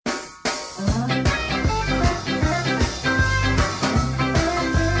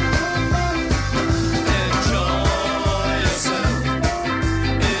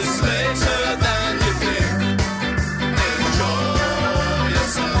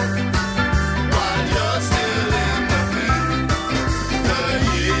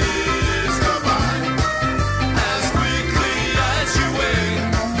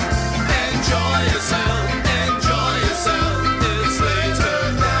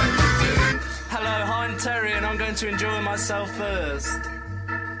to enjoy myself first.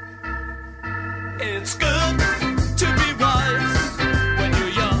 It's good to be wise when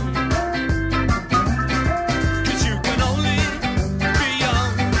you're young, 'cause you can only be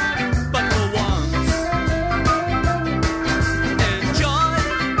young but for once. Enjoy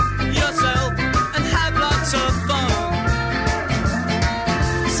yourself and have lots of fun.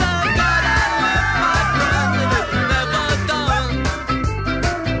 So God I live, my friend, and it's never done.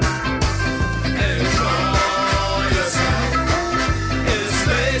 Enjoy yourself, it's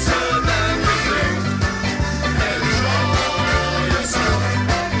later than you think. Enjoy yourself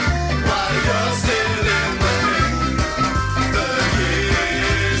while you're still in the pink. The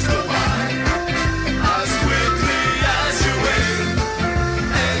years go by as quickly as you wink.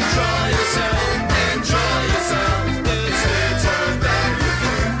 Enjoy yourself, it's later than you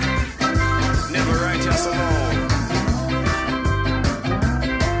think. Never write us alone.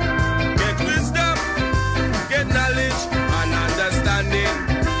 Get wisdom, get knowledge and understanding.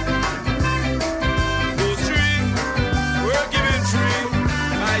 Those three were given free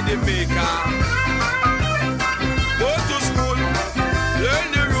by the maker. Go to school, learn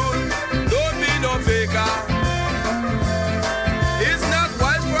the rule, don't be no faker. It's not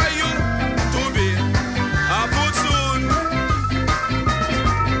wise for you to be a buffoon.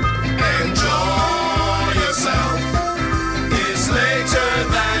 Enjoy yourself, it's later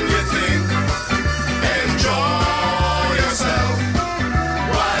than you think. Enjoy yourself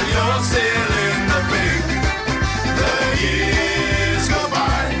while you're still in the pink. The years go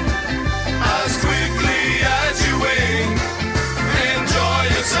by as quickly as you wink. Enjoy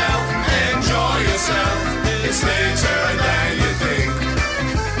yourself, it's later than you think.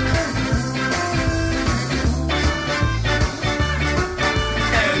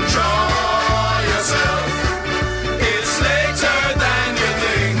 Enjoy yourself, it's later than you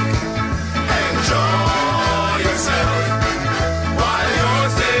think. Enjoy yourself while you're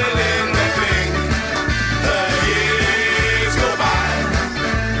still in the pink. The years go by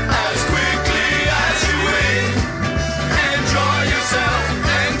as quickly as you wink. Enjoy yourself,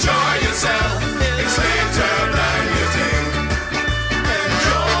 it's later than you think.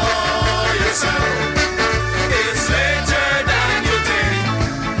 Enjoy yourself, it's later than you think.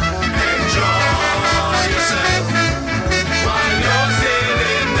 Enjoy yourself while you're still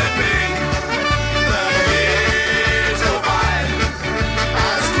in the pink. The years go by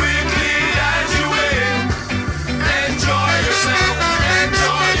as quickly as you wink. Enjoy yourself,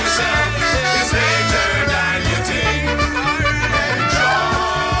 it's later than you think. Enjoy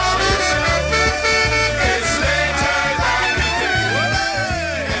yourself, it's later than you think.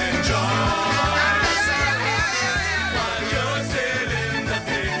 Enjoy yourself while you're still in the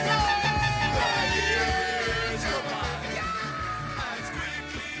pink. The years go by as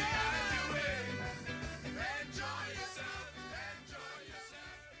quickly as you wink. Enjoy yourself, it's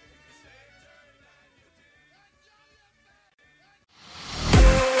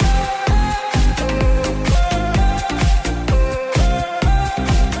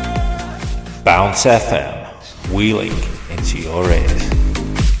Bounce FM, wheeling into your ears.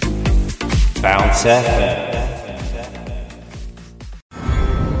 Bounce FM.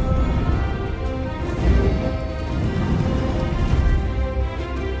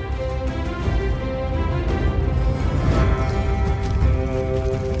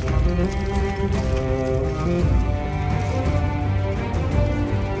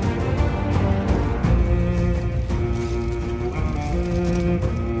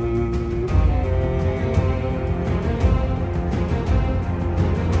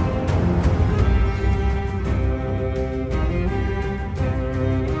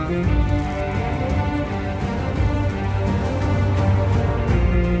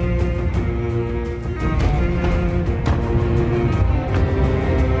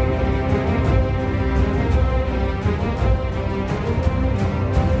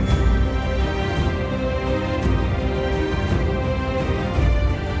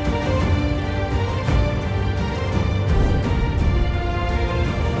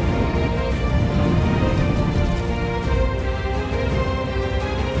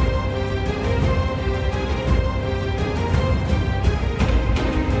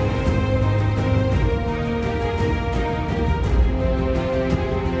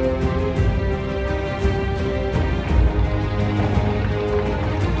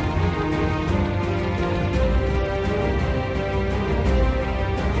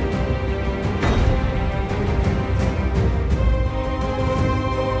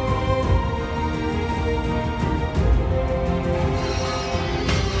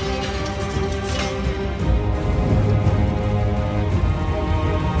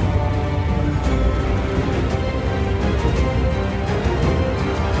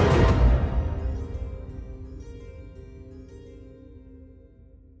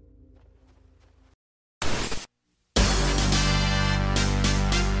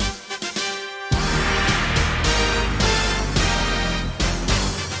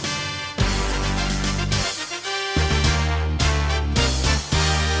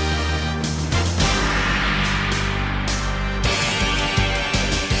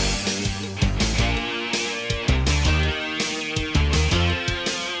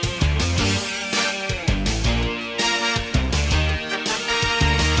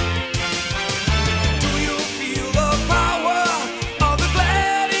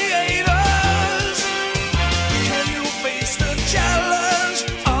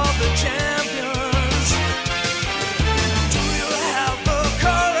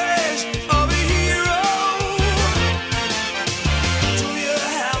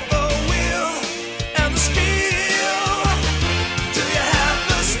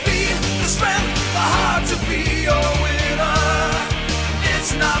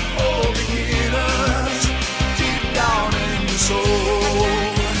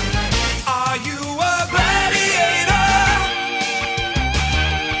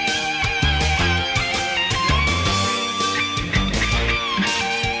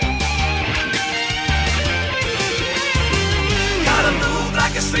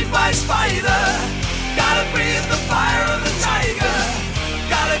 sacrifice fighter. Gotta breathe the fire of the tiger.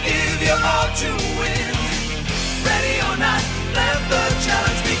 Gotta give you all to win. Ready or not, let the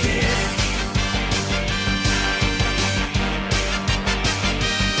challenge begin.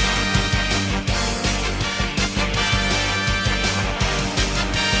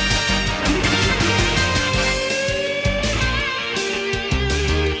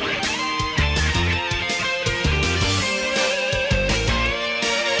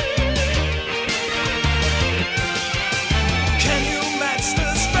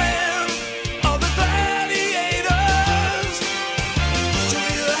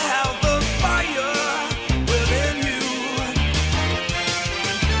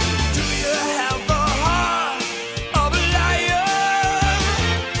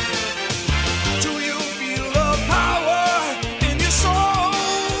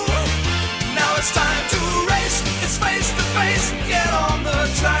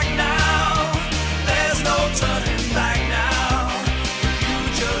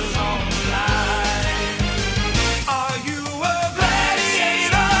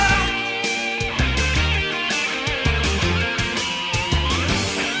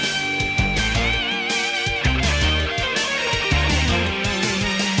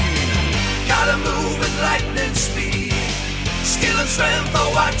 Strength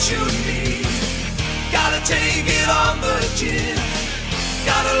are what you need. Gotta take it on the chin.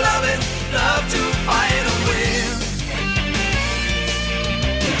 Gotta love it, love to fight and win.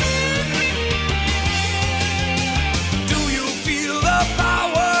 Do you feel the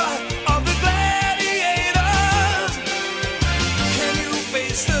power of the gladiators? Can you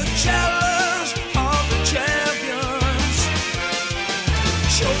face the challenge of the champions?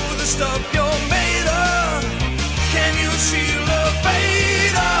 Show the stuff you're made of. Can you see the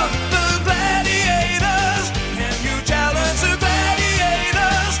fate of the gladiators? Can you challenge the gladiators?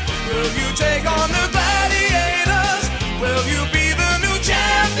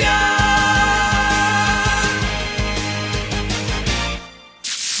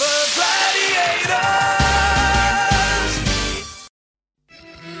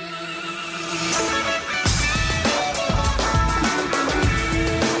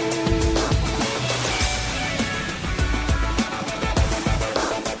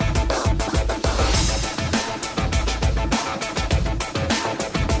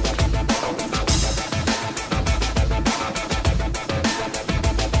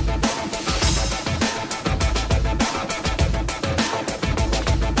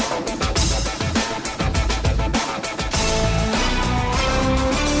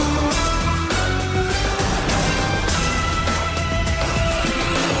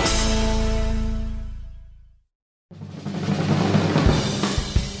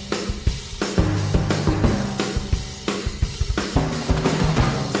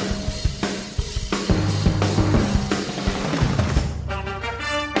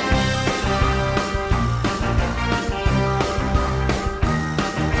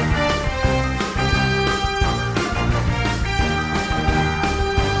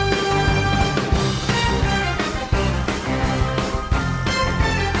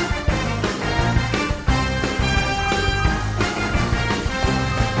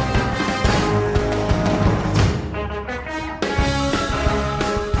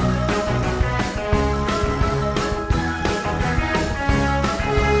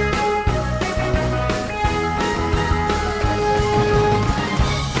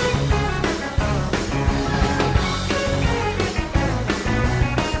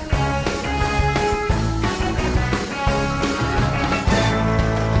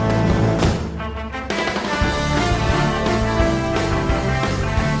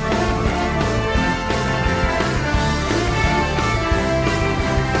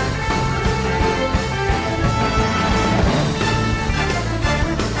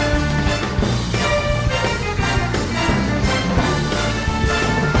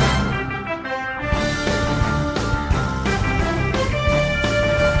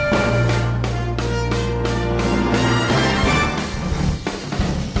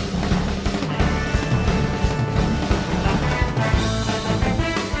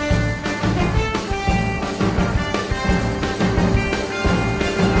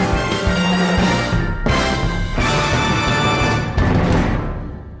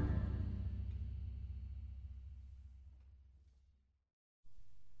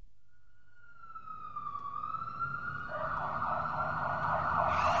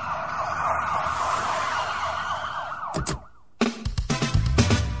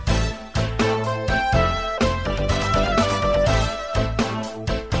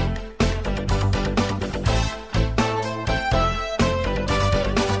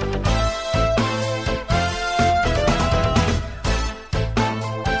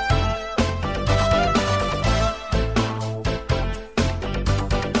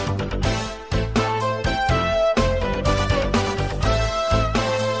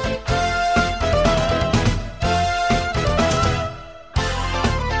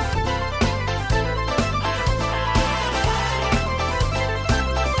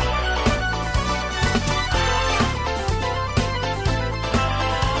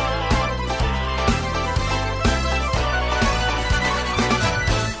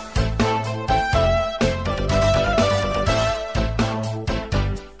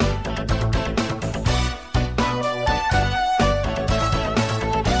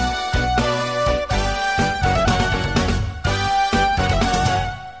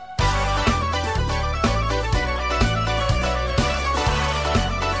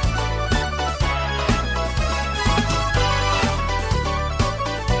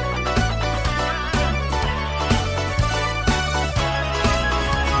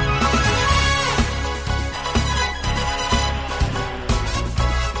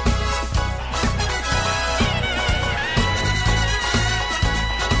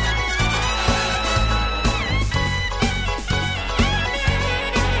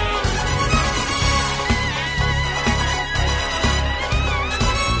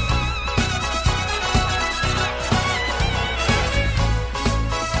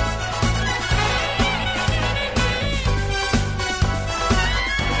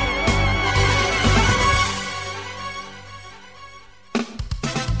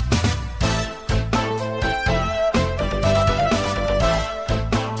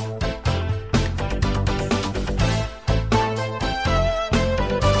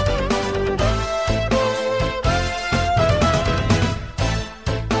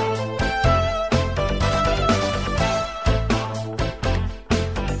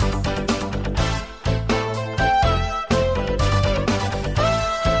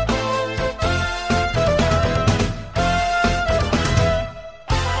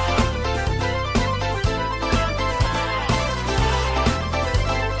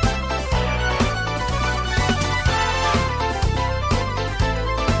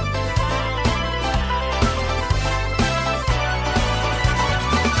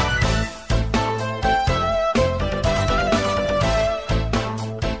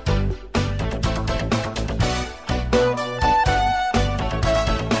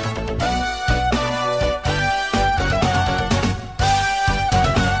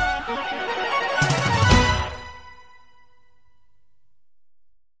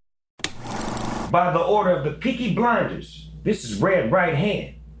 By the order of the Peaky Blinders, this is Red Right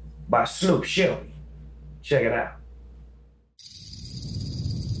Hand by Snoop Shelby. Check it out.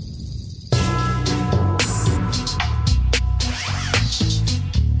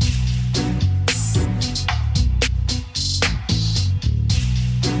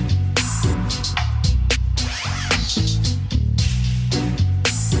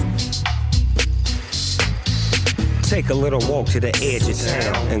 Take a little walk to the edge of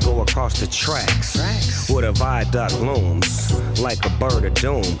town and go across the tracks where the viaduct looms like a bird of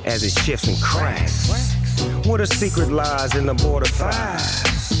doom as it shifts and cracks. Where the secret lies in the border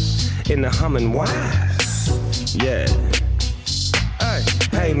fires, in the humming wires. Yeah.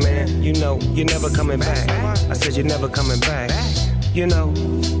 Hey man, you know you're never coming back. I said you're never coming back. You know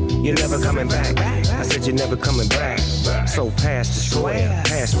you're never coming back. I said you're never coming back. So past the square,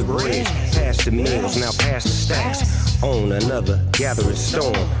 past the bridge, past the meals, now past the stacks. On another gathering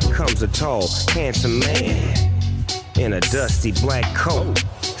storm comes a tall, handsome man in a dusty black coat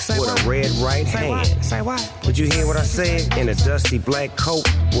with a red right hand. Say what? Did you hear what I said? In a dusty black coat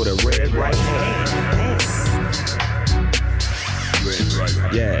with a red right hand. Red right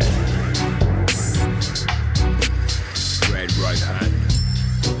hand. Yeah. Red right hand.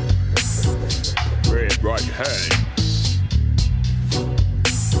 Red right hand.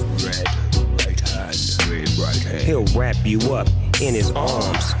 Red right hand. Red right hand. He'll wrap you up in his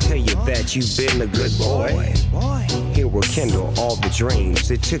arms, tell you that you've been a good boy. He'll rekindle all the dreams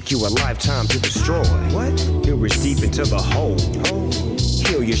it took you a lifetime to destroy. He'll reach deep into the hole,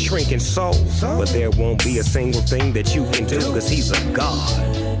 heal your shrinking soul. But there won't be a single thing that you can do, cause he's a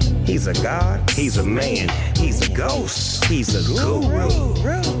god. He's a god, he's a man, he's a ghost, he's a guru.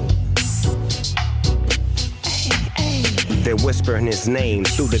 They're whispering his name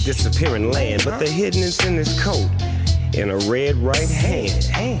through the disappearing land, but the hidden is in his coat, in a red right hand.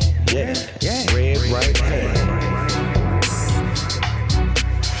 Yeah, red right hand.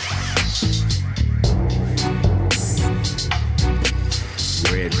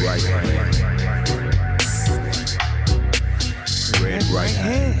 Red right hand. Red right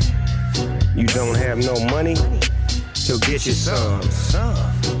hand. You don't have no money, he'll get you some.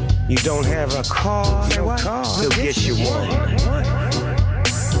 You don't have a car, he'll get you one.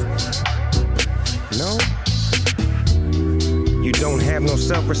 No? You don't have no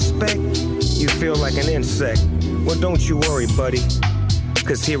self-respect, you feel like an insect. Well, don't you worry, buddy,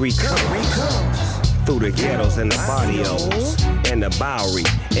 cause here he comes. Through the ghettos and the barrios, and the Bowery,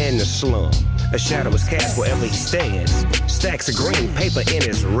 and the slum. A shadow is cast wherever he stands. Stacks of green paper in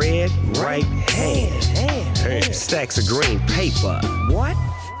his red right hand. Stacks of green paper. What?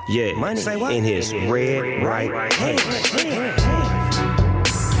 Yeah, money in his red right hand.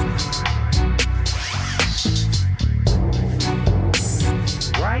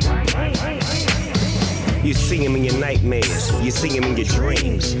 You see him in your nightmares, you see him in your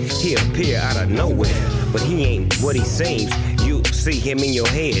dreams. He'll appear out of nowhere, but he ain't what he seems. You see him in your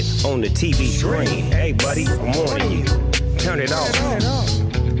head on the TV screen. Hey buddy, I'm warning you, turn it off.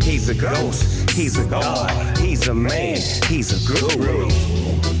 He's a ghost, he's a god, he's a man, he's a guru.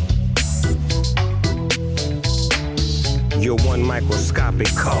 You're one microscopic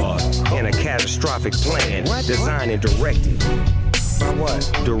card in a catastrophic plan, designed and directed. By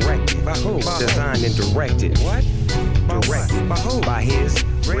what? Directed. By who? Designed and directed. What? Directed. By who? By his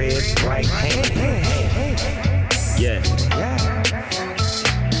red right hand. Yeah.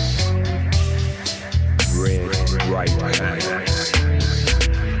 Red right hand.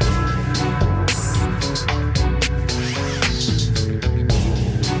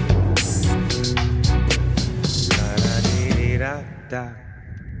 Da.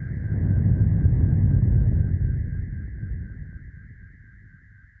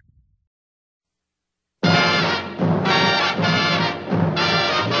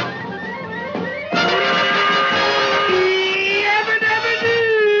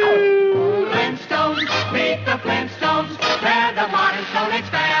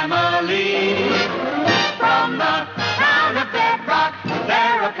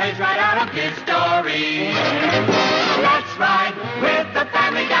 Right out of his story. Let's ride with the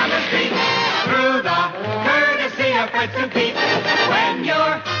family down the street through the courtesy of Fritz and Pete. When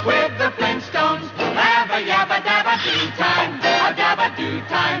you're with the Flintstones, have a yabba dabba do time, a dabba do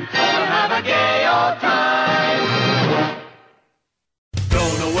time. We'll have a gay old time.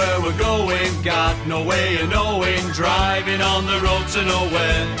 Don't know where we're going, got no way of knowing, driving on the road to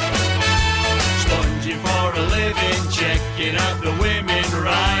nowhere. Spongy for a living, checking out the women,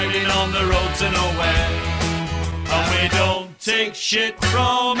 riding on the road to nowhere. And we don't take shit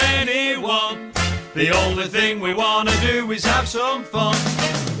from anyone. The only thing we wanna do is have some fun.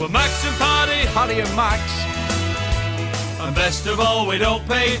 We're Max and Party, hot Charlie and Max. And best of all, we don't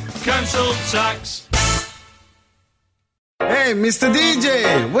pay council tax. Hey, Mr.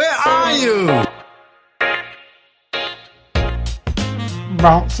 DJ, where are you?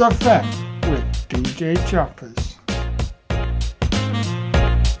 Bounce FM with DJ Choppers.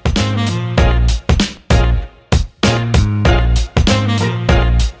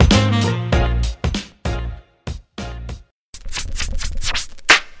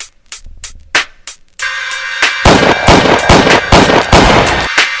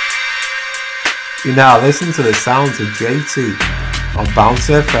 You now listen to the sounds of JT on Bounce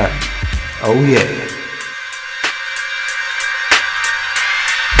FM. Oh yeah.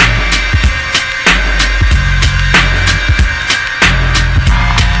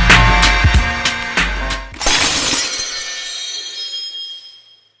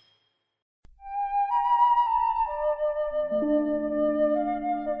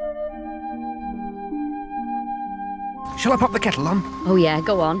 Shall I pop the kettle on? Oh yeah,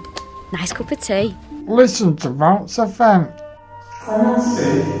 go on. Nice cup of tea. Listen to Bounce FM. Come and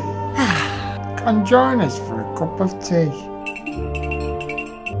see. And join us for a cup of tea.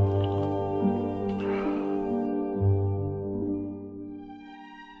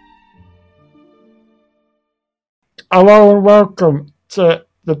 Hello and welcome to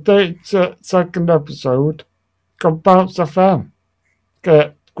the 32nd episode of Bounce FM.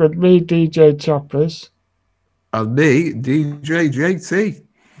 With me, DJ Choppers. And me, DJ JT.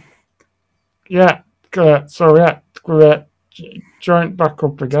 Yeah, so we're joined back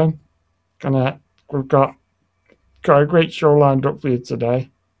up again. We've got a great show lined up for you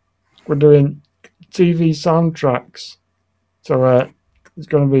today. We're doing TV soundtracks. So there's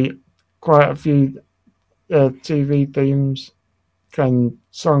going to be quite a few TV themes and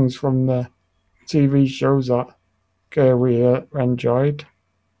songs from the TV shows that we enjoyed.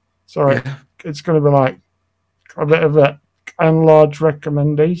 So it's going to be like a bit of an enlarged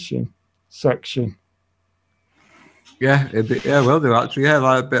recommendation section. Yeah, we'll do actually. Yeah,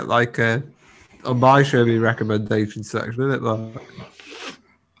 like a bit like on my show, me recommendation section, isn't it? Like?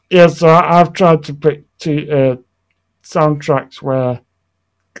 Yeah, so I've tried to pick soundtracks where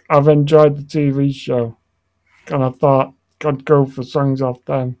I've enjoyed the TV show, and I thought I'd go for songs off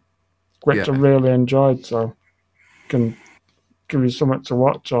them, which I really enjoyed, so I can give you something to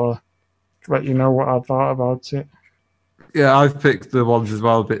watch or let you know what I thought about it. Yeah, I've picked the ones as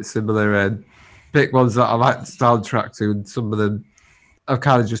well, a bit similar, and picked ones that I like the soundtrack to, and some of them I've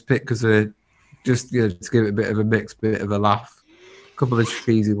kind of just picked because of just to give it a bit of a mix, bit of a laugh. A couple of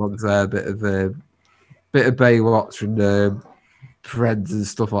cheesy ones there, a bit of Baywatch and Friends and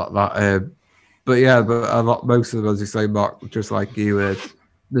stuff like that. But most of them, as you say, Mark, just like you,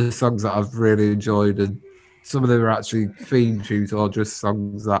 the songs that I've really enjoyed, and some of them are actually theme tunes or just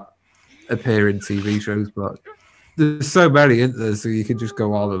songs that appear in TV shows, but there's so many, isn't there? So you can just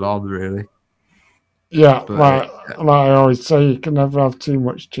go on and on, really. Yeah, but, like I always say, you can never have too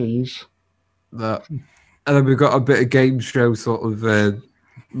much cheese. And then we've got a bit of game show sort of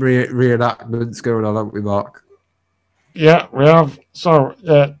reenactments going on, haven't we, Mark? Yeah, we have. So,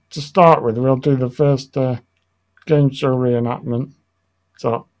 to start with, we'll do the first game show reenactment.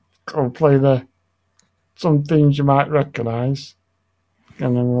 So, I'll play some themes you might recognise,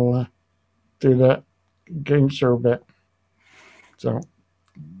 and then we'll do the game show bit. So,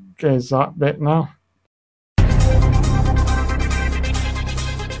 here's that bit now.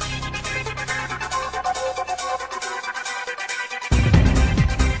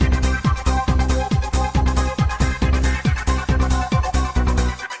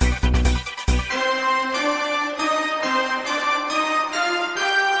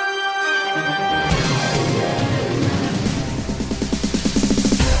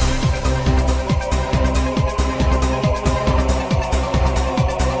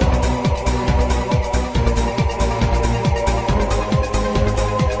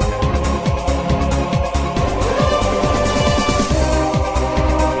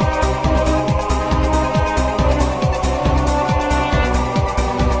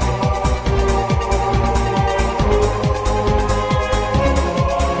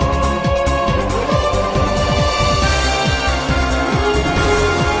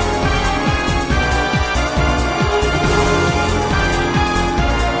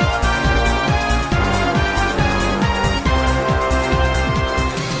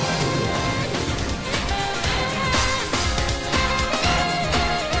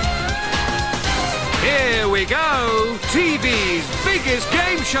 TV's biggest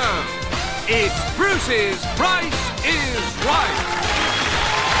game show. It's Bruce's Price is Right.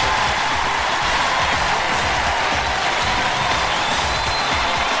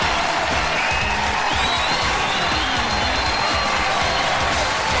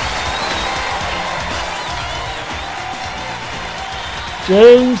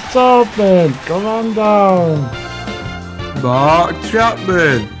 James Taubman, come on down. Mark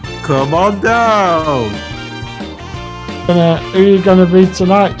Chapman, come on down. Who are you going to be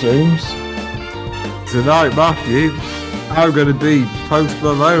tonight, James? Tonight, Matthew, I'm going to be Post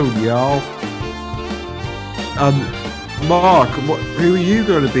Malone, y'all. And Mark, who are you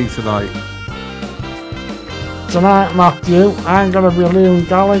going to be tonight? Tonight, Matthew, I'm going to be Liam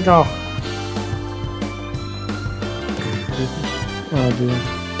Gallagher. Oh dear.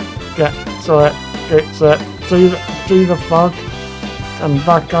 Get to it. It's through the fog and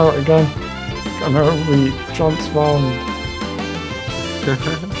back out again. Gonna be transformed.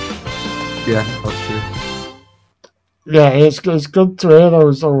 Yeah, that's true. Yeah, it's good to hear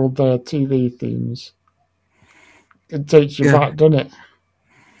those old TV themes. It takes you back, doesn't it?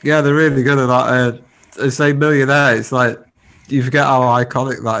 Yeah, they're really good at that. They say Millionaire, it's like, you forget how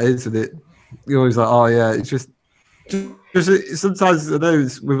iconic that is, and you're always like, oh yeah, it's just sometimes I know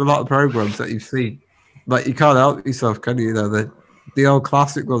it's with a lot of programs that you've seen, like you can't help yourself, can you? You know, the old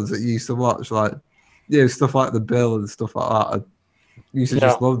classic ones that you used to watch, like stuff like The Bill and stuff like that. I used to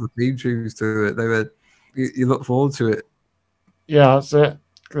just love the theme tunes to it. They were, you look forward to it. Yeah, that's it.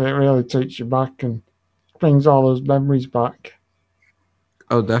 It really takes you back and brings all those memories back.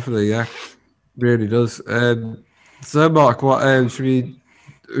 Oh, definitely, yeah, really does. So, Mark, what should we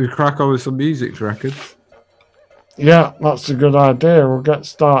crack on with some music, do you reckon? Yeah, that's a good idea. We'll get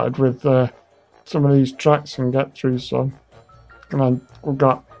started with some of these tracks and get through some. And then we've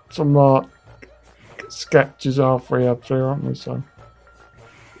got some more sketches halfway through, haven't we? So,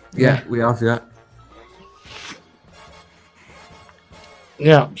 yeah, we have, yeah.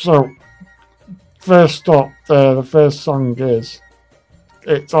 Yeah, so first up, the first song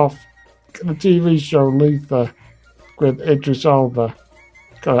it's off the TV show Luther with Idris Elba,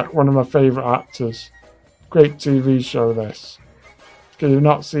 one of my favourite actors. Great TV show, this. If you've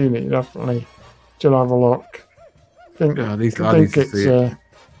not seen it, you definitely should have a look. I think it's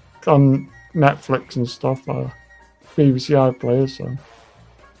on Netflix and stuff, or BBC iPlayer, so.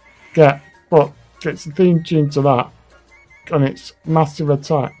 Yeah, but it's the theme tune to that, and it's Massive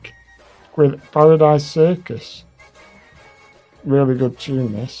Attack with Paradise Circus. Really good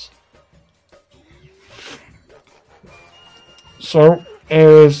tune, this. So,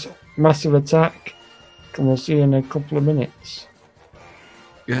 here is Massive Attack, and we'll see you in a couple of minutes.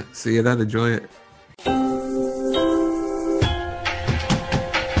 Yeah, see you then, enjoy it.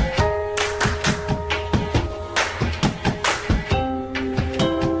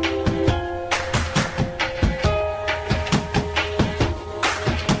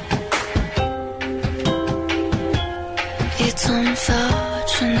 It's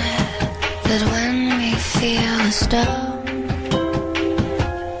unfortunate that when we feel a storm,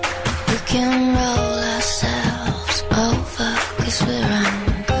 we can roll ourselves over 'cause we're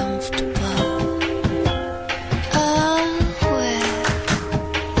uncomfortable. Oh, where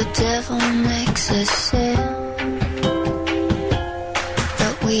the devil makes us sin,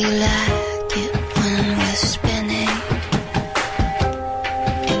 but we like it when we're spinning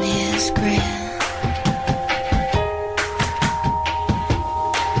in his grin.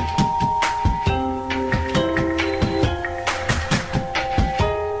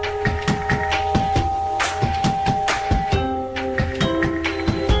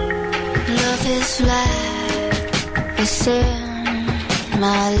 It's in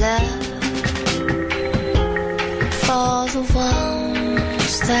my love for the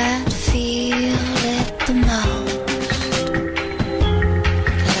ones that feel it the most.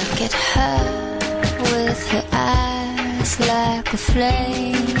 Look at her with her eyes like a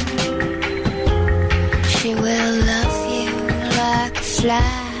flame. She will love you like a fly,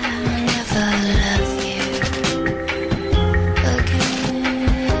 never love you.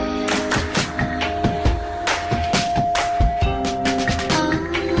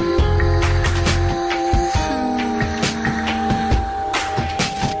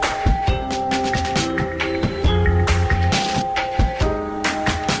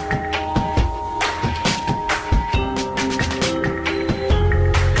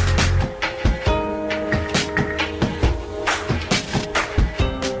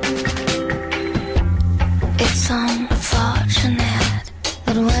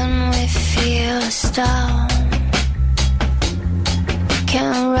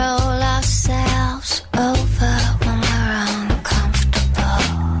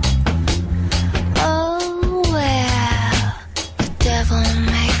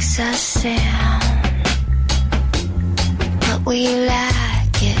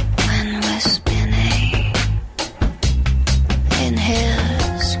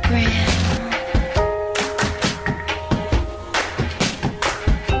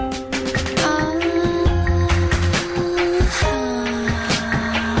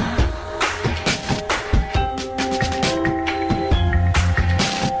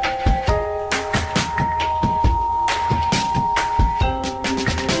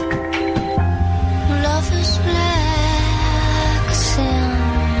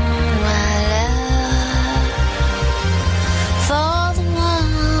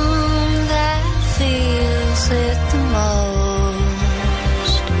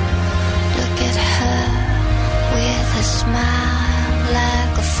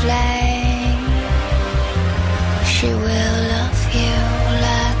 flame. She will love you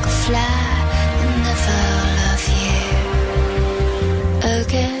like a fly and never love you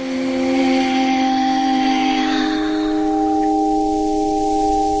again.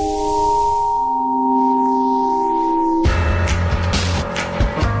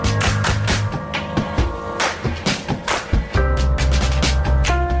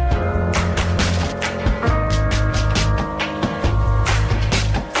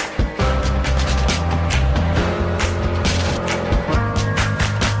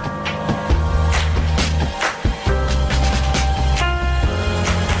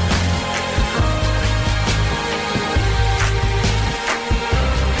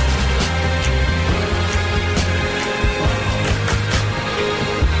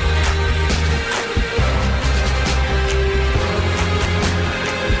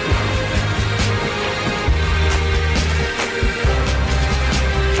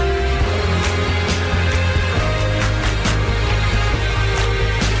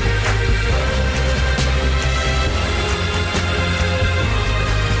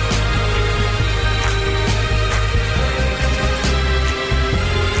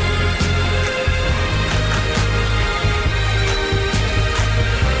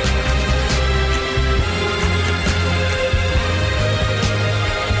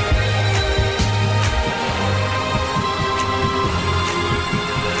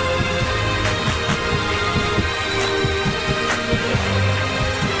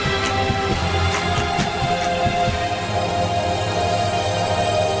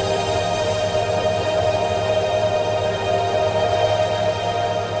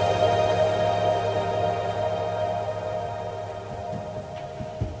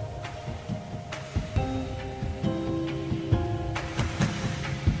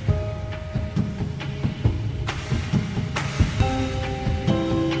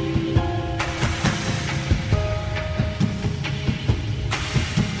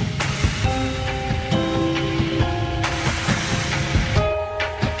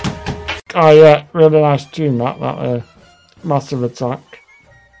 Oh yeah, really nice tune that Massive Attack.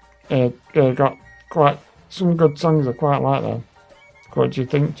 Got quite some good songs. I quite like them. What do you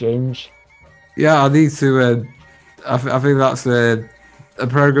think, James? Yeah, I need to. I think that's a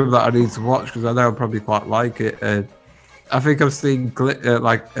program that I need to watch because I know I'll probably quite like it. I think I've seen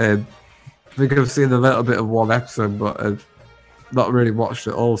I think I've seen a little bit of one episode, but I've not really watched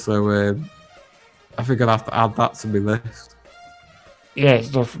it all. So I think I'll have to add that to my list. Yeah, it's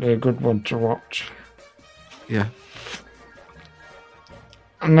definitely a good one to watch. Yeah.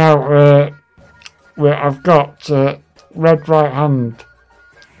 And now I've got Red Right Hand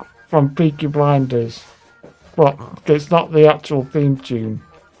from Peaky Blinders, but it's not the actual theme tune.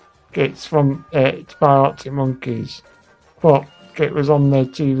 It's it's by Arctic Monkeys, but it was on their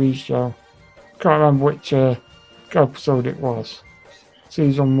TV show. Can't remember which episode it was.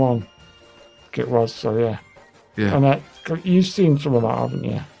 Season 1, it was. So yeah. Yeah. And you've seen some of that, haven't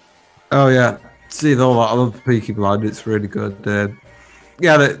you? Oh yeah, seen all that. I love Peaky Blinders. It's really good.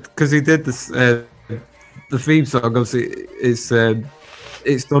 Yeah, because he did this. The theme song, obviously, it's done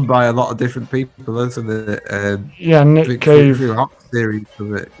by a lot of different people, isn't it? Yeah, Nick Cave. Series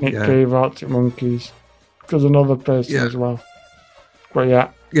of it. Nick Cave, Arctic Monkeys. There's another person as well. But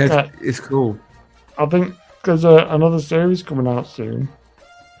yeah. Yeah, it's cool. I think there's another series coming out soon.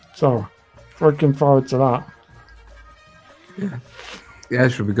 So, looking forward to that. Yeah, it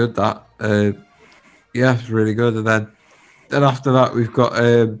should be good, that. Yeah, it's really good. And then after that, we've got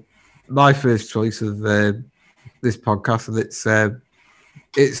my first choice of this podcast, and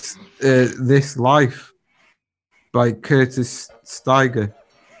it's This Life by Curtis Steiger,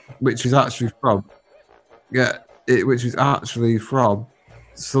 which is actually from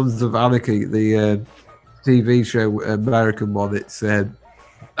Sons of Anarchy, the TV show, American one. It's about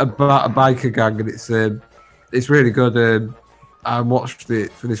a biker gang, and it's really good. I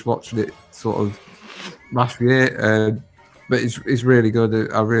finished watching it sort of last year, but it's really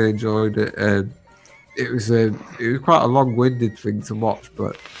good. I really enjoyed it. It was quite a long-winded thing to watch,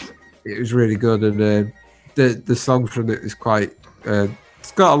 but it was really good. And the song from it is quite.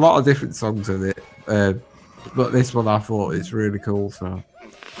 It's got a lot of different songs in it, but this one I thought is really cool. So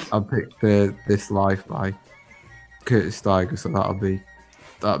I picked This Life by Curtis Steiger. So that'd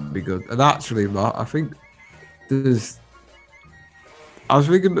be good. And actually, Matt, I think I was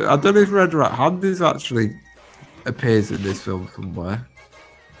thinking, I don't know if Red Right Hand actually appears in this film somewhere.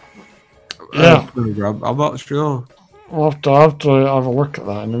 Yeah. I'm not sure. I'll have to have a look at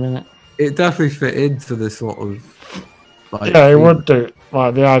that in a minute. It definitely fit into the sort of... yeah, it would do.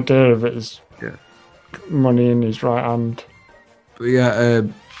 Like, the idea of it is money in his right hand. But yeah,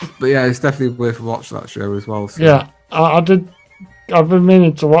 But yeah, it's definitely worth a watch, that show as well. So. Yeah, I did. I've been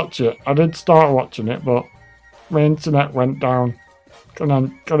meaning to watch it. I did start watching it, but my internet went down, and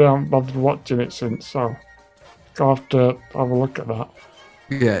I haven't bothered watching it since. So I'll have to have a look at that.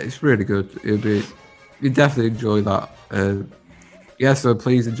 Yeah, it's really good. You definitely enjoy that. Yeah, so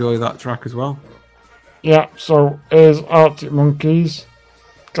please enjoy that track as well. Yeah, so here's Arctic Monkeys.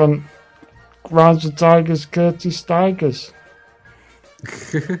 Got Rise of Tigers, Curtis Tigers.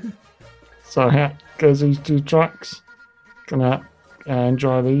 So yeah, goes these two tracks. Gonna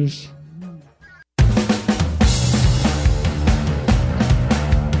enjoy these.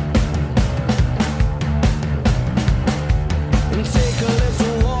 Take a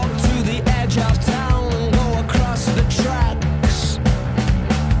little walk to the edge of town and go across the tracks.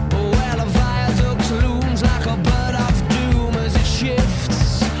 Where the viaduct looms like a bird of doom as it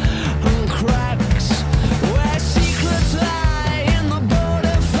shifts and cracks. Where secrets lie in the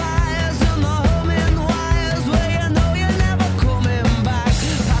border fires and the humming wires. Where you know you're never coming back.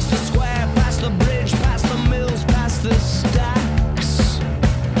 Past the square, past the bridge, past the mills, past the stacks.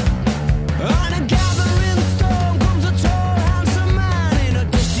 On a gathering storm comes a tall, handsome man in a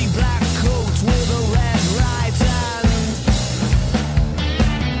dusty black coat with a red right hand.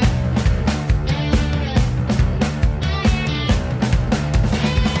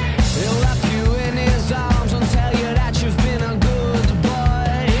 He'll wrap you in his arms and tell you that you've been a good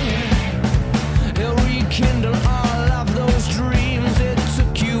boy. He'll rekindle all of those dreams it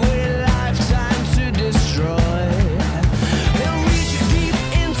took you a lifetime to destroy. He'll reach deep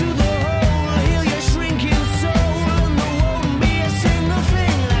into the hole, heal your shrinking soul, and there won't be a single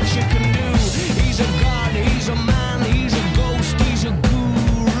thing that you can do. He's a god, he's a man, he's a ghost, he's a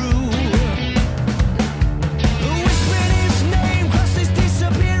guru. Whispering his name across this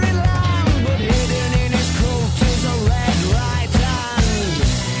disappearing land, but hidden in his coat is a red right hand.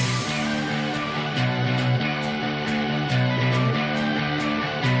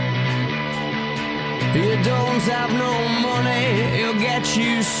 You don't have no money, he'll get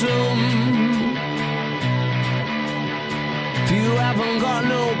you some. If you haven't got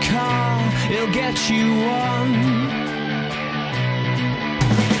no car, he'll get you one.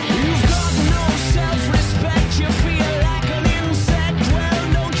 You've got no self-respect, you feel like an insect. Well,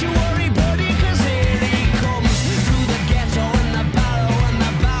 don't you worry, buddy, 'cause here he comes through the ghetto and the barrow and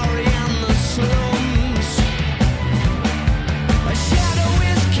the Bowery and the slums. A shadow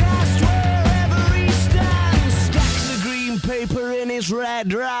is cast wherever he stands. Stacks of green paper in his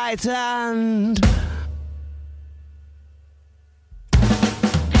red right hand.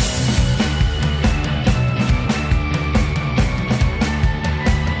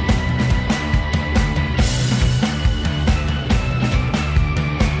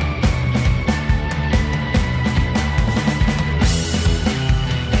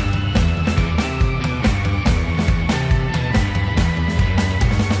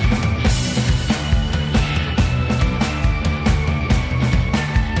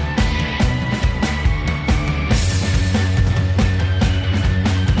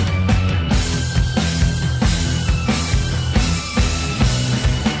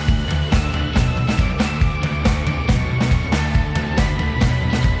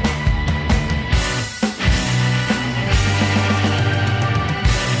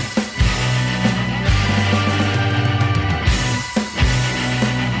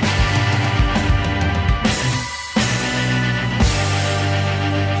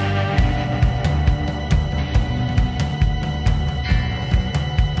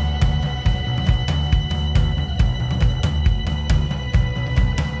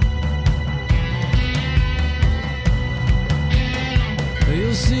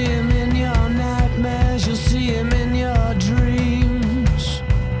 You'll see him in your nightmares, you'll see him in your dreams.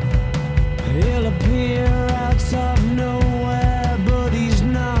 He'll appear out of nowhere, but he's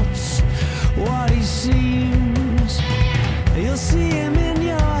not what he seems. You'll see him in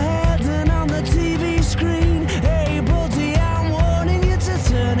your head and on the TV screen. Hey buddy, I'm warning you to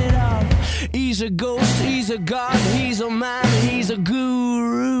turn it off. He's a ghost, he's a god, he's a man, he's a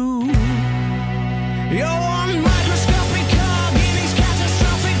guru. You're one microscopic cog in his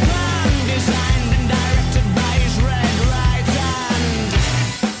catastrophic plan, designed and directed by his red right hand.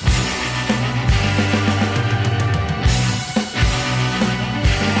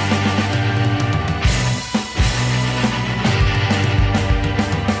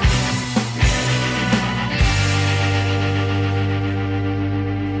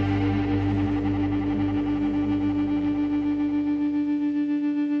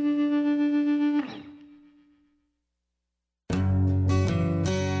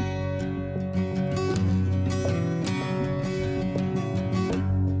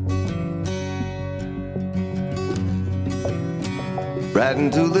 right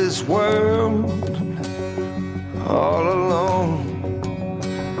into this world all alone.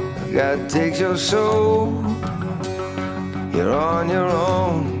 God takes your soul, you're on your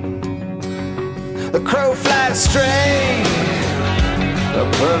own. The crow flies straight, a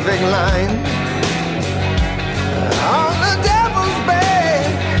perfect line, on the devil's bed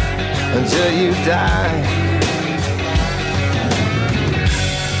until you die.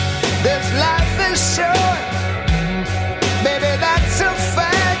 This life is short, baby, that's a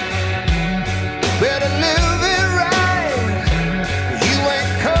fact. Better live it right, you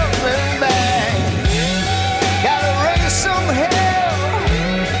ain't coming back. Gotta raise some hell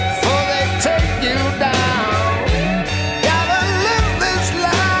before they take you down. Gotta live this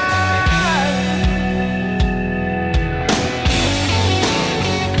life.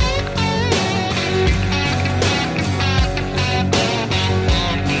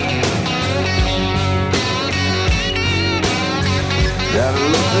 Gotta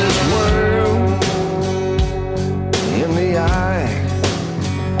look this world in the eye.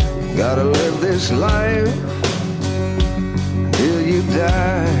 Gotta live this life till you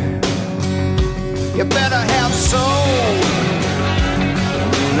die. You better have soul,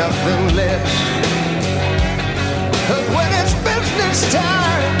 nothing less. 'Cause when it's business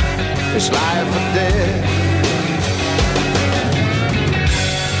time, it's life or death.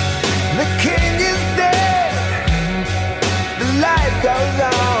 The king is dead, the life goes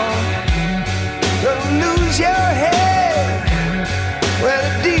on. Don't lose your head when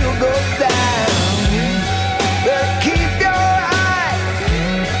the deal goes down. Better keep your eye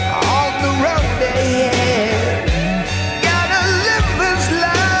on the road ahead. Gotta live this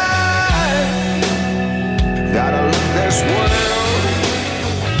life. Gotta look this world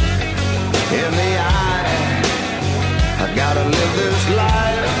in the eye. I gotta live this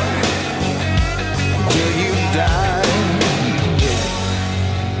life till you die.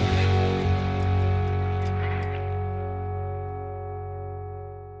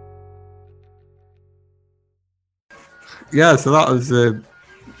 Yeah, so that was.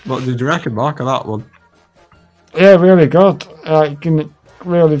 What did you reckon, Mark, of that one? Yeah, really good. You can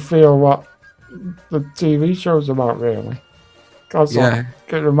really feel what the TV show's about, really. Cause Yeah.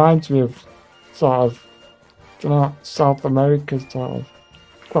 it reminds me of sort of, you know, South America, sort of.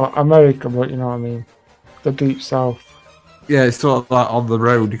 Well, America, but you know what I mean. The Deep South. Yeah, it's sort of like on the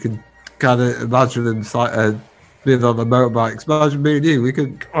road. You can kind of imagine them being on the motorbikes. Imagine me and you. We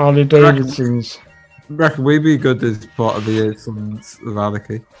could. Harley Davidsons. Reckon we'd be good as part of the Sons of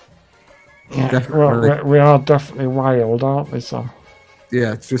Anarchy. Yeah, Definitely. well, we are definitely wild, aren't we, so?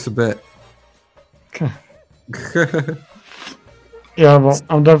 Yeah, it's just a bit. Yeah, but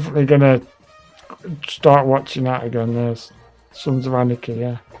I'm definitely gonna start watching that again. There's Sons of Anarchy,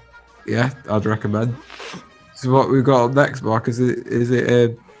 yeah. Yeah, I'd recommend. So what we've got up next, Mark, is it?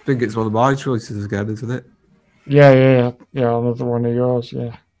 I think it's one of my choices again, isn't it? Yeah, another one of yours,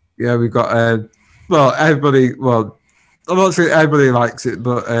 yeah. Yeah, we've got. Well, everybody. Well, I'm not saying everybody likes it,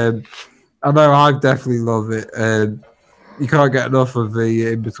 but I know I definitely love it. You can't get enough of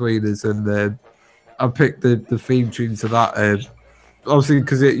the In-Betweeners, and I picked the theme tune to that. Obviously,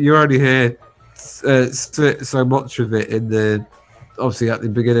 because you already hear so much of it in the obviously at the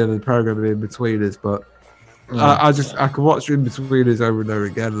beginning of the program in In-Betweeners, but I can watch In-Betweeners over and over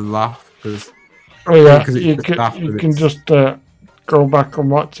again and laugh because. Oh yeah, you can just go back and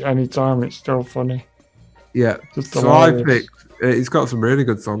watch it anytime. It's still funny. Yeah, Just so I hilarious. picked. It's got some really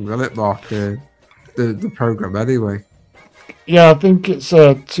good songs on it, Mark. The program anyway. Yeah, I think it's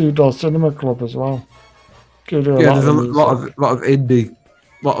Two Door Cinema Club as well. Could do Yeah, there's a music. lot of indie,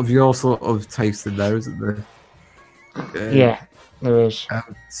 lot of your sort of taste in there, isn't there? Yeah, there is.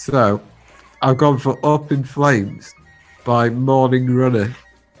 So, I've gone for Up in Flames by Morning Runner.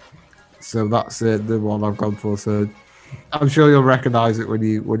 So that's the one I've gone for. So I'm sure you'll recognise it when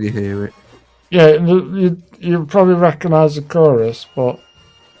you hear it. Yeah, you probably recognise the chorus, but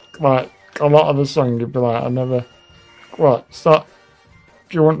like a lot of the song, you'd be like, I never. What? It's not.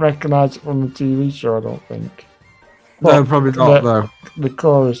 You wouldn't recognise it from the TV show, I don't think. No, probably not, though. The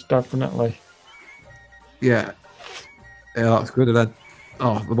chorus, definitely. Yeah, that's good. And then,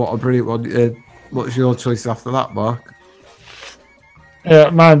 what a brilliant one! What's your choice after that, Mark? Yeah,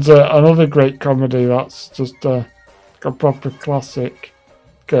 mine's another great comedy. That's just a proper classic.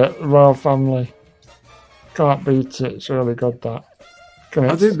 Royal Family. Can't beat it. It's really good. That.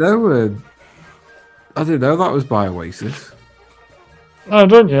 I didn't know. I didn't know that was by Oasis. No,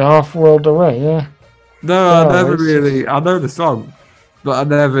 don't you? Half World Away, yeah. No, Yeah, I never Oasis. really. I know the song, but I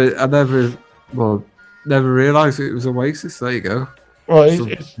never realised it was Oasis. There you go. Well,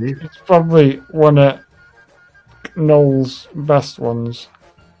 it's probably one of Noel's best ones.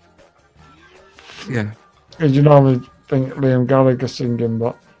 Yeah. Because you normally think Liam Gallagher singing,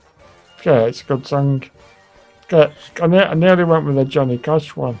 but yeah, it's a good song. Okay, I nearly went with a Johnny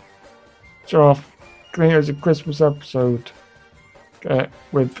Cash one. So I think it was a Christmas episode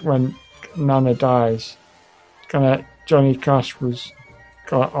with when Nana dies. Johnny Cash was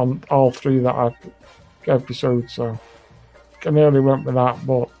on all three of that episode, so I nearly went with that,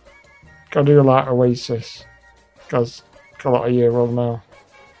 but I do like Oasis because it's a lot of year old now.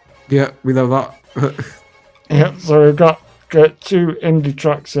 Yeah, we know that. Yeah, so we've got two indie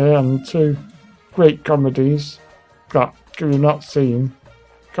tracks here and two great comedies that if you've not seen,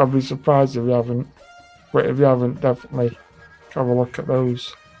 I'd be surprised if you haven't. But if you haven't, definitely have a look at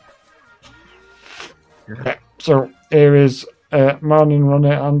those. Yeah. So here is Morning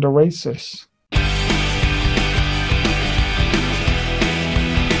Runner and Oasis.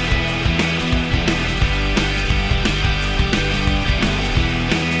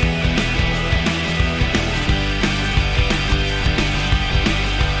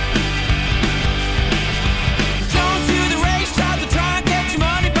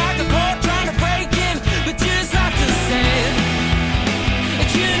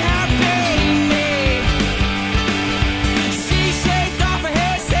 She shaved off her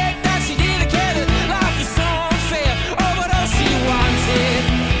hair, said that she didn't care that life was so unfair. Oh, but all she wanted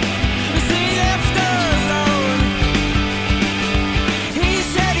was to be left alone. He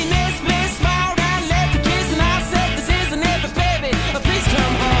said he missed me, smiled and left a kiss, and I said this isn't it, but baby, please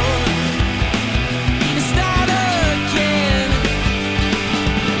come home and start again.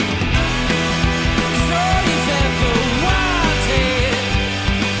 'Cause all you've ever wanted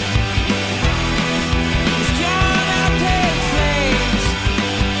is gone up in flames,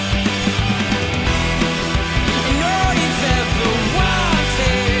 and all you've ever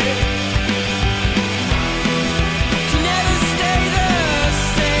wanted can never stay the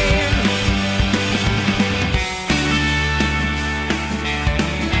same.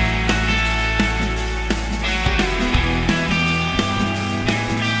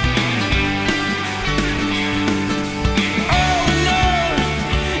 Oh no,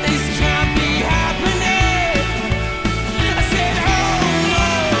 this can't be happening. I said, oh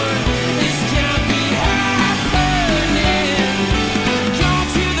Lord, this can't be happening. Gone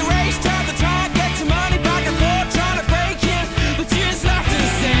to the racetrack to try and get your money back and forth, trying to break in, but you just laughed and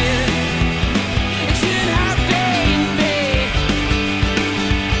said it shouldn't have been me.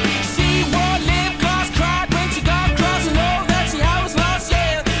 She wore lip gloss, cried when she got cross, and all that she had was lost,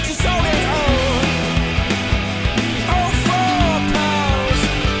 yeah, she sold it all. Oh, for pause.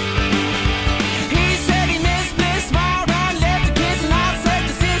 He said he missed me, smiled and left a kiss, and I said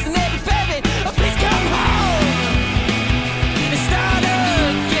this isn't it, but baby, please come home and start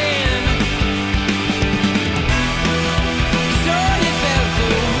again. 'Cause all you've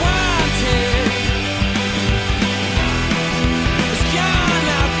ever wanted is gone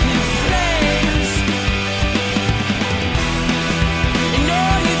up in flames, and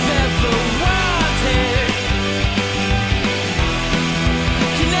all you've ever wanted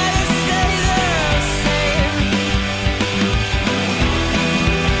can never stay the same.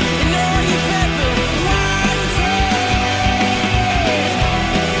 And all you've ever wanted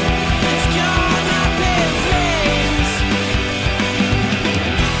is gone up in flames,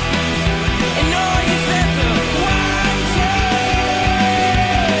 and all you've ever wanted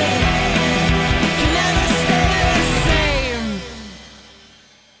can never stay the same.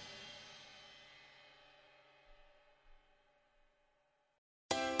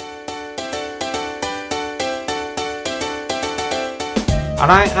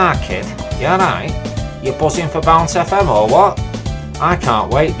 Alright, kid, you alright? You buzzing for Bounce FM or what? I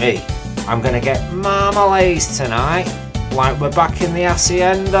can't wait, me. I'm gonna get marmalades tonight, like we're back in the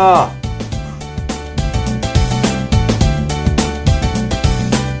Hacienda.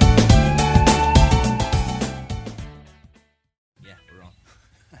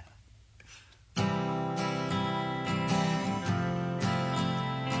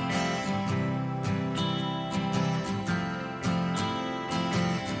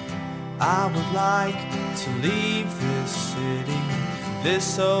 I would like to leave this city.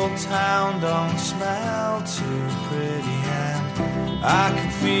 This old town don't smell too pretty, and I can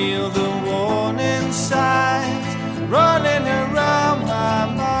feel the warning signs running around my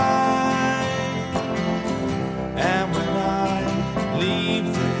mind. And when I leave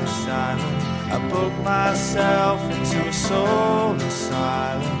this island, I book myself into a soul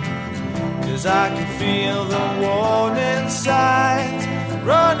asylum, 'cause I can feel the warning signs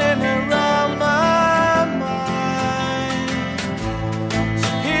running around my mind. So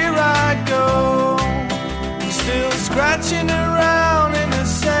here I go, still scratching around in the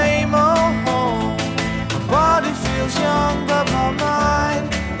same old hole. My body feels young, but my mind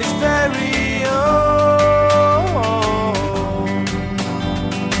is very old.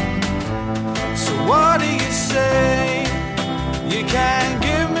 So what do you say? You can't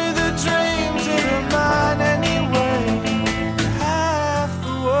give me the dreams that are mine anyway. Half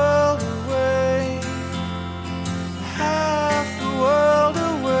the world away, half the world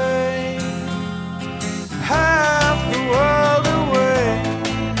away, half the world away.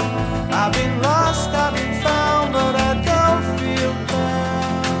 I've been lost, I've been found, but I don't feel down.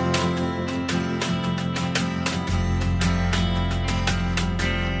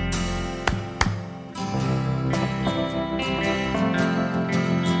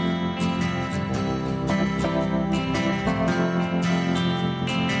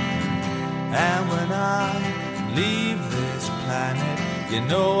 And when I leave this planet, you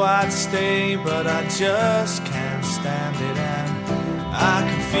know I'd stay, but I just can't stand it. And I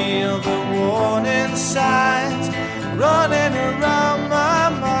can feel the warning signs running around my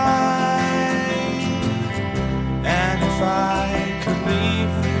mind. And if I could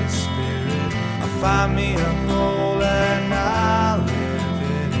leave this spirit, I'll find me a hole and I'll live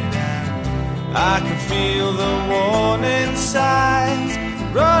in it. And I can feel the warning signs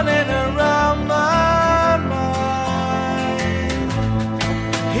running around my mind.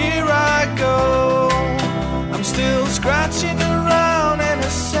 Here I go, I'm still scratching around in the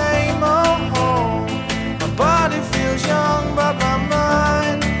same old hole. My body feels young, but my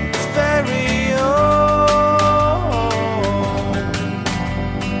mind is very old.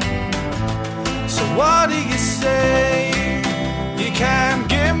 So what do you say? You can't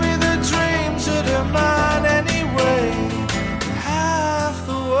give me the dreams that are mine anyway. Half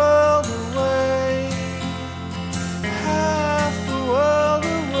the world away, half the world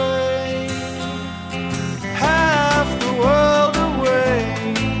away, half the world away.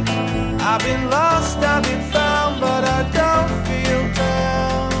 I've been lost, I've been found, but I don't feel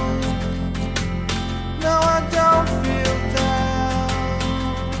down. No, I don't feel down.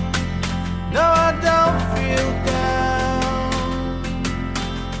 No, I don't feel down.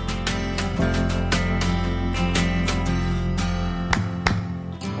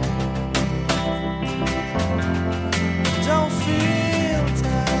 Don't feel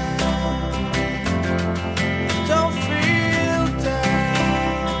down. Don't feel down.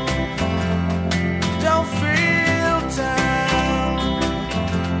 Don't feel down.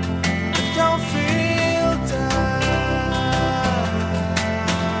 Don't feel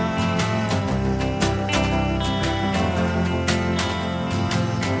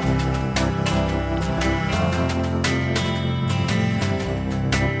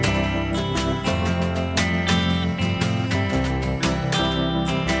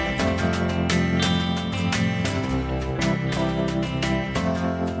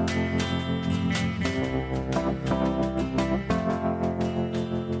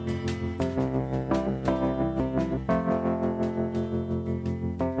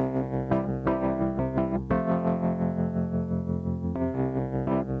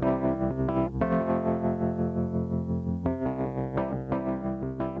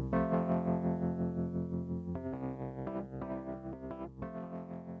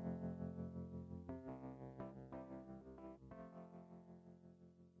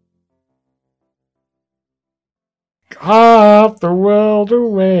Half the world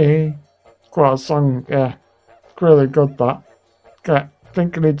away. Quite a song, yeah. It's really good, that. Okay, I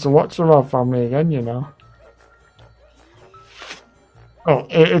think I need to watch The Royal Family again, you know. Oh,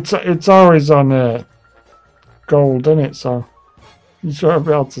 it's always on gold, isn't it? So you should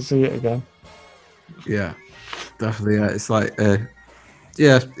be able to see it again. Yeah, definitely. Yeah, it's like,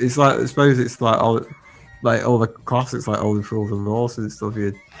 yeah, it's like, I suppose it's like all the classics, like Only Fools and Horses and stuff.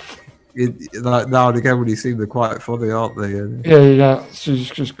 You like now and again when you see them, they're quite funny, aren't they? And Yeah. So you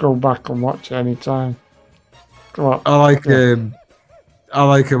just go back and watch it anytime. Go on. I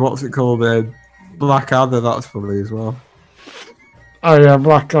like what's it called? Blackadder. That's funny as well. Oh yeah,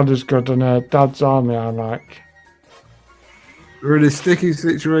 Blackadder's good, and Dad's Army I like. We're in a sticky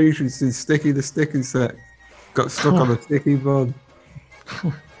situation since Sticky the Sticking Set got stuck on a sticky bun.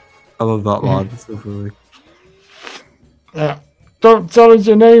 I love that line. It's so funny. Yeah. Don't tell us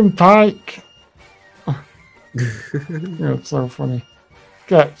your name, Pike. Yeah, it's so funny.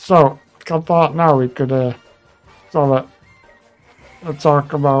 Okay, so I thought now we could talk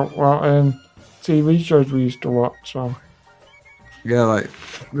about what TV shows we used to watch. So yeah, like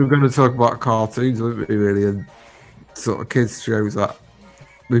we were going to talk about cartoons, weren't we? Really, and sort of kids shows that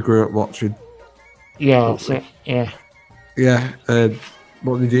we grew up watching. Yeah, that's it. Yeah. Yeah.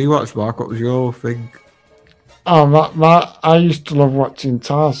 What did you watch, Mark? What was your thing? Oh, I used to love watching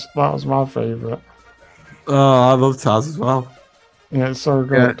Taz. That was my favourite. Oh, I love Taz as well. Yeah, it's so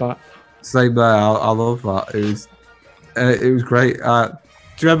good. That. Same there. I love that. It was great. Do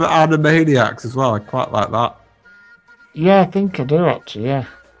you remember Animaniacs as well? I quite like that. Yeah, I think I do actually. Yeah.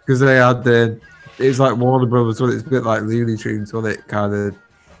 Because they had it's like Warner Brothers, so it's a bit like Looney Tunes, wasn't it? Kind of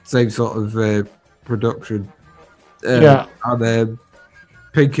same sort of production. Yeah. And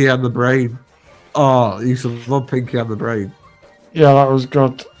Pinky and the Brain. Oh, I used to love Pinky and the Brain. Yeah, that was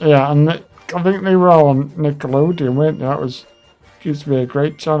good. Yeah, and I think they were all on Nickelodeon, weren't they? That used to be a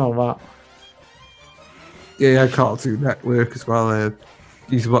great channel, that. Yeah, Cartoon Network as well.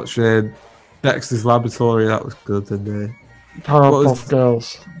 Used to watch Dexter's Laboratory, that was good. And Powerpuff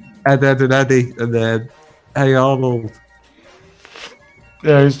Girls. Ed, and Eddie, and then Hey Arnold.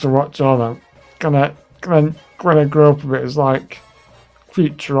 Yeah, I used to watch all them. When I grew up a bit, it was like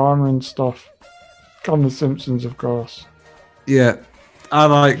Futurama and stuff. On The Simpsons, of course. Yeah,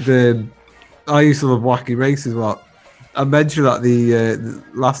 I used to love Wacky Race as well. I mentioned that the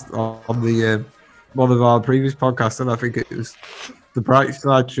last on the one of our previous podcasts, and I think it was the Bright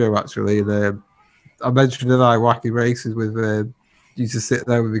Side show actually. And I mentioned that Wacky Races with used to sit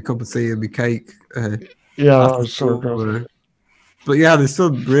there with my cup of tea and my cake. Yeah, that was so good. But yeah, there's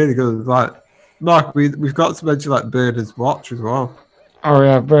some really good. Like Mark, we've got to mention like Bernard's Watch as well. Oh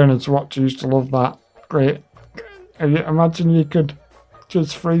yeah, Bernard's Watch. I used to love that. Great. Imagine you could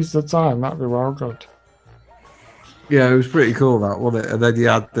just freeze the time. That'd be well good. Yeah, it was pretty cool that, wasn't it? And then you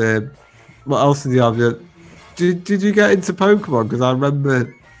had what else did you have? Did you get into Pokemon? Because I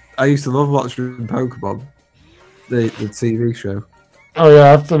remember I used to love watching Pokemon, the TV show. Oh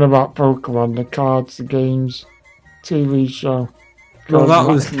yeah, I've done about Pokemon, the cards, the games, TV show. Well, that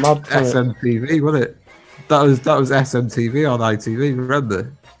was SMTV, wasn't it? That was SMTV on ITV.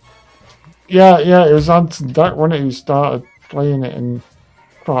 Remember? Yeah, it was Anton Deck when he started playing it in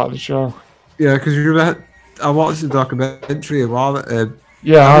part of the show. Yeah, because you remember I watched the documentary a while.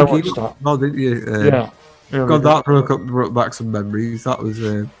 Yeah, I watched that. Oh, didn't you? Yeah. God, that brought back some memories. That was.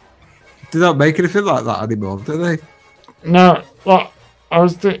 Did that make anything like that anymore? Do they? No, that's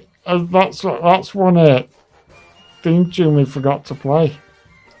one theme tune we forgot to play.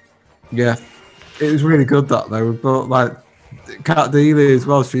 Yeah, it was really good that though. But like Kat Deely as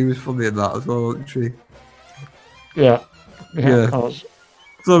well, she was funny in that as well, wasn't she? Yeah.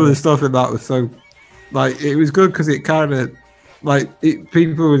 Some of the stuff in that was so like it was good because it kind of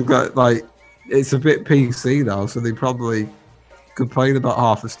people would go like it's a bit PC now, so they probably complain about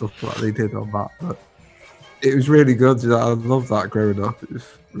half the stuff that they did on that. But it was really good. You know, I loved that growing up. It was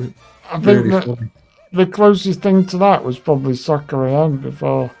I think funny. The closest thing to that was probably Soccer AM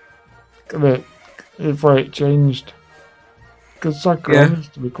before it changed. Because Soccer AM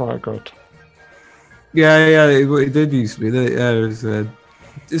used to be quite good. Yeah, it did used to be. Yeah, it was.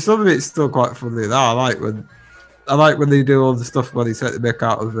 Some of it's still quite funny now. I like when they do all the stuff when they set the mick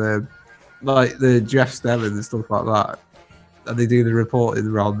out of like the Jeff Stelling and stuff like that, and they do the reporting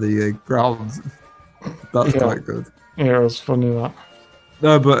around the grounds. That's quite good. Yeah, it was funny that.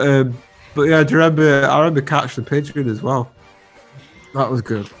 No, but yeah, do you remember? I remember Catch the Pigeon as well. That was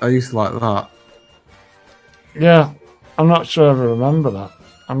good. I used to like that. Yeah, I'm not sure if I remember that.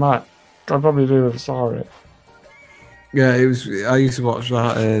 I probably do if I saw it. Yeah, it was. I used to watch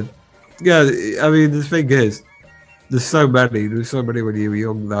that. Yeah, I mean, the thing is, there's so many. There's so many when you were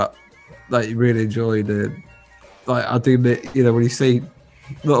young that you really enjoyed it. Like I do, you know, when you see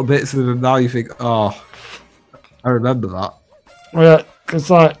little bits of them now, you think, oh, I remember that. Yeah, because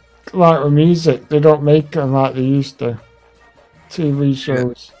like with music, they don't make them like they used to. TV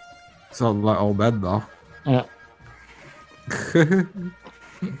shows. Yeah. Sound like old men now. Yeah.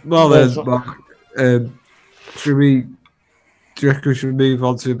 Well then, Mark, do you reckon we should move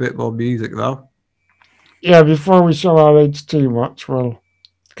on to a bit more music now? Yeah, before we show our age too much, we'll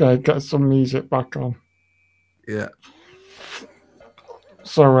get some music back on. Yeah.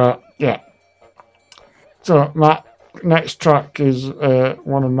 So, yeah. So, my next track is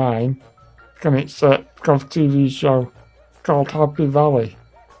one of mine. And it's a TV show called Happy Valley,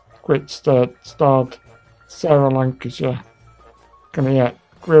 which starred Sarah Lancashire. And yeah,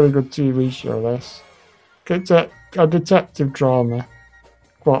 really good TV show, this. It's a detective drama,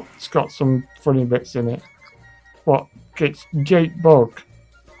 but it's got some funny bits in it. But it's Jake Bugg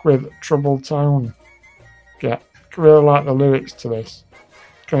with Trouble Town. Yeah, I really like the lyrics to this.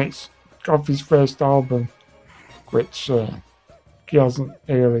 And it's off his first album, which he hasn't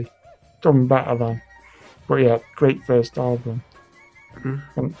really done better than. But yeah, great first album.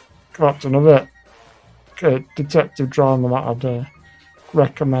 And that's another detective drama that I'd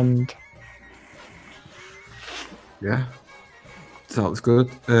recommend. Yeah, sounds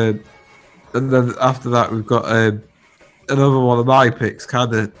good. And then after that, we've got another one of my picks,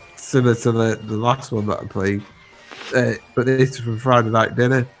 kind of similar to the last one that I played, but this is from Friday Night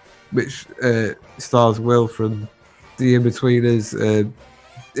Dinner, which stars Will from The Inbetweeners.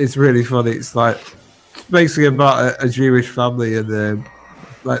 It's really funny. It's like basically about a Jewish family and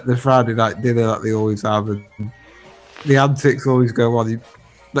like the Friday night dinner that they always have, and the antics always go on.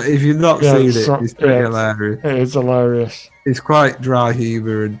 But if you've not seen it, it's pretty hilarious. It is hilarious. It's quite dry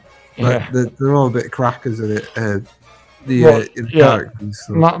humour, and like, they're all a bit crackers in it. Characters.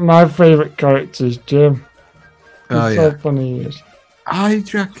 So. My favourite character is Jim. He's so funny. He is. Hi,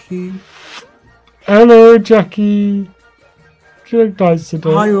 Jackie. Hello, Jackie. You look nice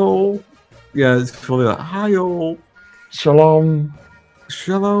today. Hi, all. Yeah, it's funny. Like, hi, all. Shalom.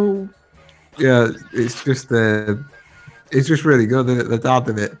 Shalom. Yeah, it's just really good, isn't it? The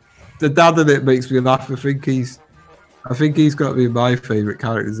dad in it makes me laugh. I think he's got to be my favourite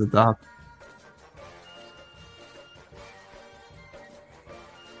character as a dad.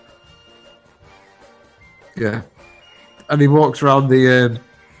 Yeah, and he walks around the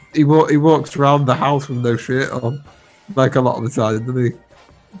he walks around the house with no shirt on, like a lot of the time, doesn't he?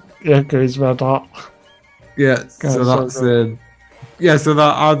 Yeah, because he's red hot. Yeah, so that's so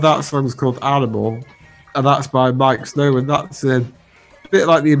that song's called Animal, and that's by Mike Snow, and that's a bit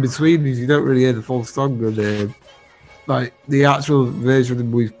like the In-Betweeners. You don't really hear the full song, but like the actual version that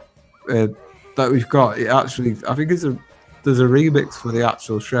we've got, it actually, I think there's a remix for the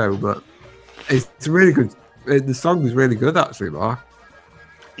actual show, but it's really good. The song is really good, actually, Mark.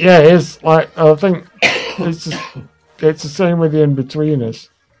 Yeah, it is. Like, I think it's the same with the In-Betweeners.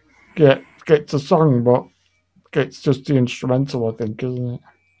 Gets a song, but it's just the instrumental, I think, isn't it?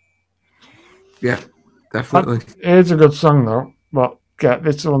 Yeah, definitely. It is a good song, though, but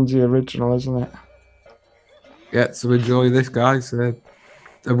this one's the original, isn't it? Yeah, so enjoy this, guys, and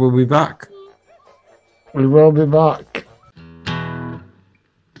we'll be back. We will be back.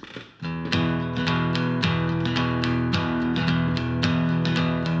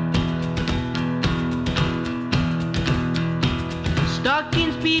 Stuck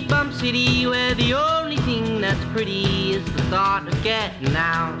in Speed Bump City, where the only thing that's pretty is the thought of getting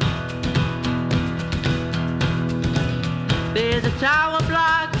out. There's a tower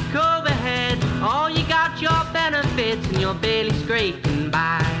block overhead, all you got your benefits and you're barely scraping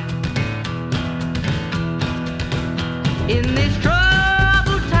by. In this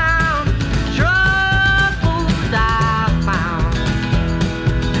troubled town, troubles I found.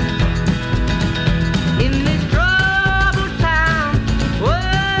 In this troubled town,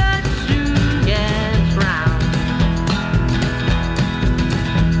 word soon gets round.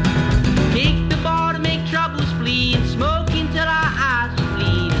 Kick the bar to make troubles flee, and smoke until our eyes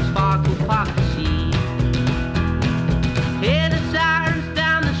bleed and sparkle prophecy. Hear the sirens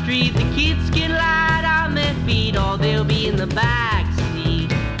down the street, the kids can light on their feet, or they'll be in the back.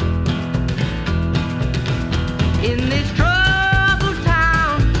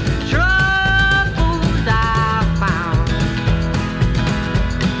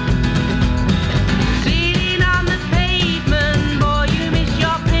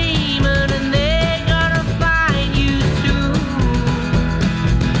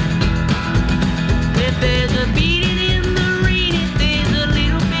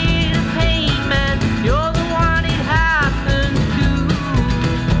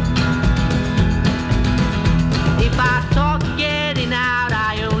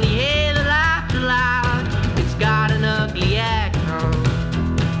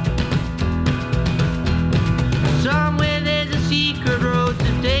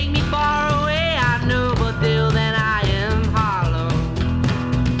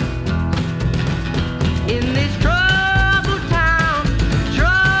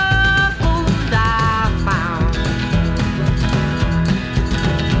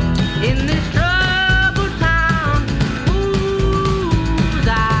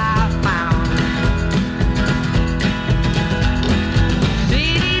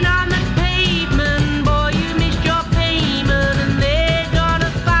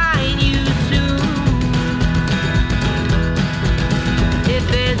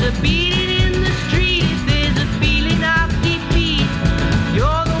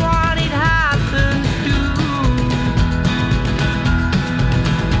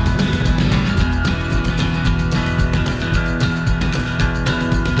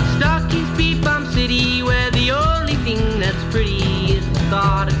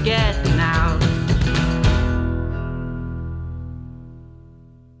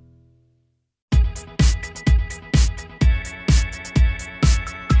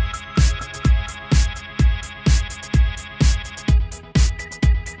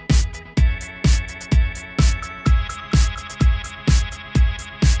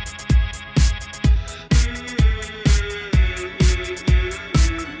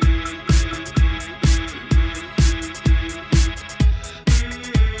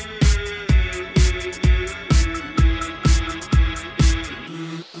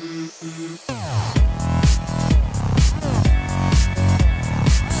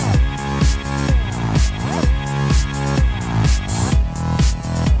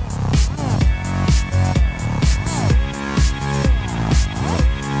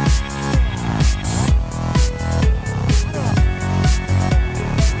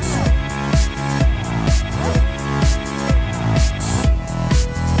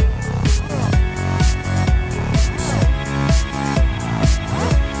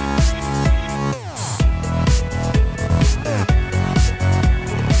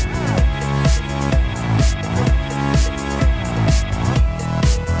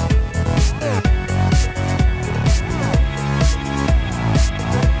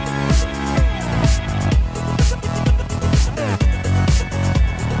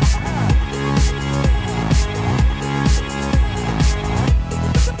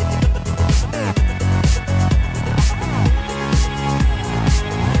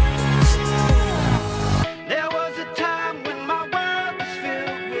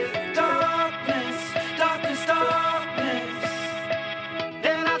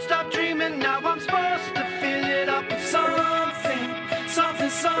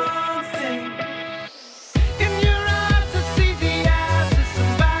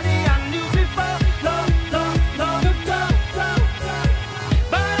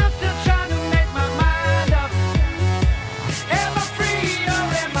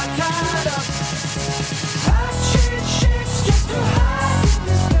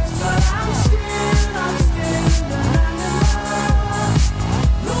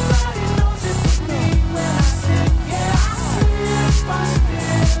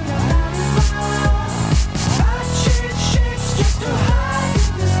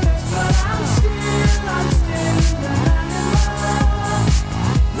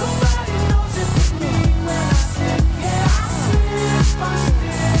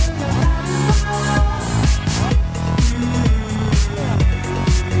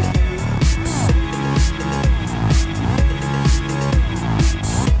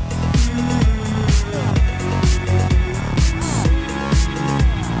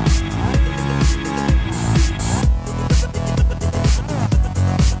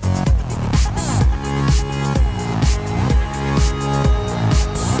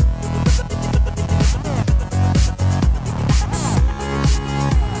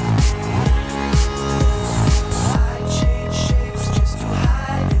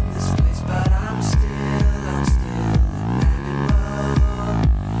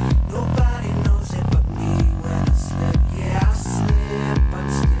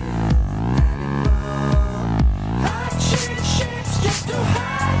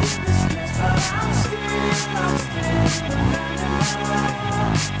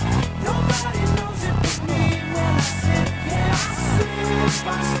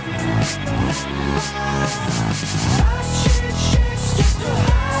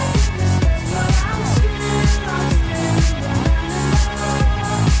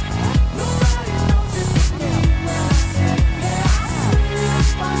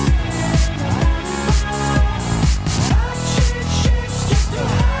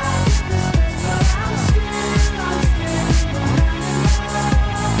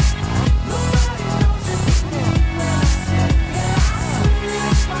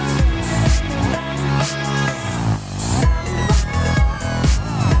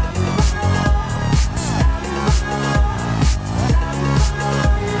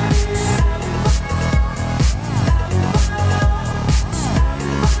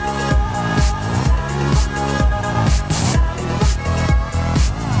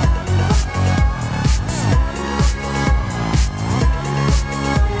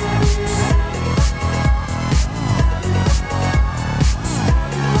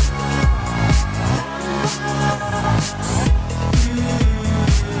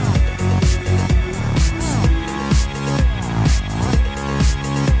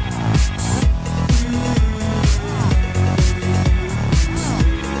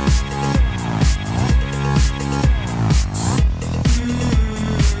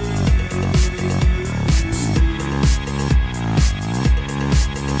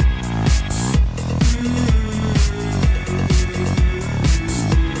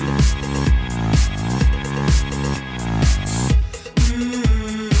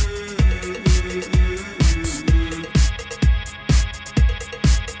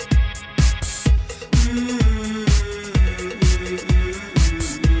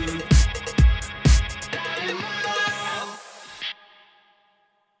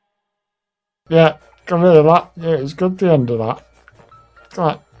 Yeah, come here, that. Yeah, it's good, the end of that.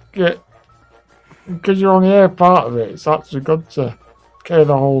 Like, yeah, because you only hear part of it, it's actually good to hear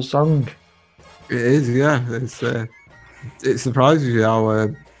the whole song. It is, yeah. It surprises you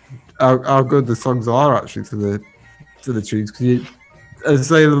how good the songs are actually to the tunes. Because you, as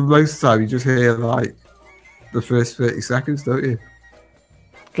I say, most of the time you just hear like the first 30 seconds, don't you?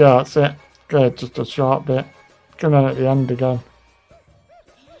 Yeah, that's it. Yeah, just a short bit. And then at the end again.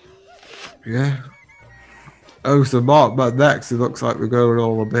 Yeah. Oh, so Mark, but next it looks like we're going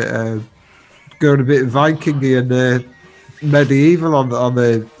all a bit, Vikingy and medieval on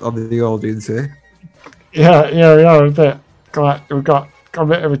the audience here. Yeah, we are a bit. We've got a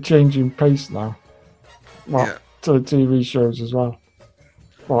bit of a change in pace now. Well, to the TV shows as well.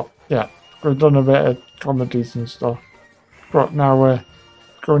 But yeah, we've done a bit of comedies and stuff. But now we're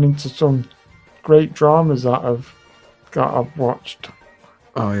going into some great dramas that I've watched.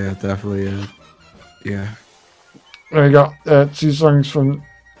 Oh yeah, definitely. Yeah. We got two songs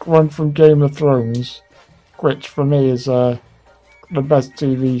one from Game of Thrones, which for me is the best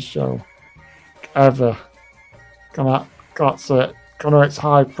TV show ever. That's it. I know it's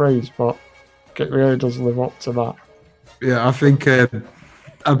high praise, but it really does live up to that. Yeah, I think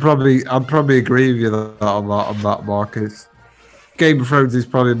I'd probably agree with you on that, Marcus. Game of Thrones is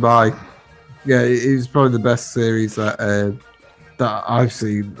probably it's probably the best series that I've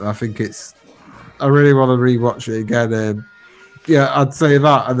seen. I think I really want to rewatch it again. I'd say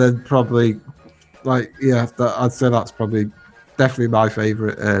that, and then probably I'd say that's probably definitely my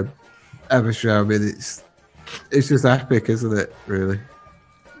favourite ever show. I mean, it's just epic, isn't it? Really.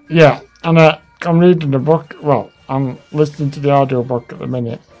 Yeah, and I'm reading the book. Well, I'm listening to the audiobook at the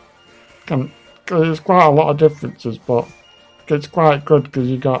minute. There's quite a lot of differences, but it's quite good because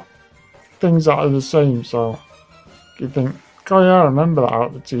you got things that are the same. So you think, oh yeah, I remember that out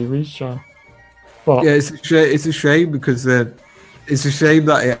of the TV show. But yeah, it's a shame because it's a shame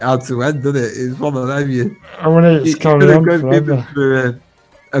that it had to end, doesn't it? It's one of them you carry on forever. Through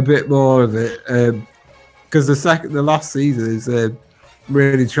a bit more of it because the last season is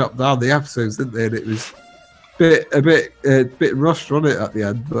really chopped down the episodes, didn't they? And it was a bit rushed, wasn't it, at the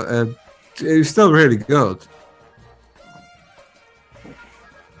end? But it was still really good.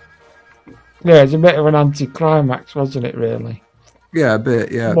 Yeah, it's a bit of an anticlimax, wasn't it? Really. Yeah, a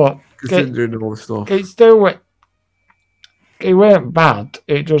bit. Yeah, but considering all the stuff, it weren't bad.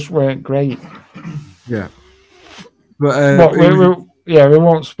 It just weren't great. Yeah, but we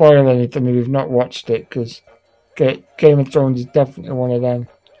won't spoil anything if you've not watched it because Game of Thrones is definitely one of them.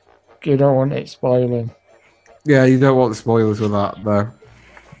 You don't want it spoiling. Yeah, you don't want the spoilers with that, no.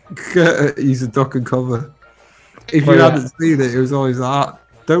 Use a duck and cover. If you hadn't seen it, it was always that.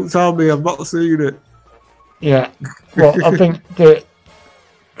 Don't tell me I've not seen it. Yeah, well, I think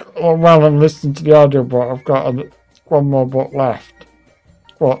Well, I'm listening to the audiobook. I've got one more book left,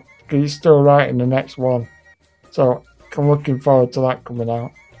 but he's still writing the next one, so I'm looking forward to that coming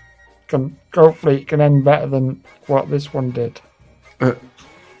out. Hopefully, it can end better than what this one did.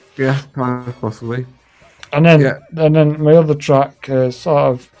 Yeah, possibly. And then my other track, sort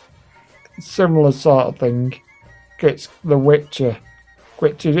of similar sort of thing. It's The Witcher,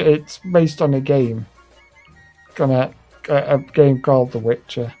 which it's based on a game. A game called The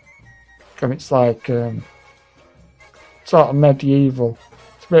Witcher. And it's like sort of medieval.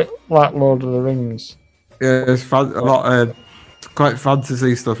 It's a bit like Lord of the Rings. Yeah, it's a lot quite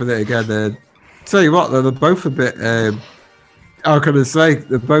fantasy stuff in it again. Tell you what, though, they're both a bit. How can I say?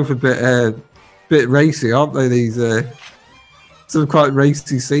 They're both a bit racy, aren't they? These some quite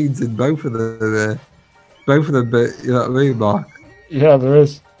racy scenes in both of them. But you know what I mean, Mark? Yeah, there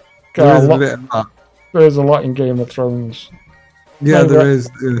is. There is a bit of that. There is a lot in Game of Thrones. Yeah, there is.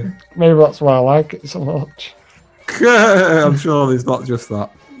 Yeah. Maybe that's why I like it so much. I'm sure it's not just that.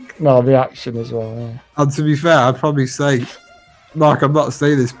 No, the action as well, yeah. And to be fair, I'd probably say, Mark, I'm not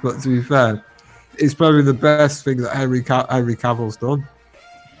saying this, but to be fair, it's probably the best thing that Henry Cavill's done.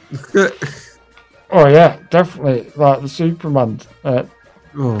 Oh yeah, definitely. Like the Superman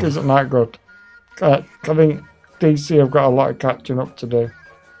isn't that good. I think DC have got a lot of catching up to do.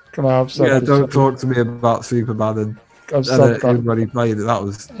 Don't talk to me about Superman and everybody played it. That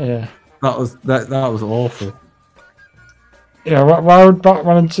was awful. Yeah, why would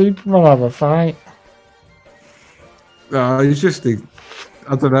Batman and Superman have a fight? No, I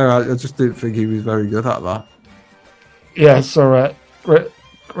don't know. I just didn't think he was very good at that. Yeah, so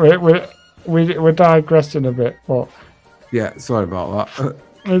we're digressing a bit, but yeah, sorry about that.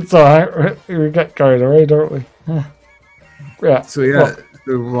 It's alright. We get carried away, don't we? Yeah. So yeah,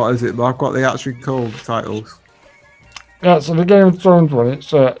 what is it, Mark? What are they actually called? Titles? Yeah, so the Game of Thrones one,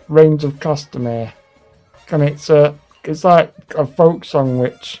 it's Reigns of Castamere, and it's like a folk song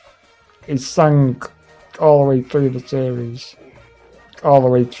which is sang all the way through the series, all the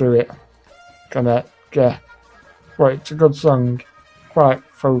way through it. Yeah, but it's a good song, quite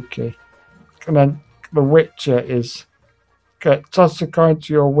folky. And then The Witcher is Toss a Coin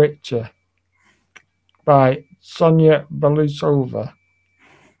to Your Witcher by Sonia Belousova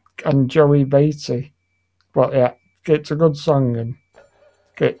and Joey Beatty. But yeah, it's a good song, and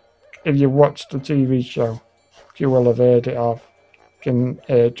if you watched the TV show, you will have heard it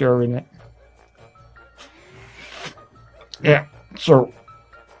during it. Yeah, so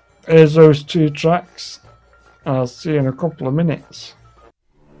here's those two tracks. I'll see you in a couple of minutes.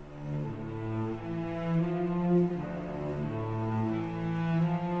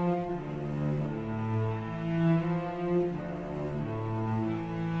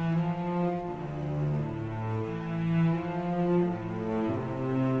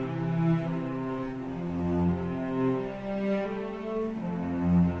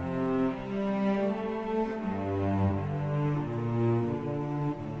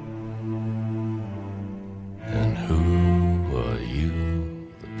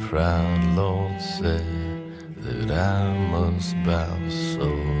 proud Lord said that I must bow so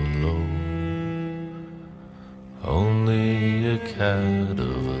low. Only a cat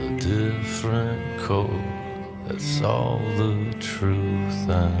of a different coat, that's all the truth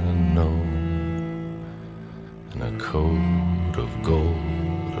I know. And a coat of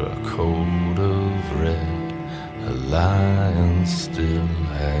gold or a coat of red, a lion still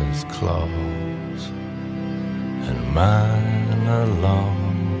has claws, and mine are long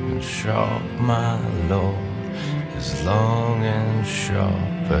and sharp, my lord, as long and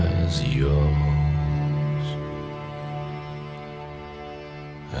sharp as yours.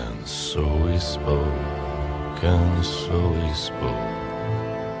 And so he spoke, and so he spoke,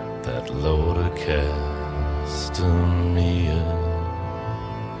 that Lord of Castamere.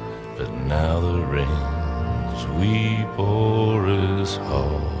 But now the rains we pour is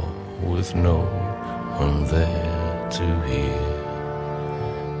hall, with no one there to hear.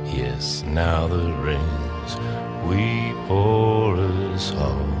 Yes, now the rains we pour is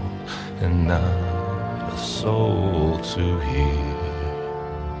hall, and not a soul to hear.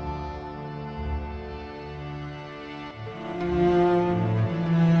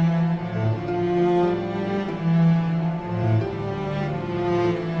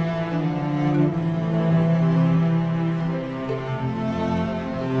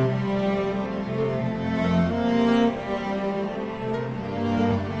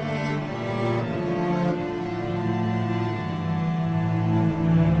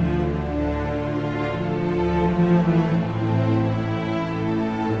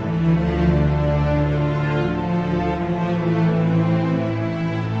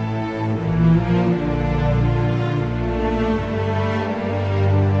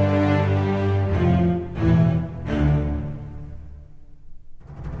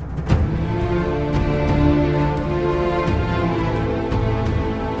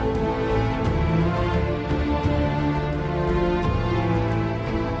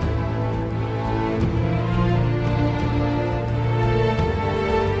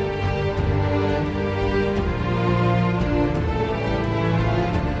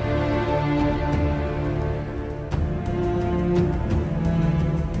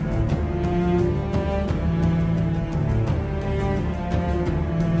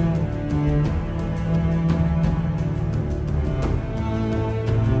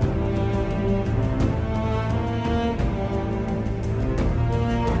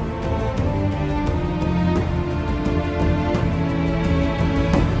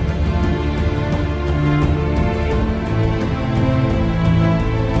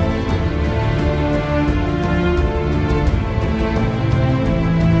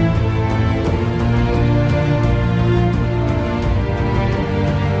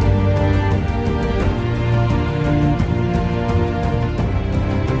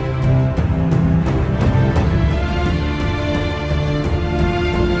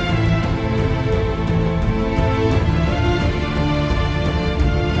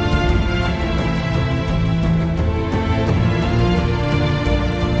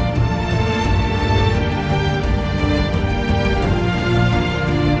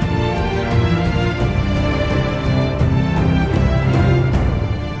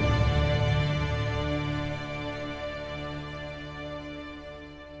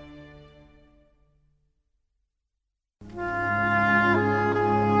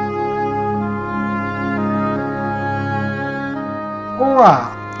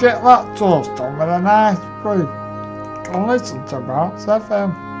 Alright, get that toast on with a nice brew. Can listen to Bounce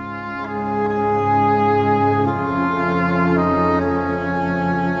FM.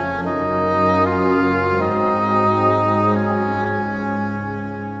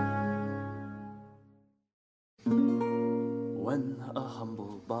 When a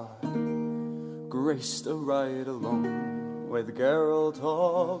humble bard graced a ride along with Geralt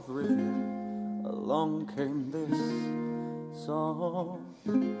of Rivia, along came this song.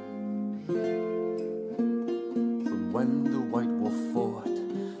 From when the White Wolf fought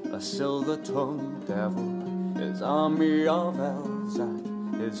a silver-tongued devil, his army of elves at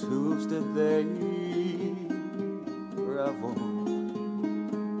his hooves did they revel.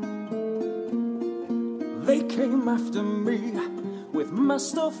 They came after me with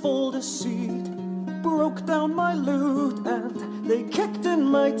masterful deceit, broke down my lute and they kicked in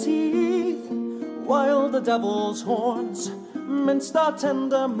my teeth, while the devil's horns minced our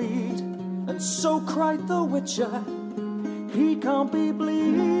tender meat. And so cried the Witcher, he can't be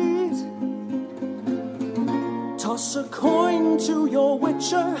bleed. Toss a coin to your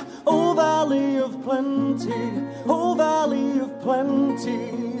Witcher, O Valley of Plenty, O Valley of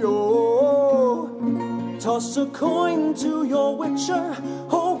Plenty, oh. Toss a coin to your Witcher,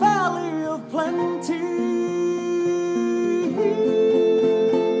 O Valley of Plenty.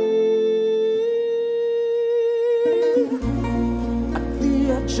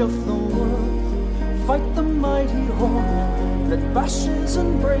 Of the world, fight the mighty horn that bashes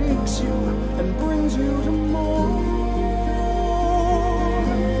and breaks you and brings you to more.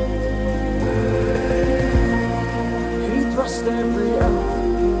 He thrust every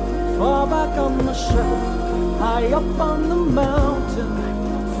elf far back on the shelf, high up on the mountain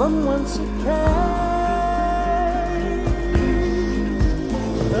from whence it came.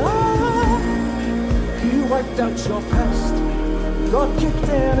 He wiped out your past, got kicked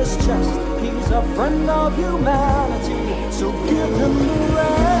in his chest. He's a friend of humanity, so give him the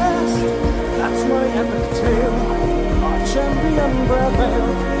rest. That's my epic tale. Our champion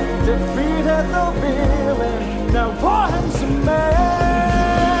prevailed, defeated the villain. Now pour him some mail.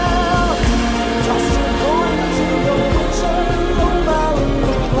 Toss a coin to your Witcher, O Valley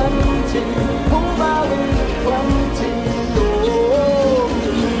of Plenty, O Valley of Plenty, oh.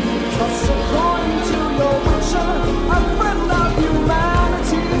 Toss a coin to your Witcher, a friend of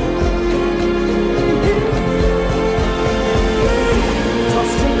humanity.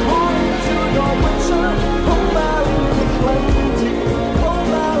 Toss a coin to your Witcher, O Valley of Plenty, O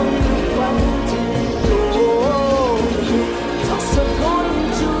Valley of Plenty, oh. Toss a coin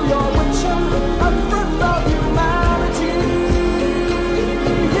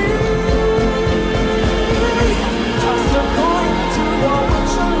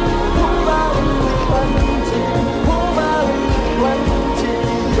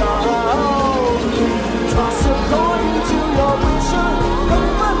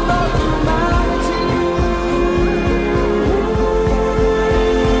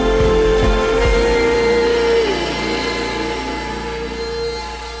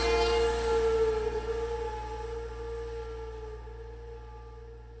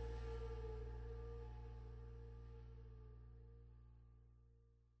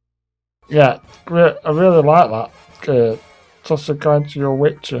Yeah, great. I really like that. Toss a coin to your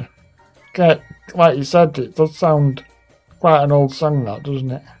Witcher. Like you said, it does sound quite an old song, that, doesn't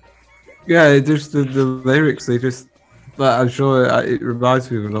it? Yeah, it just the lyrics. They just. Like, I'm sure it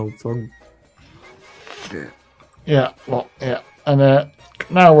reminds me of an old song. Yeah. Yeah. Well, yeah. And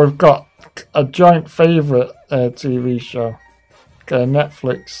now we've got a joint favourite TV show.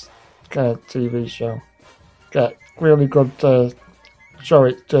 Netflix TV show. Really good show.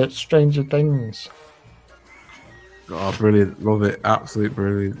 It's Stranger Things. Oh, brilliant. Love it. Absolute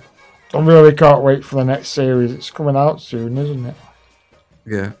brilliant. I really can't wait for the next series. It's coming out soon, isn't it?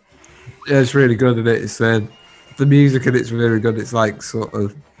 Yeah. Yeah, it's really good, and it's the music in it's really good. It's like sort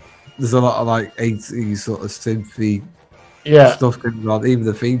of there's a lot of like 80s sort of synthy stuff going on. Even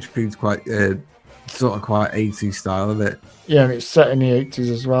the theme tune's quite sort of quite 80s style, isn't it? Yeah, and it's set in the 80s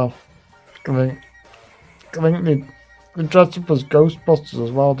as well. I think they dress up as Ghostbusters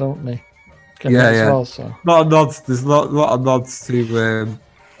as well, don't they? Well, so. There's a lot of nods to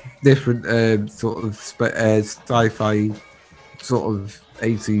different sort of sci-fi sort of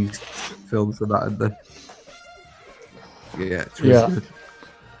 80s films and that, isn't there? Yeah, it's really good.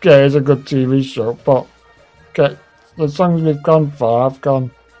 Yeah, it's a good TV show, but the songs we've gone for, I've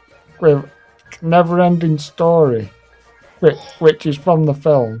gone with Never Ending Story, which is from the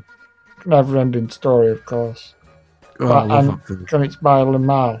film Never Ending Story, of course. And it's by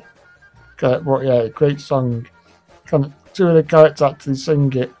Limahl. But yeah, great song. Two of the characters actually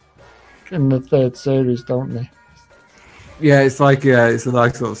sing it in the third series, don't they? Yeah, it's like it's a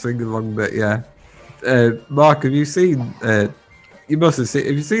nice little sing-along bit. Yeah. Mark, have you seen? You must have seen.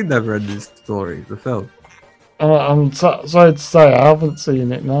 Have you seen Never Ending Story, the film? I'm sorry to say, I haven't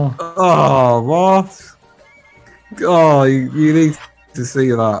seen it. No. Oh, what? Oh, you need to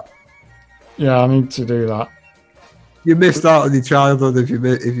see that. Yeah, I need to do that. You missed out on your childhood if you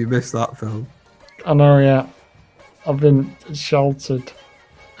missed that film. I know. Yeah, I've been sheltered.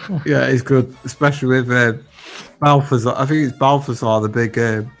 Yeah, it's good, especially with Balthazar. I think it's Balthazar,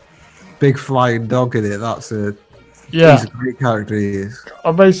 the big flying dog in it. He's a great character. He is.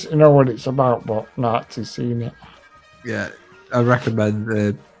 I basically know what it's about, but not actually seen it. Yeah, I recommend.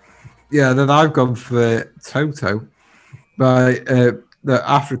 Then I've gone for Toto by the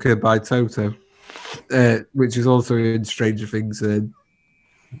Africa by Toto, which is also in Stranger Things.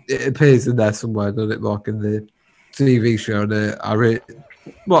 It appears in there somewhere, doesn't it, Mark, in the TV show? And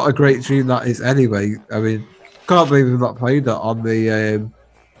what a great tune that is. Anyway, I mean, can't believe we've not played that on the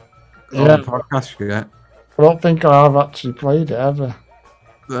podcast yet. I don't think I have actually played it ever.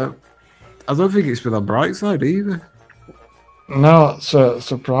 No, I don't think it's been on Brightside either. No, it's a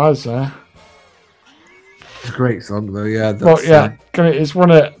surprise there. It's a great song though, yeah. But yeah, it's one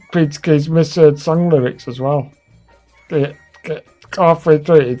of Peter Kay's misheard song lyrics as well. Halfway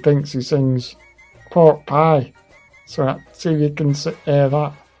through, he thinks he sings pork pie. So see if you can hear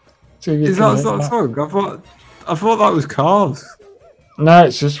that. Is that a song? I thought that was Cars. No,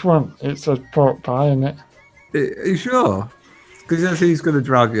 it's this one. It says pork pie in it. Are you sure? Because he's going to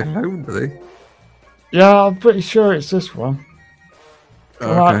drive you home, doesn't he? Yeah, I'm pretty sure it's this one.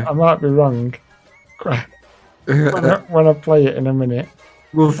 Okay. I might be wrong. When I play it in a minute.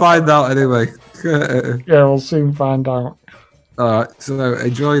 We'll find out anyway. Yeah, we'll soon find out. Alright, so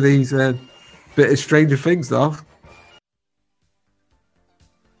enjoy these bit of Stranger Things stuff.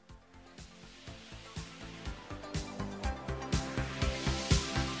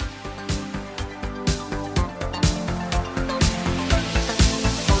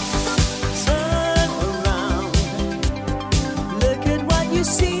 Make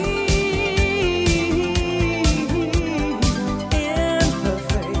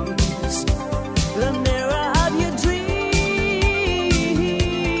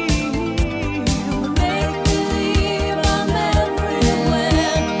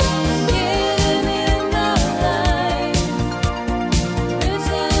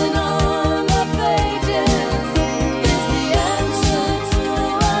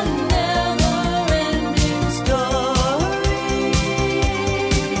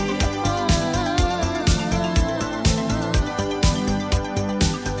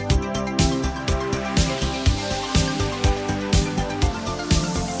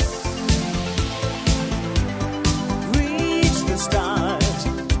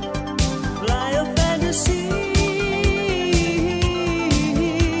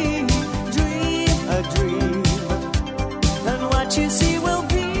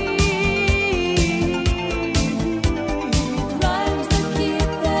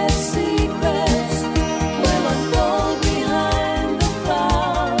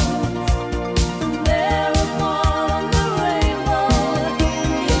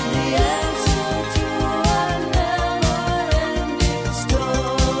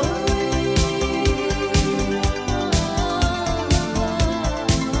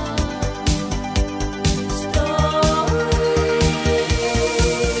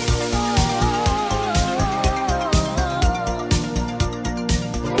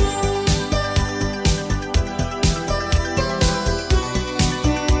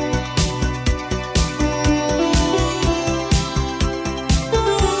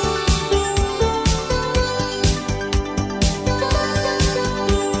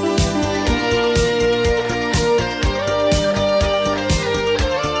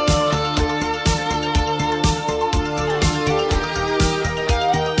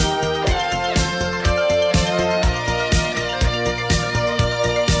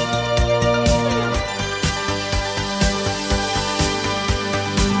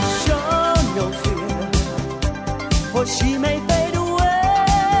or she may fade away.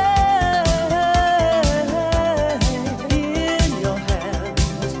 In your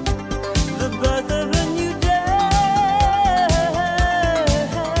hands, the birth of a new day.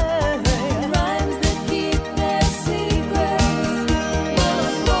 Rhymes that keep their secrets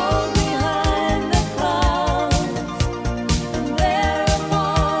will fall behind the clouds. And there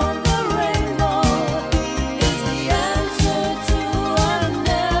upon the rainbow is the answer to a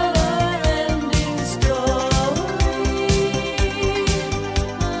never-ending story.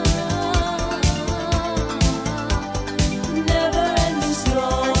 Never-ending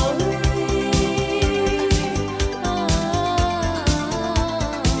story.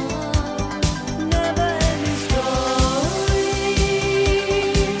 Never-ending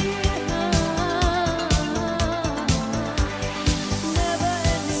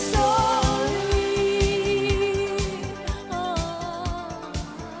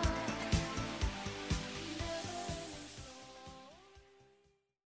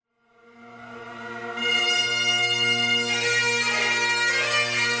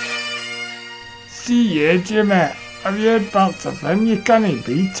See ya, Jimmy. Have you heard Bouncer Finn? You can't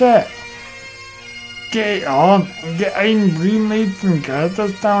beat it. Get it on and get ein remade from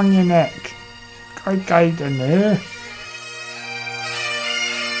girders down your neck. I guide in there.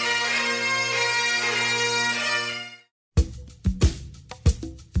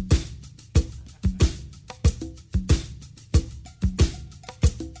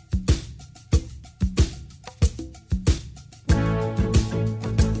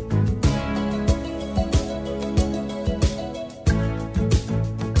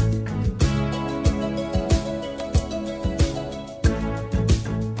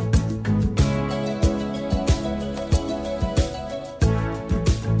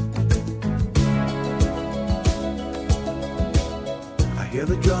 I hear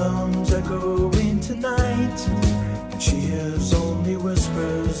the drums echoing tonight, and she hears only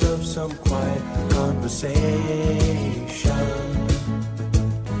whispers of some quiet conversation.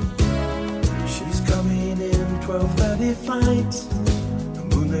 She's coming in 12:30 flight. The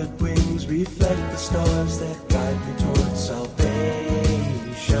moonlit wings reflect the stars that guide me towards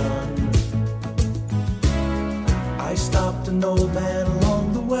salvation. I stopped an old man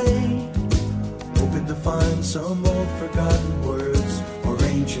along the way, hoping to find some old forgotten words or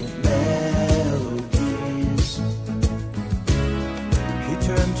ancient melodies. He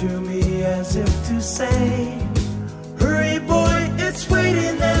turned to me as if to say, hurry boy, it's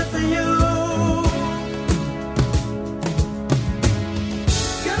waiting there for you.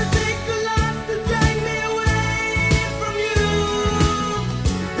 It's gonna take a lot to drag me away from you.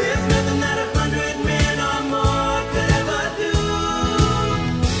 There's nothing that 100 men or more could ever do.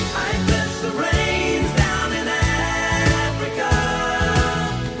 I bless the rains down in Africa.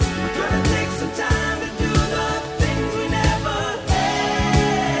 We're gonna take some time to do the things we never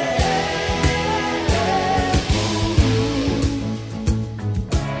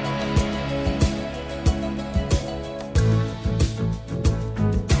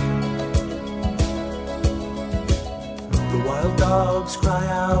The wild dogs cry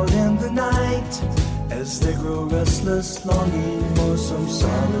out in the night as they grow restless, longing for some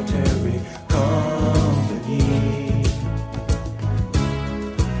solitary company.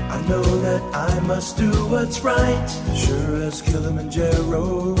 I know that I must do what's right, sure as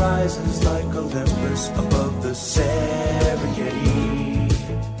Kilimanjaro rises like Olympus above the Serengeti.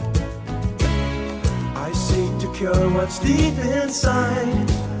 I seek to cure what's deep inside,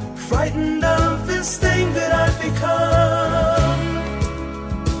 frightened of this thing that I've become.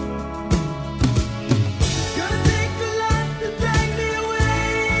 It's gonna take a lot to drag me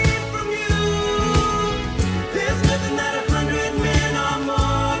away from you. There's nothing that 100 men or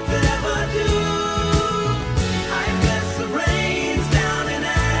more could ever do. I bless the rains down in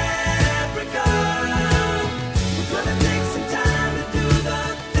Africa. We're gonna take some time to do the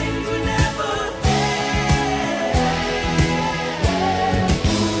things we never had.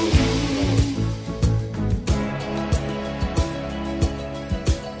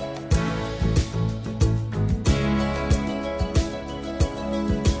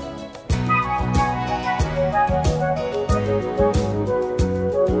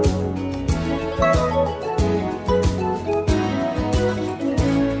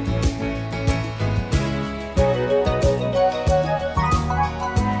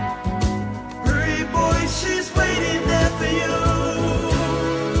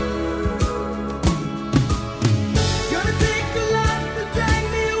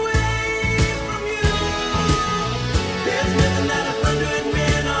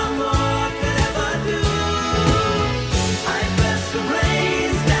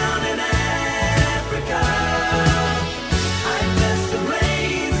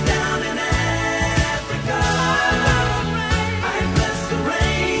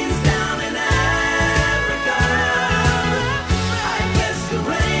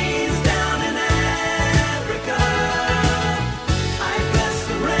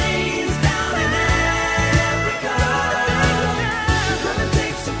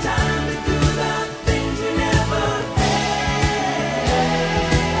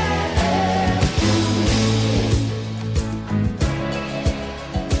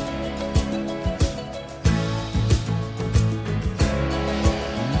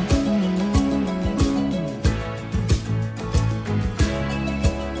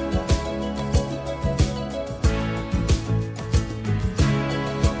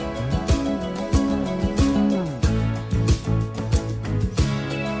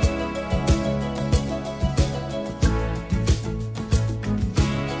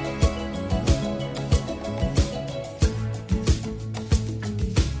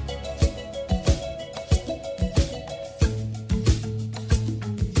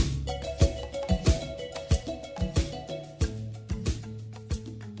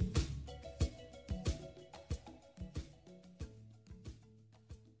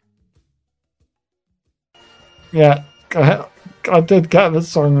 Yeah, I did get the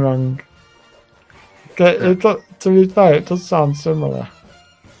song wrong. To be fair, it does sound similar.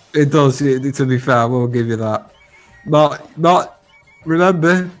 It does, to be fair, I will give you that. Not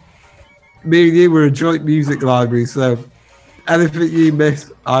remember, me and you were a joint music library, so anything you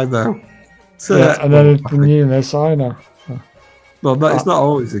miss, I know. So Yeah, and anything you miss, I know. Well, it's not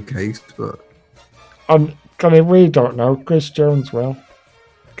always the case, but And we don't know. Chris Jones will.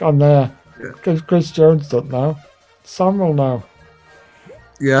 On there. Because Chris Jones don't know. Sam will know.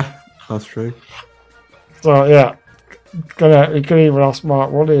 yeah, that's true. So, yeah. We can even ask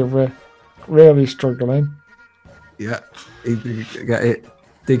Mark Woody if we're really struggling. Yeah, he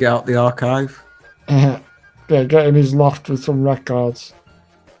dig out the archive. Yeah, get in his loft with some records.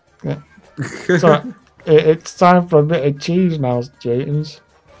 Yeah. So, it's time for a bit of cheese now, James.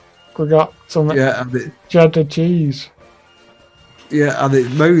 We got some cheddar cheese. Yeah, and it's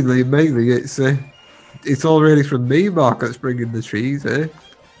mainly it's all really from me, Mark, that's bringing the cheese, eh?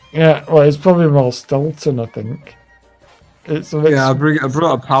 Yeah, well, it's probably more Stilton, I think. It's a bit I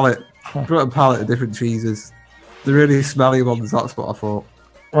brought a pallet. Of different cheeses. The really smelly ones, that's what I thought.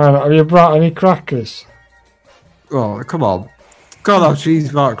 Well, have you brought any crackers? Oh, come on. Can't have cheese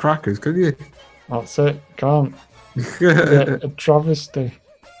without crackers, can you? That's it, can't. A travesty.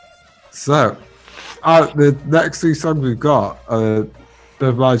 So, the next two songs we've got are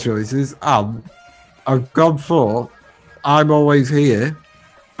my choices, and I've gone for I'm Always Here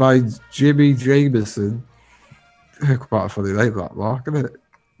by Jimmy Jameson. Quite a funny name, that, Mark, isn't it?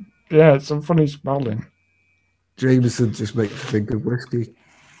 Yeah, it's some funny spelling. Jameson just makes you think of whiskey.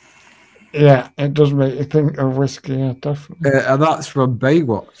 Yeah, it does make you think of whiskey, yeah, definitely. And that's from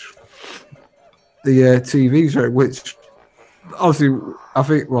Baywatch, the TV show, which obviously I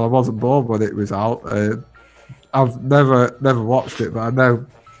think, I wasn't born when it was out. I've never watched it, but I know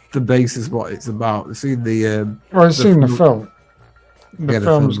the basis of what it's about. I've seen I've seen the film. The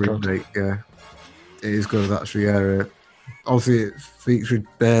film's good. Remake, yeah. It is good, actually, yeah. Obviously, it featured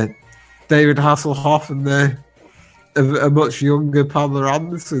David Hasselhoff and a much younger Pamela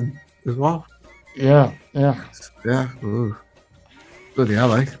Anderson as well. Yeah. Yeah. Ooh. Bloody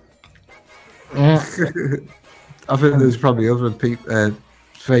hell, eh? Yeah. I think there's probably other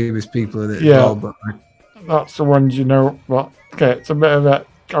famous people in it as well. But that's the ones you know. But okay, it's a bit of a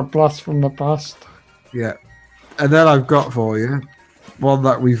blast from the past. Yeah. And then I've got for you one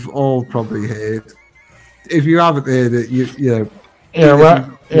that we've all probably heard. If you haven't heard it, you know.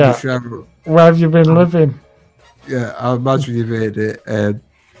 Where have you been living? Yeah, I imagine you've heard it. And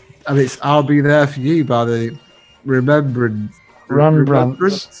it's I'll Be There For You by the Remembrance.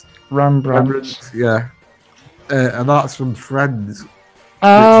 Yeah. And that's from Friends.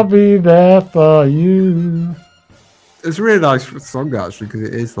 I'll be there for you. It's a really nice song, actually, because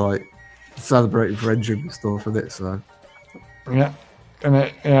it is like celebrating friendship and stuff, isn't it? So. Yeah.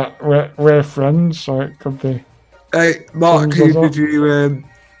 And we're friends, so it could be. Hey, Mark, who did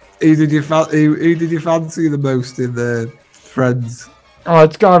you fancy the most in the Friends? Oh,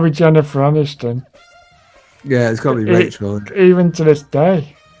 it's got to be Jennifer Aniston. Yeah, it's got to be Rachel. Even to this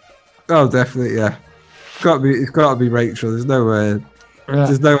day. Oh, definitely, yeah. It's got to be Rachel. There's no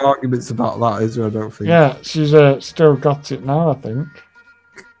there's no arguments about that, is there? I don't think. Yeah, she's still got it now, I think.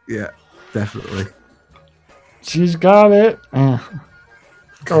 Yeah, definitely. She's got it.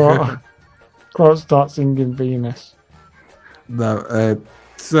 Go on. Go on, start singing Venus. No.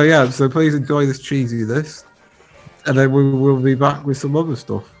 So please enjoy this cheesy list, and then we will be back with some other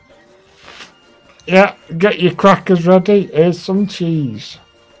stuff. Yeah, get your crackers ready. Here's some cheese.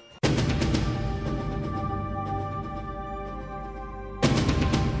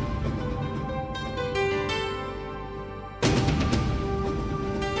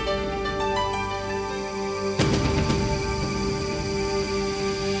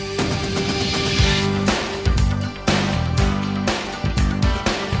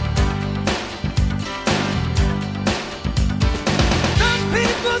 Some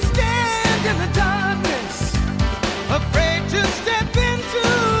people stand in the darkness, afraid to step into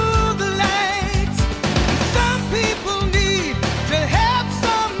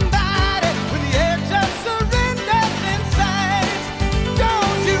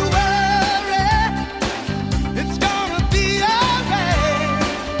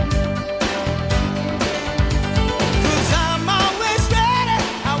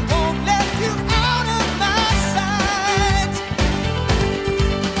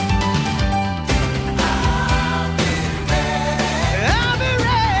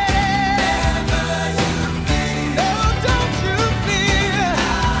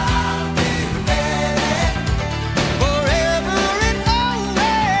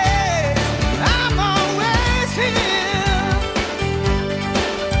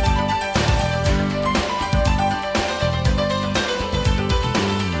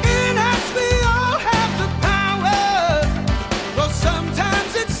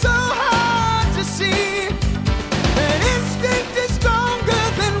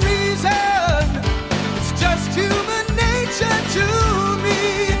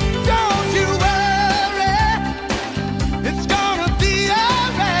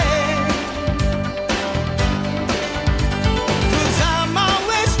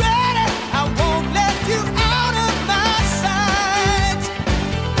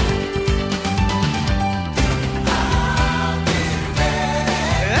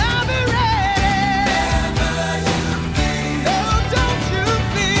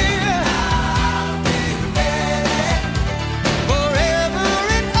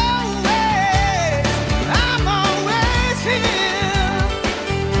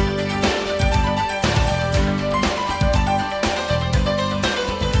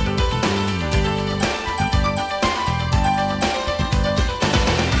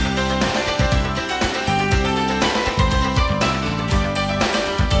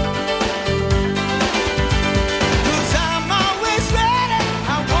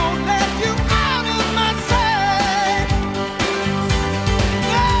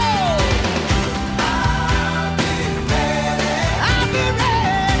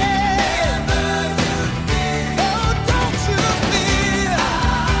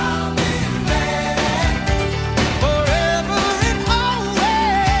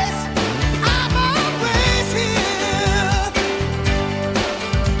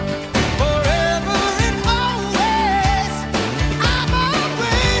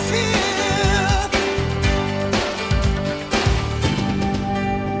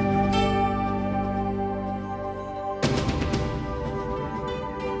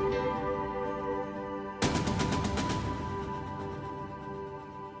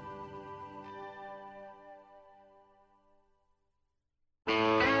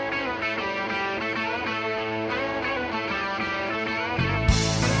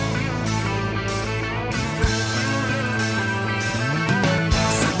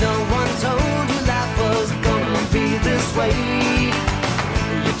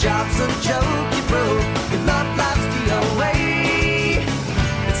heart's a joke you broke. Your love life's the away.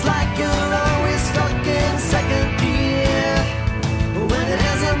 It's like you're always stuck in second gear. When it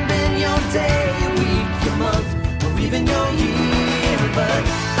hasn't been your day, your week, your month, or even your year. But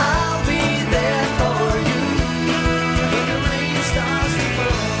I'll be there for you when the rain starts to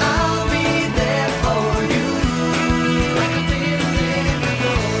fall. I'll be there for you like I've been there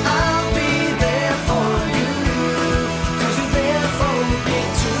before. I'll be there for you 'cause you're there for me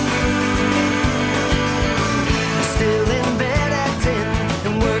too. You're still in bed at 10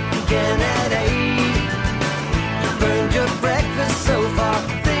 and work again at 8. You burned your breakfast so far,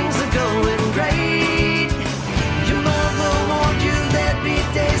 things are going great. Your mother warned you there'd be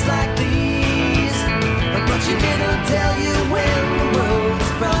days like these, but she didn't tell you when the world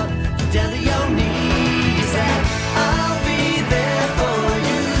was brought you down to your knees. And I'll be there for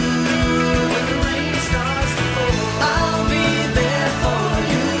you when the rain starts to fall. I'll be there for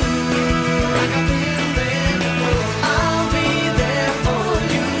you like I've been there before. I'll be there for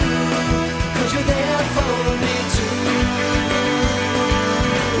you 'cause you're there for me too.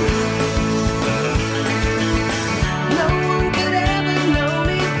 No one could ever know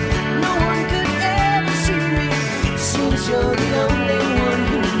me, no one could ever see me. Seems you're the only one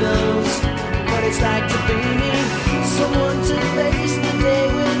who knows what it's like to be me. Someone to face the day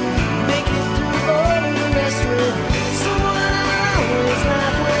with, make it through all the rest with. Someone I always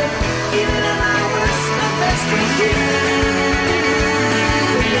laugh with, even at my worst, my best with you.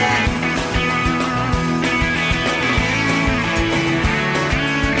 Yeah.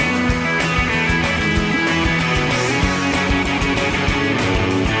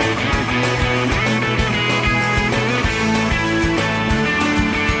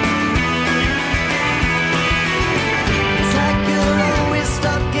 It's like you're always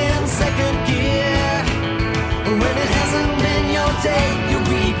stuck in second gear. When it hasn't been your day, your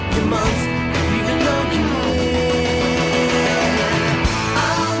week, your month, or even your year.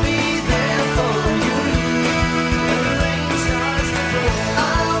 I'll be there for you when the rain starts to fall.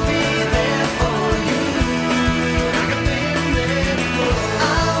 I'll be there for you like I've been there before.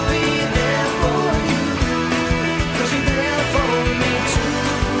 I'll be there for you 'cause you're there for me too.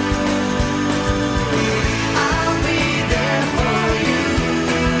 I'll be there for you.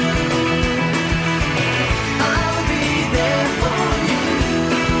 I'll be there for you.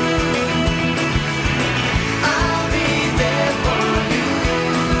 I'll be there for you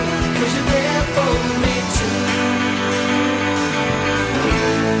 'cause you're there for me too.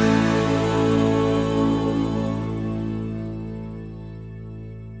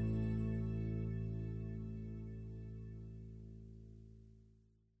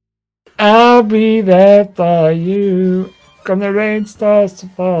 I'll be there for you when the rain starts to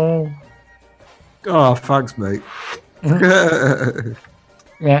fall. Oh, thanks, mate.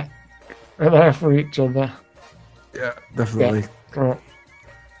 Yeah, we're there for each other. Yeah, definitely. Cool.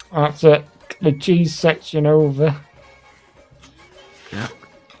 That's it. The cheese section over. Yeah.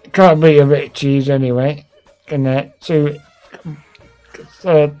 Can't beat a bit of cheese anyway. Can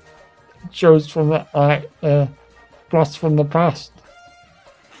so shows from the blast from the past.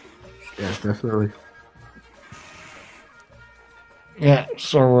 Yeah, definitely. Yeah.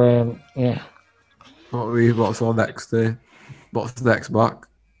 So yeah. What's on next? What's next, Mark?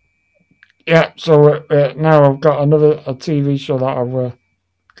 Yeah. So now I've got a TV show that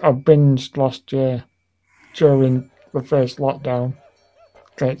I binged last year during the first lockdown.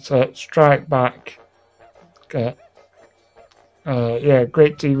 Okay, it's Strike Back. Okay. Yeah,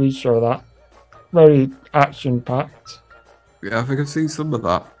 great TV show that. Very action packed. Yeah, I think I've seen some of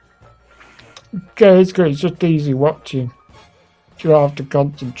that. Okay, it's good. It's just easy watching. You don't have to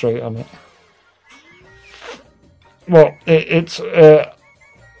concentrate on it. Well, it's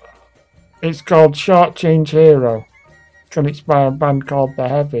called Short Change Hero, and it's by a band called The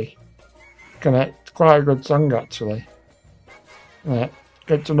Heavy. And it's quite a good song actually.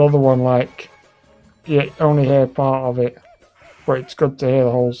 It's another one like you only hear part of it, but it's good to hear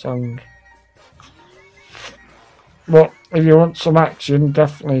the whole song. But if you want some action,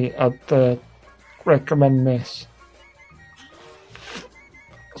 definitely I'd recommend this.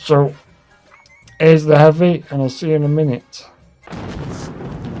 So here's The Heavy, and I'll see you in a minute.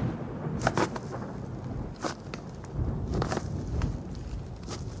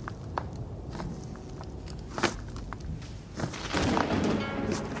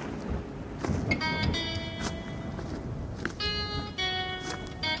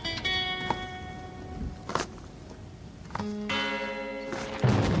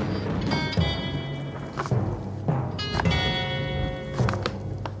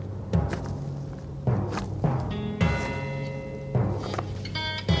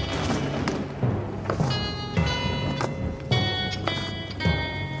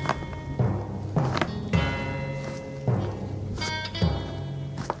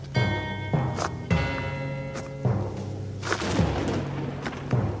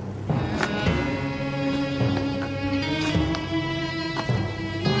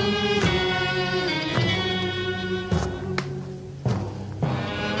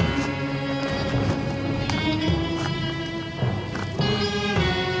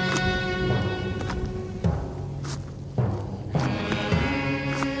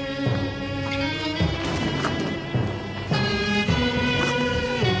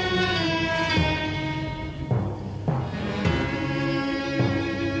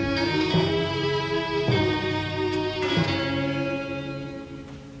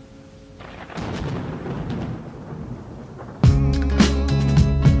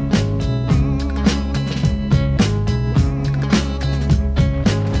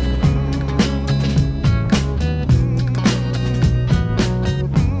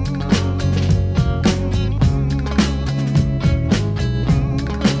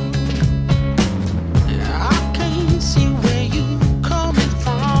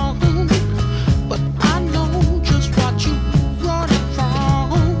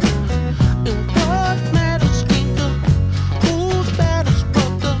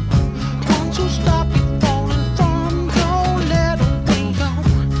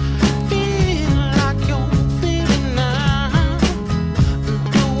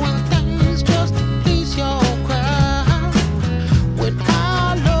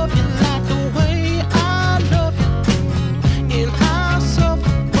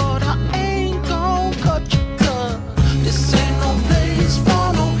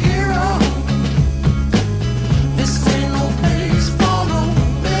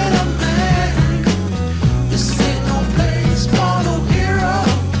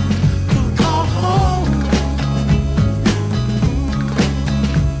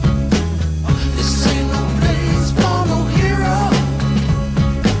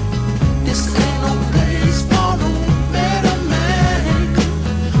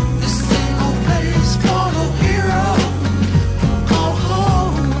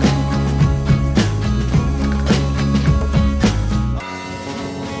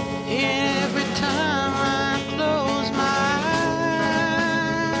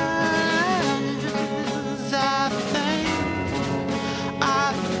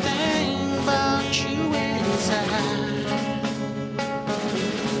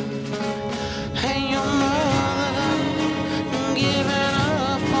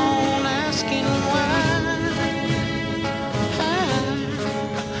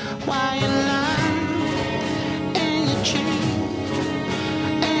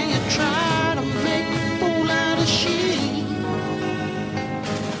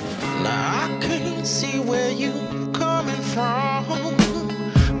 couldn't see where you coming from,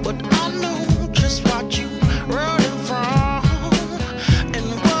 but I know just what you running from. And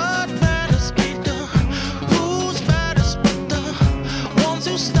what matters ain't the who's matters, but the ones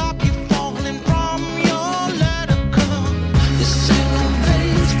who stop you falling from your ladder. 'Cause this ain't no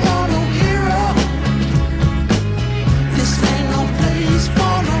place for no hero. This ain't no place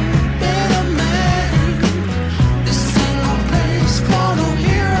for no better man. This ain't no place for no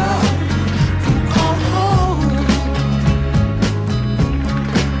hero. You come home.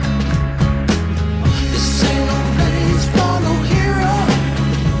 This ain't no place for no hero.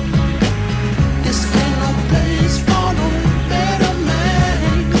 This ain't no place for no better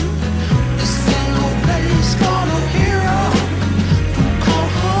man. This ain't no place for no hero. You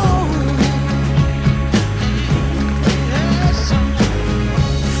come home. Yes,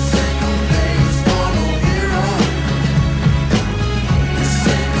 this ain't no place for no hero. This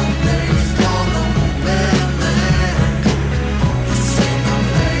ain't no place for no better man. This ain't no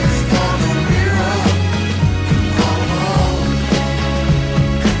place for no hero. You come home.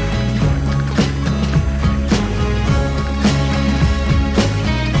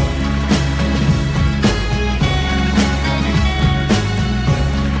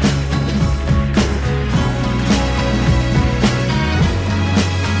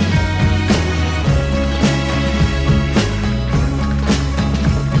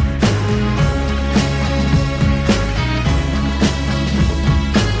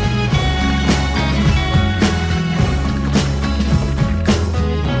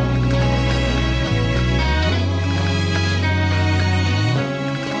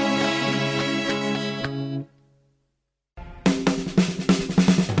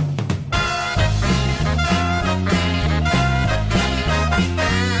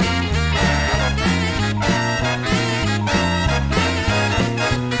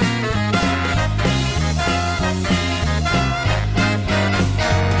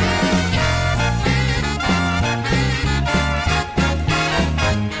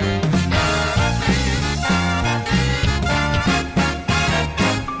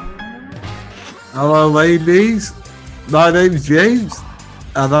 Hello, ladies. My name's James,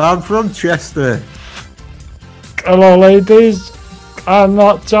 and I'm from Chester. Hello, ladies. I'm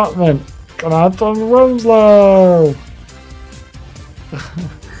not Chapman. And I'm from Winslow.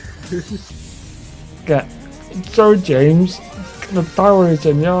 Yeah. So, James, the power is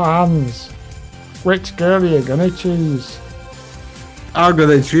in your hands. Which girl are you gonna choose? I'm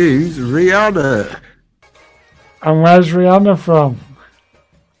gonna choose Rihanna. And where's Rihanna from?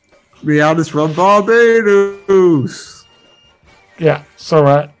 Rihanna's from Barbados. Yeah, so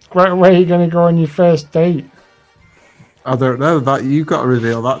where are you going to go on your first date? I don't know. That you've got to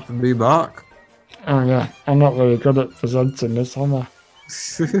reveal that to me, Mark. Oh yeah, I'm not very good at presenting this, am I?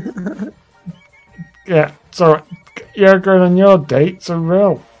 Yeah, so you're going on your date to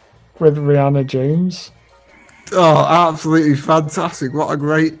Real with Rihanna James. Oh, absolutely fantastic. What a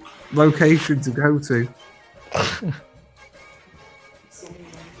great location to go to.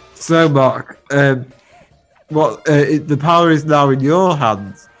 So, Mark, the power is now in your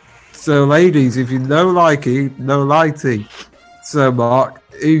hands. So, ladies, if you no likey, no lighty. So, Mark,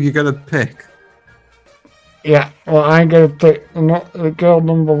 who you gonna pick? Yeah, well, I'm gonna pick the girl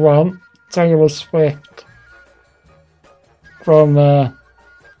number one, Taylor Swift, from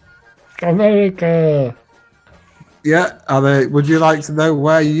America. Yeah, and would you like to know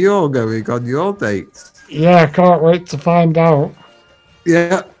where you're going on your dates? Yeah, I can't wait to find out.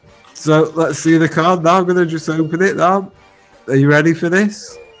 Yeah. So let's see the card now. I'm going to just open it now. Are you ready for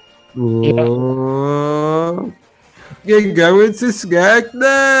this? Whoa. You're going to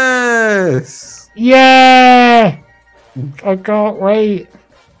Skegness. Yeah! I can't wait.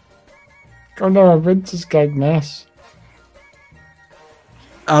 I've never been to Skegness.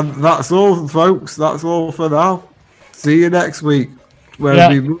 And that's all, folks. That's all for now. See you next week. Where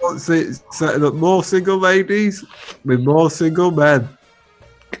we'll be setting up more single ladies with more single men.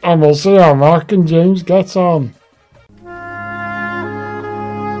 And we'll see how Mark and James get on.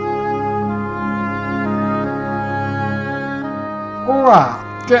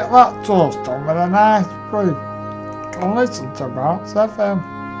 Alright, get that toast on with a nice brew. And listen to Bounce FM.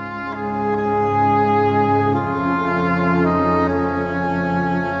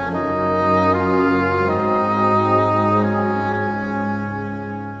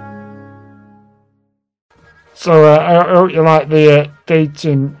 So I hope you like the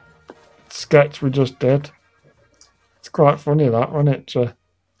dating sketch we just did. It's quite funny that, wasn't it, to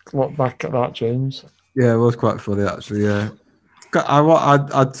look back at that, James? Yeah, it was quite funny actually. Yeah, I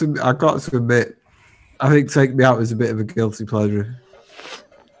got to admit, I think Take Me Out is a bit of a guilty pleasure.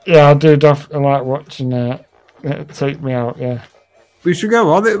 Yeah, I do definitely like watching it Take Me Out, yeah. We should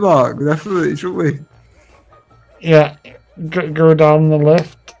go on it, Mark. Definitely, shouldn't we? Yeah, go down the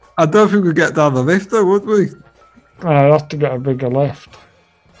lift. I don't think we'd get down the lift, though, would we? I'd have to get a bigger lift.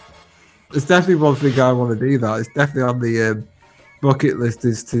 It's definitely one thing I want to do. That it's definitely on the bucket list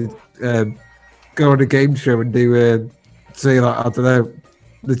is to go on a game show and do say like I don't know,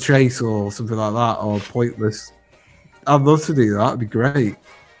 The Chase or something like that, or Pointless. I'd love to do that. It'd be great.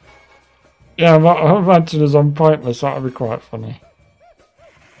 Yeah, I imagine us on Pointless. That'd be quite funny.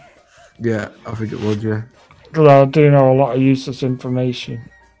 Yeah, I think it would. Yeah. Because I do know a lot of useless information.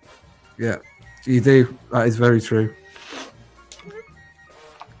 Yeah, you do. That is very true.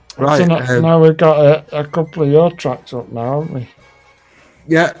 Right. So now we've got a couple of your tracks up now, haven't we?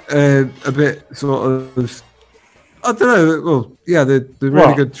 Yeah, a bit sort of. I don't know. Well, yeah, they're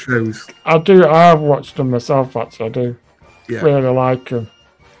really good shows. I have watched them myself. Actually, I do. Yeah. Really like them.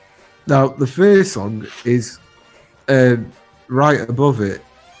 Now the first song is right above it,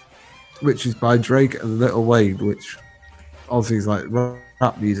 which is by Drake and Lil Wayne, which obviously is like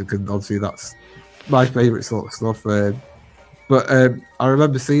rap music, and obviously that's my favourite sort of stuff. But I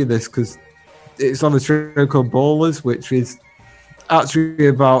remember seeing this because it's on a show called Ballers, which is actually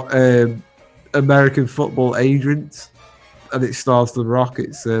about American football agents, and it stars The Rock.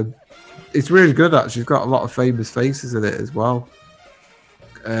 It's really good actually. It's got a lot of famous faces in it as well.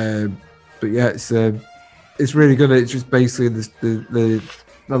 But yeah, it's really good. It's just basically the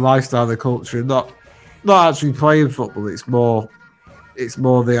lifestyle, the culture, not actually playing football. It's more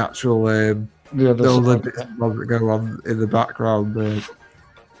the actual the Olympics that go on in the background.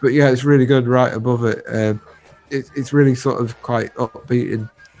 But yeah, it's really good. Right above it, it's really sort of quite upbeat, and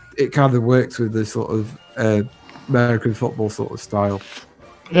it kind of works with the sort of American football sort of style.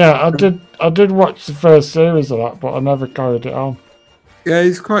 Yeah, I did watch the first series of that, but I never carried it on. Yeah,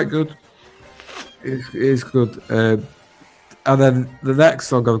 it's quite good. It is good. And then the next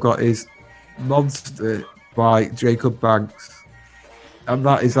song I've got is Monster by Jacob Banks. And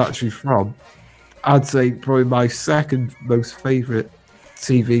that is actually from, I'd say, probably my second most favourite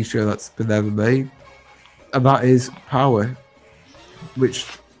TV show that's been ever made. And that is Power, which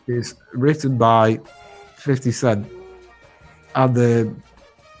is written by 50 Cent. And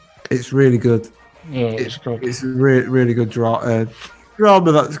it's really good. Yeah, it's good. It's a really good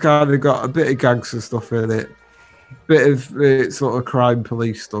drama that's kind of got a bit of gangster stuff in it, bit of sort of crime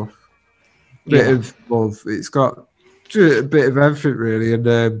police stuff, bit of both. It's got a bit of everything really. And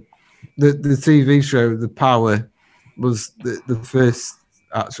the TV show, The Power, was the first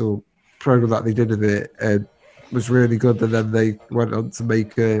actual program that they did of it, and was really good. And then they went on to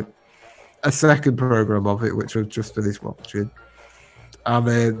make a second program of it, which I've just finished watching. And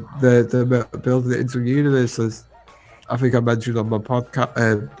then they're building it into a universe, as I think I mentioned on my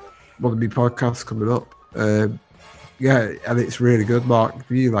podcast, one of my podcasts coming up. Yeah, and it's really good, Mark.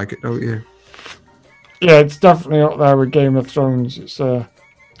 You like it, don't you? Yeah, it's definitely up there with Game of Thrones. It's got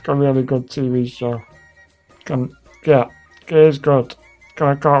a really good TV show. Yeah, it is good.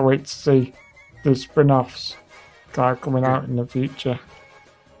 I can't wait to see the spin-offs that are coming out in the future.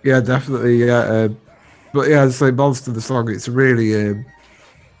 Yeah, definitely. Yeah, but yeah, as I say, Monster, the song, it's really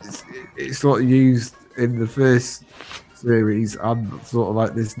it's sort of used in the first series and sort of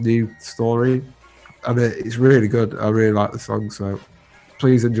like this new story, and it's really good. I really like the song, so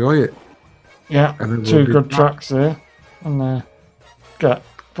please enjoy it. Yeah, two good tracks here, and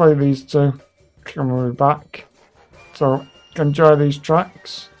play these two, and we'll be back. So enjoy these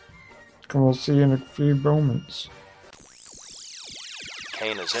tracks, and we'll see you in a few moments.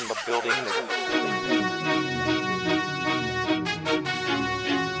 Kane is in the building.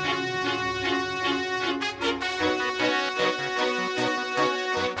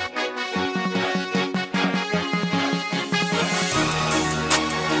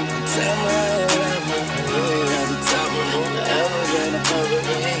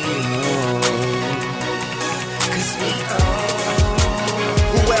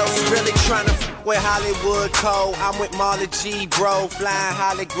 With Hollywood Code, I'm with Marley G, bro. Flying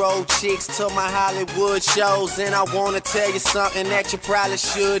Holly Grove chicks to my Hollywood shows. And I wanna tell you something that you probably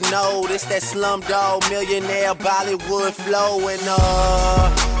should know. This that Slumdog Millionaire Bollywood flow. And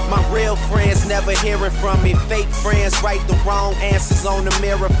My real friends never hearing from me. Fake friends write the wrong answers on the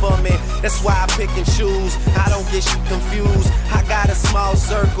mirror for me. That's why I pick and choose. I don't get shit confused. I got a small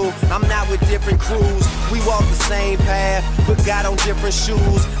circle. I'm not with different crews. We walk the same path, but got on different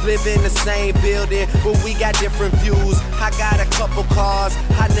shoes. Live in the same building, but we got different views. I got a couple cars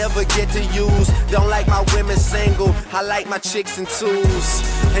I never get to use. Don't like my women single. I like my chicks in twos.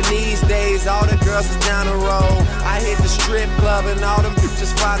 And these days, all the girls is down the road. I hit the strip club and all them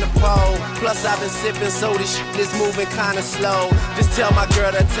bitches find a pole. Plus I've been sipping, so this shit is moving kinda slow. Just tell my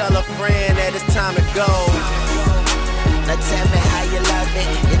girl to tell a friend that it's time to go. Now tell me how you love it.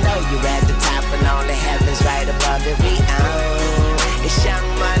 You know you're at the top and only heaven's right above it. We own. It's Young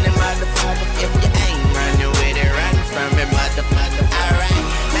Money, motherfucker. If you ain't running with it, run from it, motherfucker. Alright,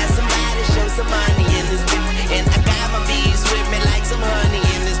 now somebody show some money in this bitch. And I got my bees with me like some honey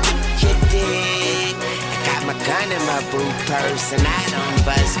in this bitch. You dig? I got my gun in my boot purse and I don't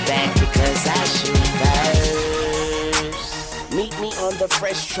bust back because I shoot first. Meet me on the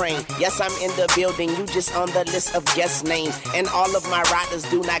fresh train. Yes, I'm in the building. You just on the list of guest names. And all of my riders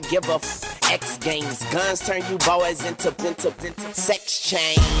do not give a X Games. Guns turn you boys into sex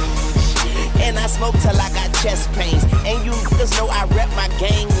change. And I smoke till I got chest pains. And you niggas know I rep my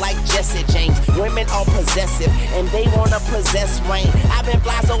gang like Jesse James. Women are possessive and they wanna possess Wayne. I've been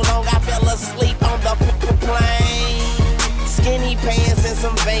fly so long I fell asleep on the plane. Skinny pants and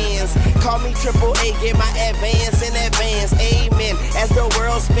some Vans. Call me Triple A, get my advance in advance. Amen. As the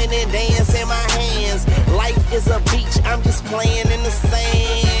world spinning, dance in my hands. Life is a beach, I'm just playing in the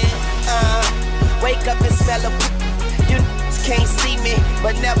sand. Wake up and smell a. You can't see me,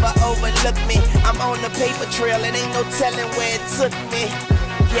 but never overlook me. I'm on the paper trail, and ain't no telling where it took me.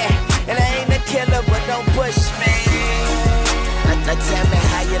 Yeah, and I ain't a killer, but don't push me. Now tell me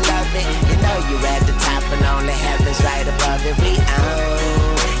how you love it. You know you're at the top and only heaven's right above it. We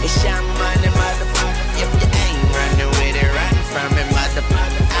own. It's Young Money, motherfucker. If you ain't running with it, run from it,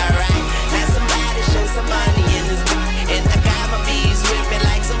 motherfucker. Alright, now somebody show some money in this bitch. And I got my bees with me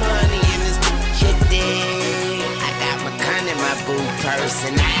like some honey in this bitch. You dig? I got my gun in my boot purse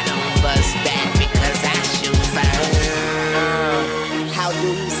and I don't bust back because I shoot first. How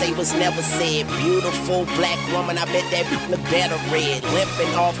do he say was never said? Beautiful black woman, I bet that look better red. Limping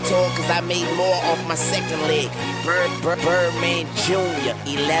off tour cause I made more off my second leg. Birdman Jr.,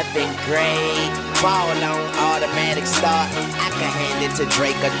 11th grade. Ball on automatic start. I can hand it to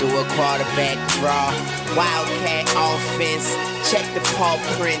Drake or do a quarterback draw. Wildcat offense, check the paw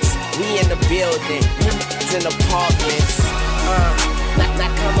prints. We in the building, you in apartments. Now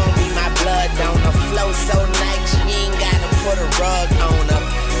come on, be my blood donor. Flow so nice, you ain't gotta put a rug on her.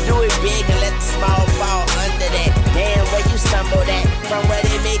 Do it big and let the small fall under that. Damn, where you stumble at? From where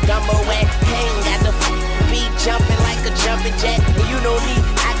they make gumbo at? Ain't got the beat jumping like a jumping jack. And you know me,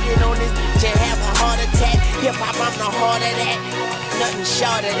 I get on this bitch and have a heart attack. Hip hop, I'm the heart of that. Nothing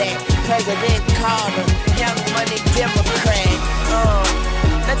short of that. President Carter, Young Money Democrat.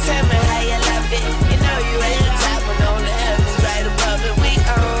 Now tell me how you love it. You know you at the top and on the heavens right above it. We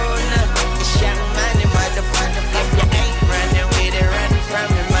own it's Young Money, motherfucker. If you ain't running with it, run from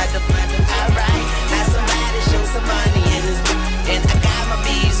it, motherfucker. Alright, now somebody show some money in this bitch. And I got my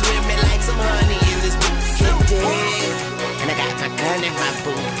bees with me like some honey in this bitch. You dig? And I got my gun in my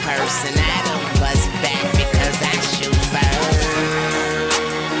boot purse and I don't bust back because I shoot first.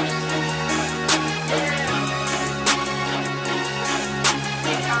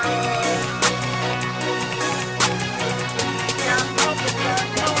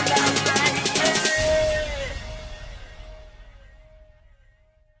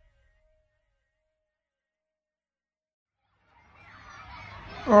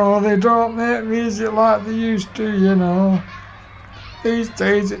 Oh, they don't make music like they used to, you know. These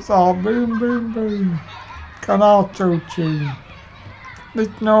days it's all boom, boom, boom. Can auto-tune.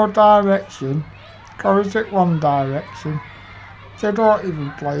 There's no direction. Chorus at one direction. They don't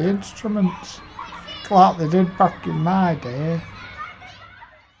even play instruments. Like they did back in my day.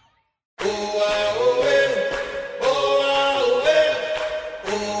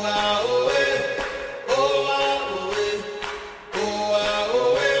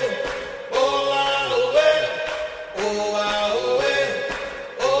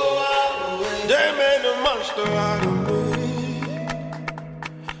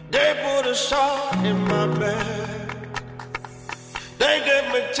 In my bed, they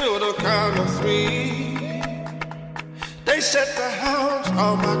get me to the count of 3. They set the hounds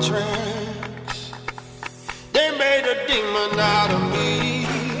on my tracks. They made a demon out of me.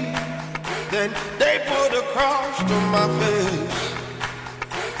 Then they put a cross to my face.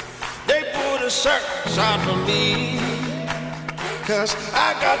 They put a circus out for me. 'cause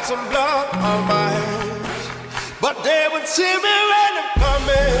I got some blood on my hands. But they would see me when I'm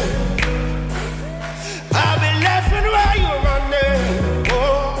coming. I'll be laughing while you're running.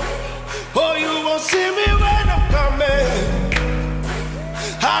 Oh, you won't see me when I'm coming.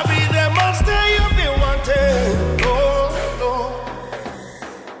 I'll be the monster you've been wanting.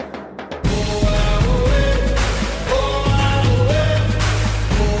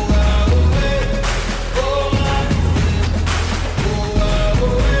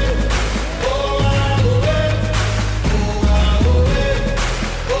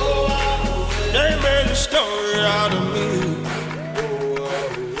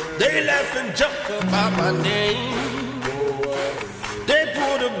 And joke about my name. They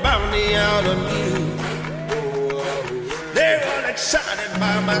pulled a bounty out of me. They're all excited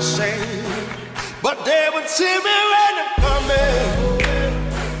by my shame, but they would see me when I'm coming.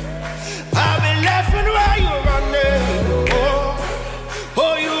 I'll be laughing while you're running.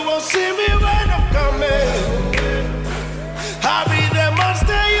 Oh, you won't see me when I'm coming. I'll be the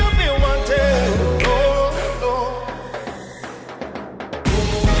monster you've been wanting.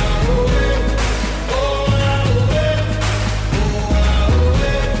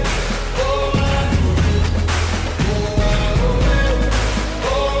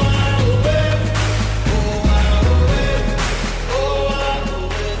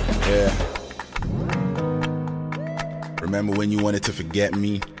 Remember when you wanted to forget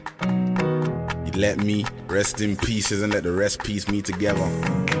me? You let me rest in pieces and let the rest piece me together.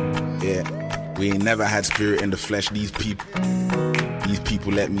 Yeah, we ain't never had spirit in the flesh. These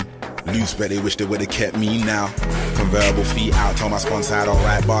people let me loose, but they wish they would've kept me now. Convertible feet out, told my sponsor I don't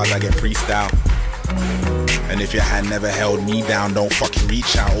write bars, I get freestyle. And if your hand never held me down, don't fucking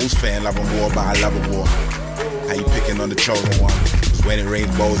reach out. All's fair in love and war, but I love a war. How you picking on the chosen one? When it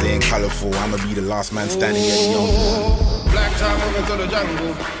rains balls, they ain't colourful. I'ma be the last man standing at the only one. Black time moving through the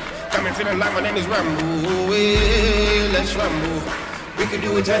jungle. Got me feeling like my name is Rambo. Hey, let's ramble. We can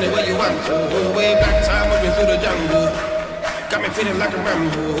do it any way you want to. Hey, black time moving through the jungle. Got me feeling like a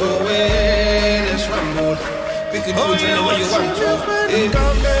Rambo. Hey, let's ramble. We can do it any way you want to. Hey,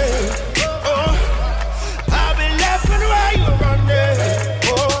 I'll be laughing while you're running.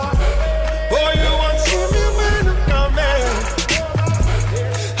 Oh, you won't see me when I'm coming.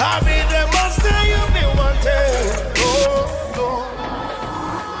 I'll be the monster you've been wanting.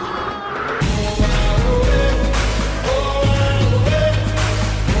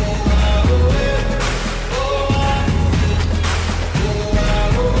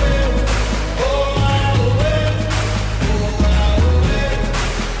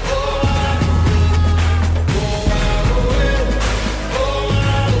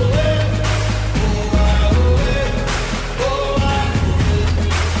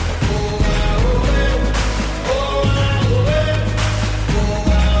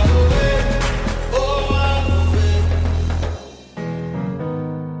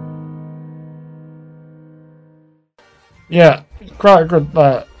 Yeah, quite a good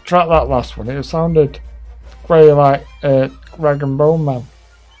track, that last one. It sounded very like Rag and Bone Man,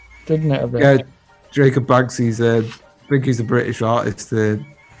 didn't it, a bit? Yeah, Jacob Banksy's, I think he's a British artist.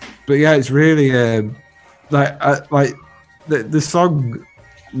 But yeah, it's really like the song,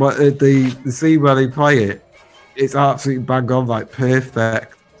 the scene where they play it, it's absolutely bang on, like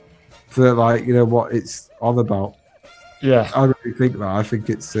perfect for like, you know, what it's on about. Yeah. I really think that. I think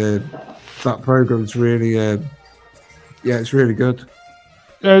it's that program's really yeah, it's really good.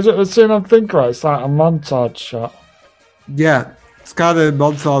 Yeah, is it the scene I'm thinking right? It's like a montage shot. Yeah, it's kind of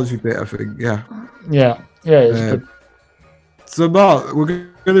montagey bit, I think, yeah. Yeah, it's good. So, Mark,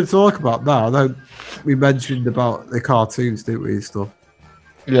 we're going to talk about now. I know we mentioned about the cartoons, didn't we, and stuff?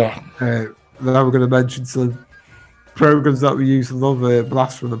 Yeah. Now we're going to mention some programs that we used to love,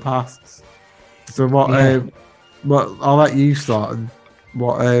 Blast from the Past. So, what I'll let you start. And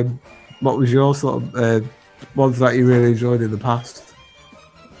what was your sort of ones that you really enjoyed in the past?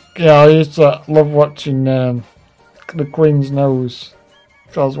 Yeah, I used to love watching The Queen's Nose.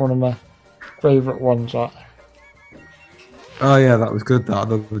 That was one of my favourite ones. That. Oh yeah, that was good. That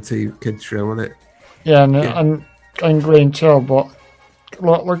another kids show, wasn't it? Yeah, and Green Chill. But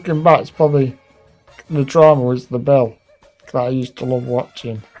looking back, it's probably the drama was The Bill that I used to love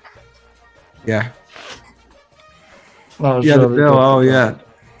watching. Yeah. That was The really Bill. good. Oh yeah.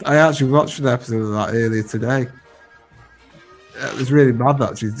 I actually watched an episode of that earlier today. It was really mad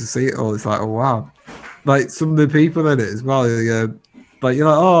actually to see it all. It's like, oh wow, like some of the people in it as well. Like you're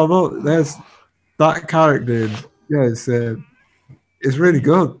like, oh look, there's that character. And, yeah, it's really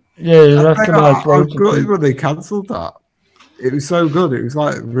good. Yeah, you I recognise was gutted when they cancelled that. It was so good. It was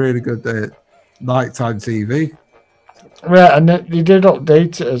like really good nighttime TV. Yeah, and they did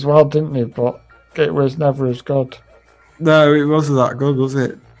update it as well, didn't they? But it was never as good. No, it wasn't that good, was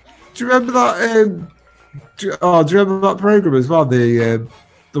it? Do you remember that? Do you remember that program as well? The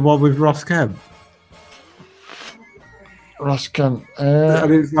one with Ross Kemp. Ross Kemp.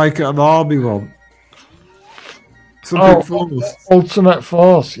 And it's like an army one. Something Force. Ultimate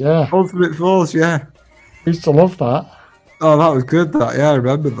Force, yeah. Ultimate Force, yeah. Used to love that. Oh, that was good. That, yeah, I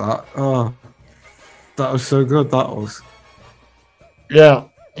remember that. Oh, that was so good. That was. Yeah.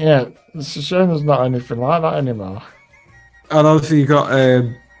 It's a shame there's not anything like that anymore. And obviously you got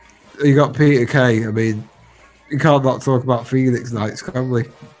Peter Kay. I mean, you can't not talk about Phoenix Nights, can we?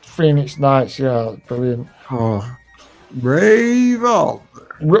 Phoenix Nights, yeah, brilliant. Oh, Rave On.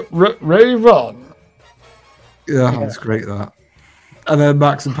 Rave On. Yeah, that's great. That. And then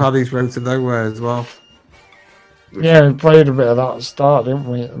Max and Paddy's Road to Nowhere as well. Yeah, we played a bit of that at the start, didn't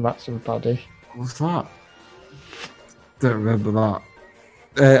we, at Max and Paddy? What's that? Don't remember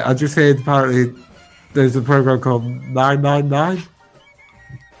that. I just heard apparently there's a program called 999.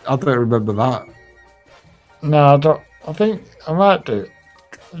 I don't remember that. No, I don't. I think I might do.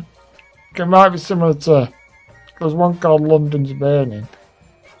 It might be similar to. There's one called London's Burning.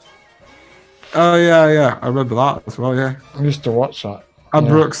 Oh yeah, I remember that as well. Yeah, I used to watch that. And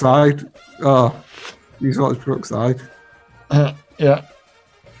Brookside. Oh, you used to watch Brookside. Yeah,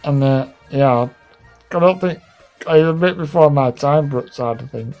 and I don't think it was a bit before my time. Brookside, I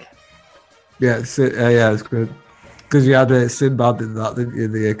think. Yeah, it's good because you had Sinbad in that, didn't you?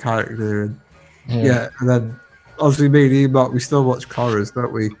 The character, and and then obviously me and Enoch, we still watch Corrors,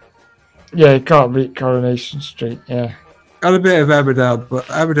 don't we? Yeah, you can't beat Coronation Street. Yeah, and a bit of Emmerdale, but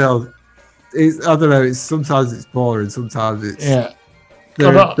Emmerdale is, I don't know. It's sometimes it's boring, sometimes it's they're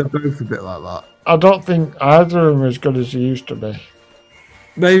both a bit like that. I don't think either of them are as good as they used to be.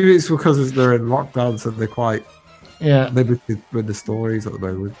 Maybe it's because they're in lockdown, so they're quite limited with the stories at the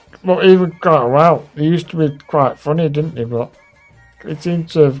moment. But even quite well, they used to be quite funny, didn't they? But it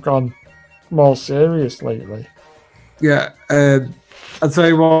seems to have gone more serious lately. Yeah, I'd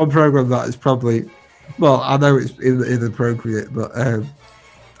say one program that is probably, well, I know it's inappropriate, but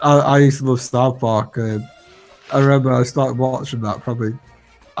I used to love South Park. I remember I started watching that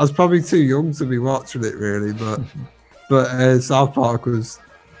I was probably too young to be watching it really, but South Park was.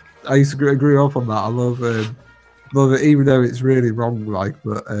 I used to grew up on that. I love it, even though it's really wrong.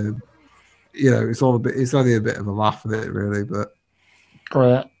 But it's all a bit. It's only a bit of a laugh in it, really. But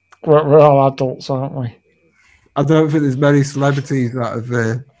great, we're all adults, aren't we? I don't think there's many celebrities that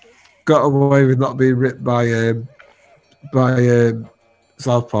have got away with not being ripped by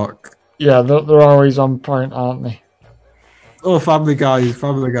South Park. Yeah, they're always on point, aren't they? Oh, Family Guy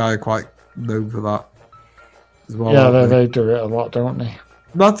are quite known for that as well. Yeah, they do it a lot, don't they?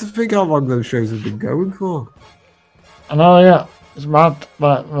 Mad to think how long those shows have been going for. I know, yeah. It's mad.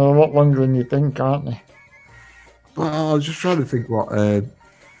 Like, they're a lot longer than you think, aren't they? Well, I was just trying to think what... do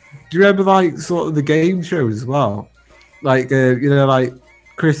you remember, like, sort of the game shows as well? Like, like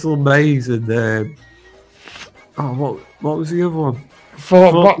Crystal Maze and... what was the other one?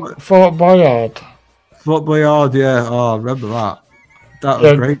 Fort Boyard. Fort Boyard, yeah. Oh, I remember that. That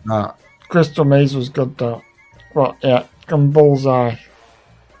was great, that. Crystal Maze was good, though. Well, yeah. And Bullseye.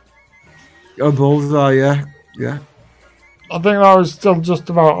 Oh, Bullseye, yeah. Yeah. I think that was still just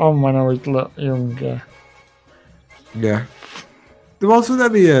about on when I was young, yeah. Yeah. There wasn't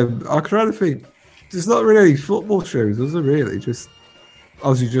any, I try to think, there's not really any football shows, was there really? Just,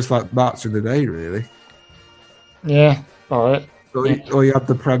 obviously just like Match of the Day, really. Yeah, alright. Or you had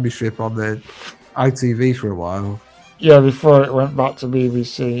the Premiership on the ITV for a while. Yeah, before it went back to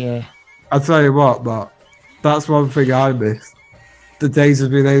BBC, yeah. I tell you what, but that's one thing I missed. The days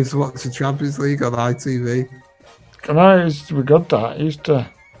of being able to watch the Champions League on ITV. I know it used to be good, that. I used to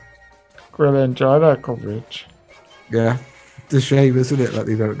really enjoy their coverage. Yeah. It's a shame, isn't it, that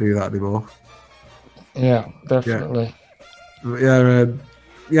they don't do that anymore? Yeah, definitely. Yeah, I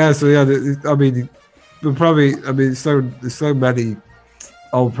mean, there's so many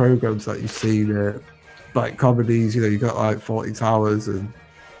old programs that you've seen, like comedies, you got like 40 Towers and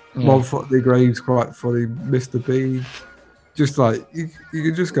One Foot in the Grave's quite funny, Mr. Bean. Just like, you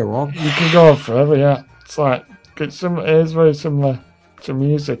can just go on. You can go on forever, yeah. It's like, it is very similar to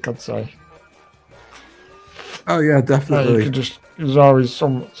music, I'd say. Oh yeah, definitely. You can there's always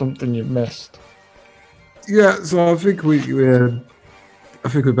something you've missed. Yeah, so I think we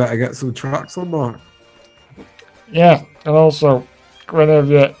better get some tracks on that. Yeah, and also,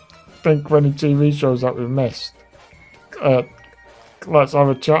 whenever you think of any TV shows that we've missed, let's have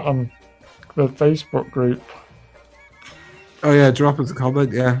a chat on the Facebook group. Oh yeah, drop us a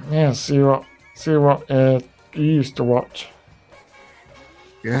comment, yeah. Yeah, see what you used to watch.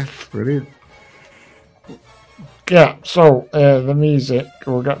 Yeah, brilliant. Yeah, so the music,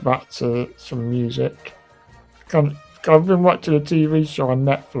 we'll get back to some music. I've been watching a TV show on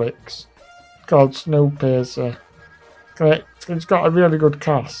Netflix called Snowpiercer. It's got a really good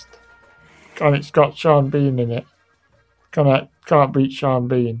cast. And it's got Sean Bean in it. Can't beat Sean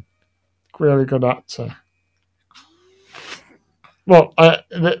Bean. Really good actor. Well,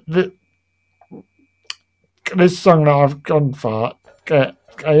 this song that I've gone for, I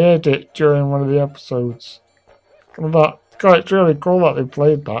heard it during one of the episodes. And I thought, God, it's really cool that they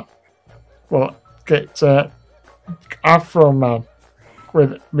played that. Well, it's Afro Man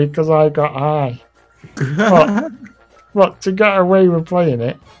with Because I Got High. But to get away with playing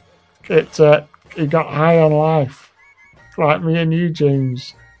it, he got high on life. Like me and you,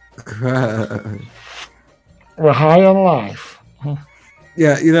 James. We're high on life.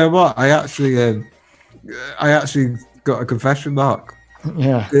 Yeah, you know what? I actually got a confession, Mark.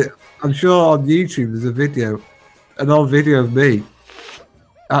 Yeah. I'm sure on YouTube there's an old video of me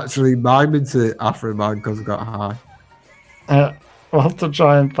actually miming to Afro Man because I got high. We'll have to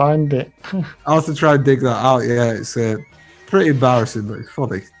try and find it. I'll have to try and dig that out. Yeah, it's pretty embarrassing, but it's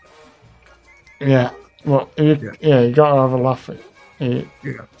funny. Yeah. Well, you got to have a laugh at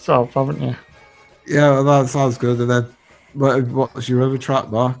yourself, haven't you? Yeah, well, that sounds good. And then, what's your other track,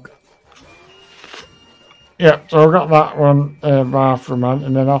 Mark? Yeah, so I've got that one by Afro Man,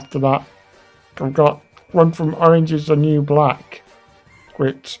 and then after that, I've got one from Orange is the New Black,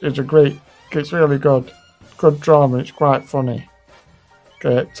 which is it's really good. Good drama, it's quite funny.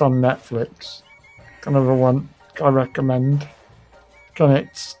 It's on Netflix. Another one I recommend.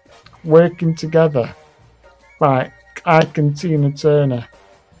 It's Working Together by Ike and Tina Turner.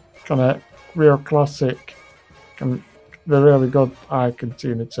 Real classic. They're really good, Ike and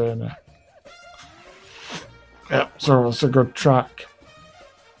Tina Turner. Yeah, so it's a good track.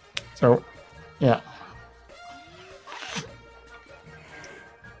 So, yeah.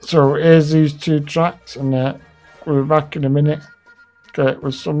 So here's these two tracks, and we'll be back in a minute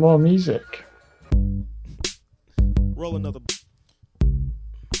with some more music. Roll another.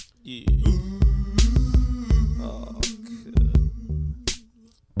 Yeah. Oh, good.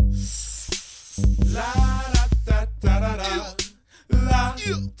 La da da da da da. La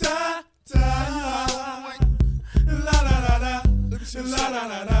da da. La da da da. La da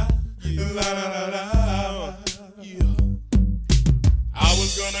da da. La da da da. I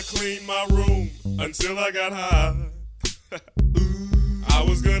was gonna clean my room until I got high. I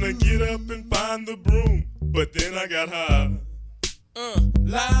was gonna get up and find the broom, but then I got high.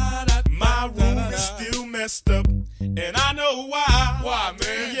 My room is still messed up, and I know why. Why,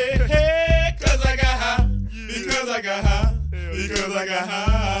 man? Yeah, cause I got high. Because I got high. Because I got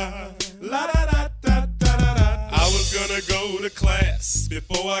high. La da da da da da da. I was gonna go to class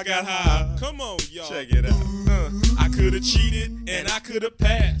before I got high. Come on, y'all. Check it out. I could have cheated and I could have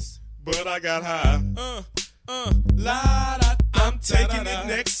passed, but I got high. La da. I'm taking it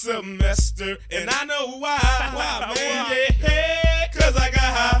next semester, and I know why. Why, man? Yeah, cause I got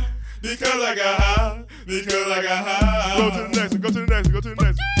high. Because I got high. Because I got high. Go to the next one. Go to the next one. Go to the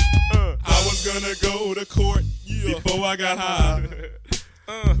next one. I was gonna go to court before I got high.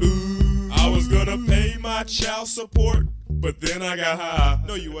 I was gonna pay my child support, but then I got high.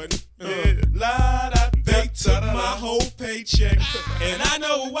 No, you wasn't. They took my whole paycheck, and I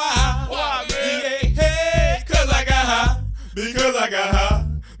know why. Why, man? Yeah, cause I got high. Because I got high.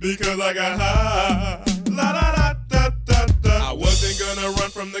 Because I got high. La da da da da da. I wasn't gonna run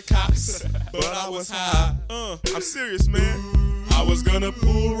from the cops, but I was high. I'm serious, man. I was gonna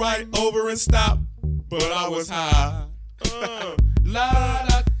pull right over and stop, but I was high. La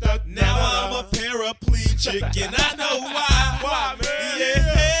da da. Now I'm a paraplegic, and I know why. Why, man?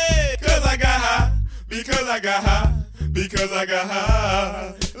 Yeah, cause I got high. Because I got high. Because I got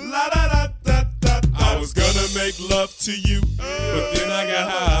high. La da da da da. I was gonna make love to you, but then I got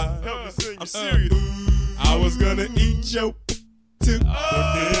high. I'm serious. I was gonna eat your too, but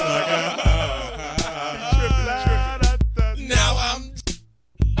then I got high. Now I'm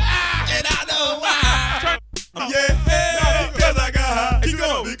and I know why. Yeah, because I got high. Keep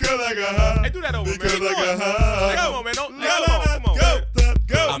going. Because I got high. Hey, do that over, because man. Because I got high. Come on, man. Come on.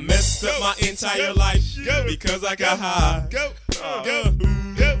 Go. I messed up my entire life because I got high. Go.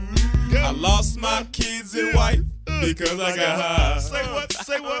 I lost my kids and wife because I got high. Say what?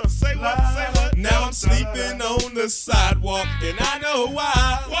 Say what? Say what? Say what? Now I'm sleeping on the sidewalk, and I know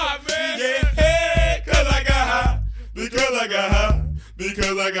why. Why, man? Yeah, cause I got high. Because I got high.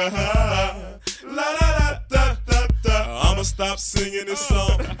 Because I got high. La da da da da da. I'm I'ma stop singing this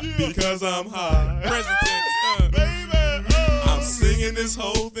song because I'm high. Present tense, baby. I'm singing this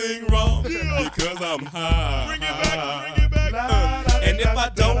whole thing wrong because I'm high. Bring it back. And if I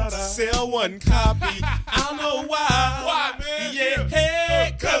don't sell one copy, I don't know why. Why, man? Yeah,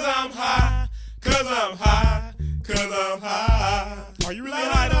 hey, cause I'm high. Cause I'm high. Cause I'm high. Are you really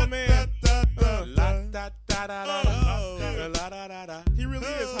high though, man? He really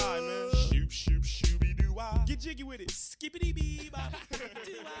is high, man. Shoop, shoop, shooby doo wah. Get jiggy with it. Skippity bee bop.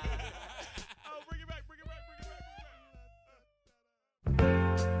 Oh, bring it back, bring it back, bring it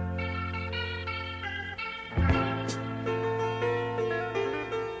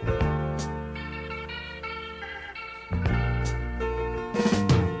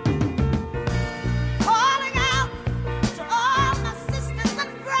Calling out to all my sisters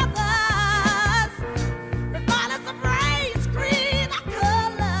and brothers, regardless of race, creed, or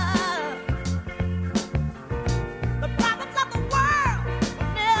color. The problems of the world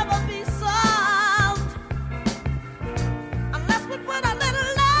will never be solved unless we put a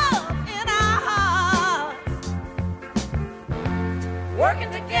little love in our hearts.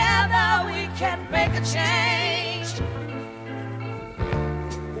 Working together, we can make a change.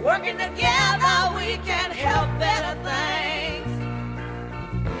 Working together, we can help better things.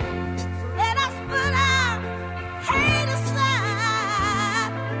 So let us put our hate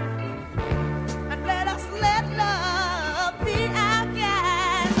aside and let us let love be our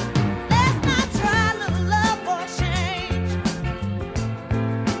guide. Let's not try a little love for change.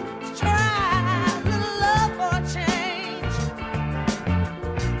 Let's try a little love for change.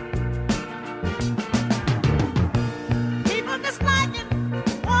 People disliking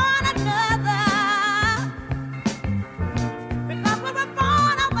one another because we were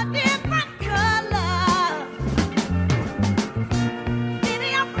born of a different color.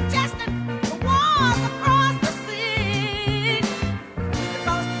 Many are protesting the wars across the sea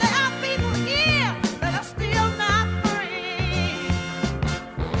because there are people here that are still not free.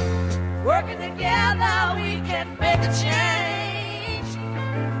 Working together, we can make a change.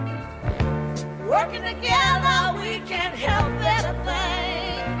 Working together, we can help better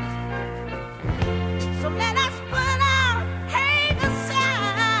things. So let us put our hate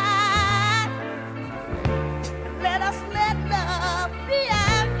aside and let us let love be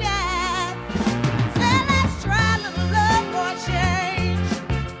our guide. So let's try a little love for change.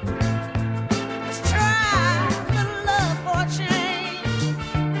 Let's try a little love for change.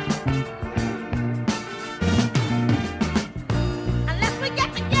 Unless we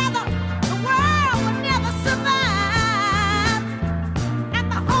get together, the world will never survive,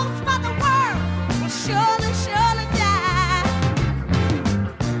 and the hopes for the world will surely, surely die.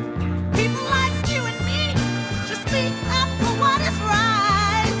 People like you and me should speak up for what is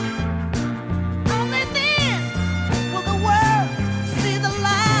right. Only then will the world see the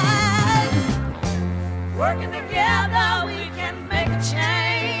light. Working together, we can make a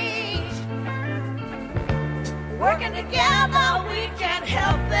change. Working together, we can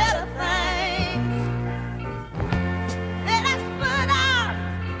help better things. Let us put our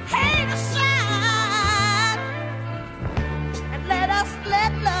hate aside and let us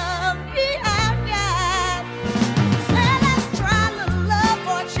let love be our guide. So let's try a little love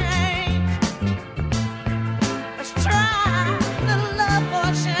for change. Let's try a little love for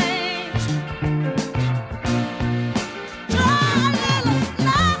change. Try a little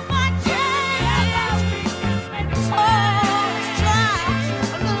love for change. Oh, let's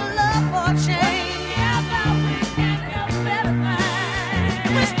try a little love for change.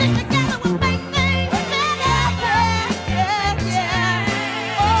 If we stick together, we'll make things better. Yeah,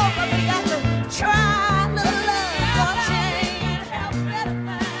 yeah. Oh, but we got to try a little love for change.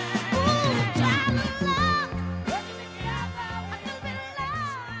 Ooh, try a little love. Working together, a little bit of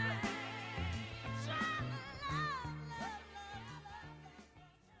love. Try a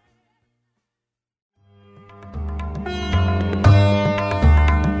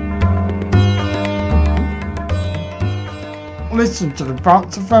Listen to the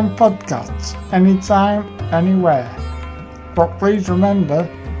Bounce FM podcast anytime, anywhere. But please remember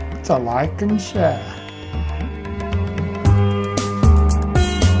to like and share.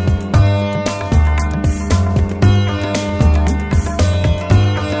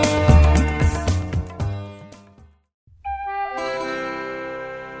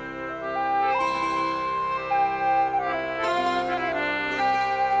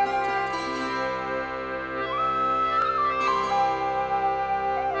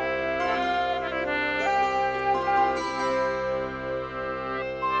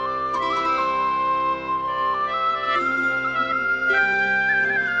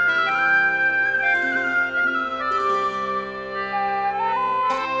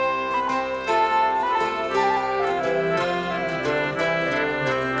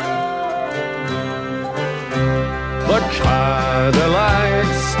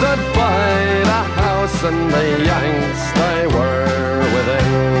 Jocks and the Yanks, they were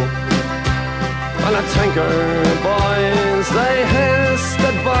within. And the Tinker boys, they hissed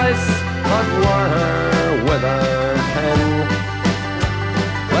advice, but were with a pen.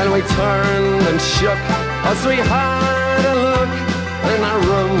 Well, we turned and shook as we had a look in a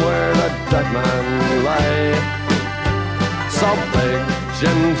room where the dead man lay. So big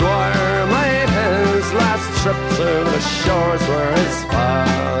Jim Dwyer made his last trip to the shores where his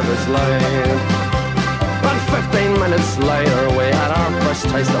fathers lay. And 15 minutes later we had our first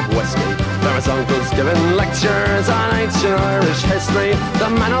taste of whiskey. There was uncles giving lectures on ancient Irish history. The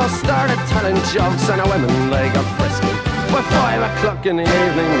men all started telling jokes and the women they got frisky. By 5 o'clock in the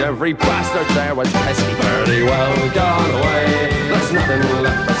evening every bastard there was pesky. Pretty well gone away, there's nothing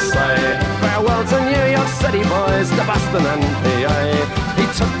left to say. Farewell to New York City boys, to Boston and PA. He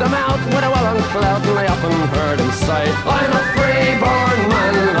took them out with a well-on clout and I often heard him say, I'm a free-born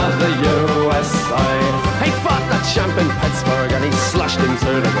man of the USA. He fought the champ in Pittsburgh and he slushed him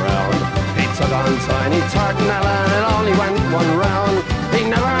to the ground. He took on Tiny Tartanella and it only went one round. He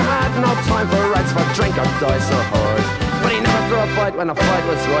never had no time for rights for drink or dice or horse. But he never threw a fight when a fight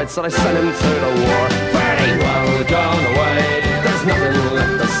was right, so they sent him to the war. Very well gone away, there's nothing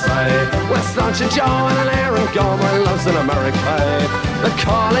left to say. Well, Staunch and Joe and Aaron Gomer loves in America. The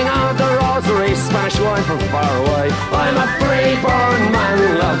calling of the rosary, Spanish wine from far away. I'm a free-born man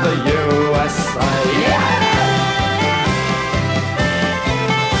of the USA. Yeah!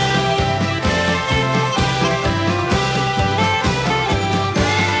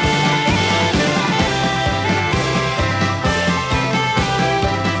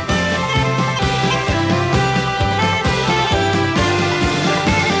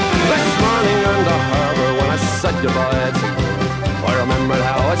 Said goodbye to you. I remembered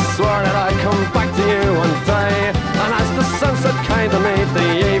how I swore that I'd come back to you one day. And as the sunset came to meet the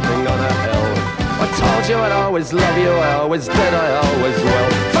evening on a hill, I told you I'd always love you, I always did, I always will.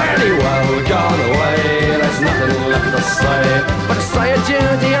 Fairly well gone away, there's nothing left to say. But to say adieu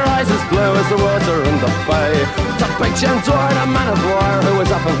to your eyes as blue as the water in the bay. To Big Jim Dwyer, the man of war, who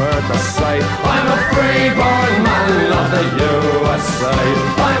was often heard to say, I'm a free-born man of the USA.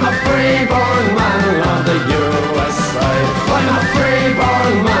 I'm a free-born man of the USA. I'm a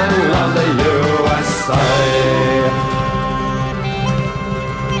free-born man of the USA.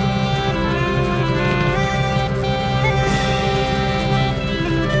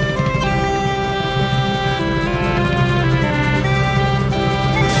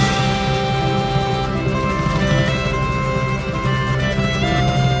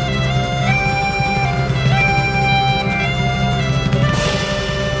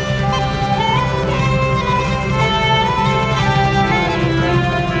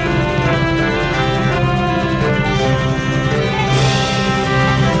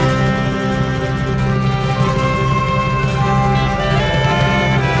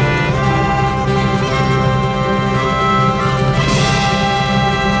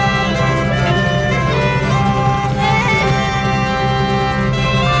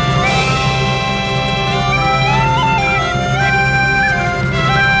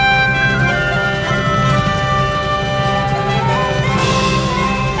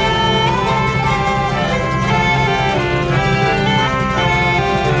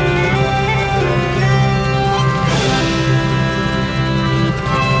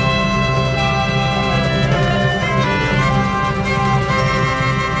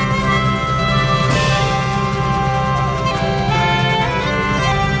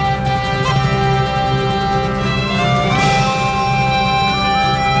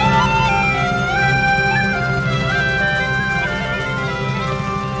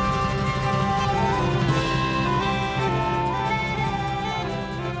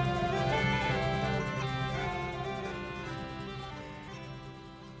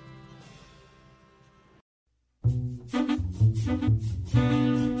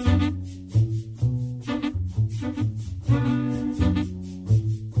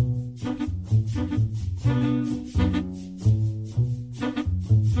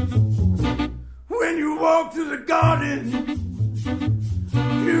 When you walk through the garden,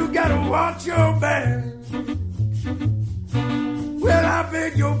 you gotta watch your back. Well, I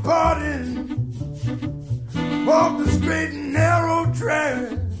beg your pardon. Walk the straight and narrow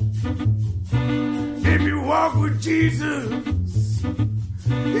track. If you walk with Jesus,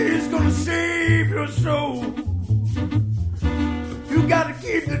 He's gonna save your soul. You gotta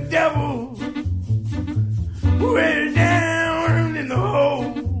keep the devil way down in the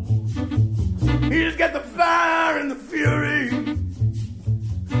hole. He's got the fire and the fury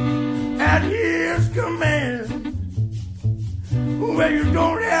at His command. Well, you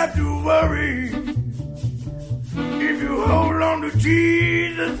don't have to worry. to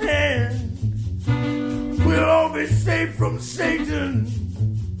Jesus' hand. We'll all be safe from Satan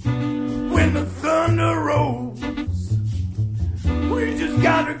when the thunder rolls. We just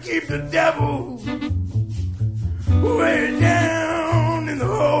gotta keep the devil way down in the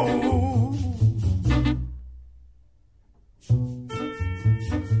hole.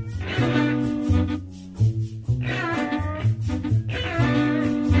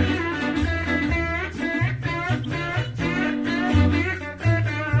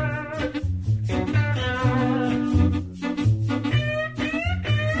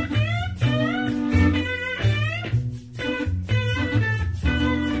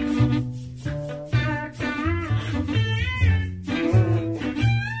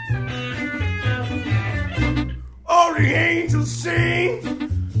 All the angels sing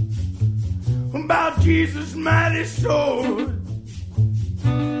about Jesus' mighty sword,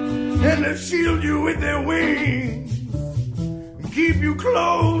 and they'll shield you with their wings and keep you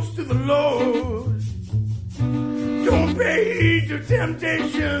close to the Lord. Don't pay heed to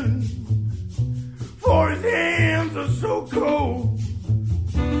temptation, for his hands are so cold.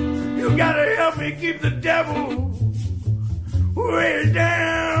 You gotta help me keep the devil way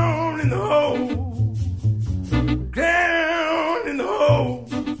down in the hole. Down in the hole.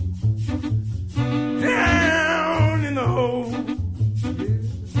 Down in the hole.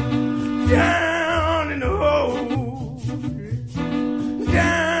 Down in the hole.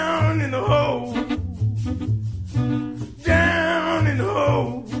 Down in the hole. Down in the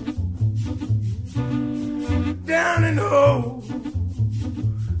hole. Down in the hole.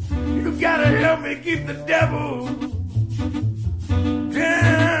 You gotta help me keep the devil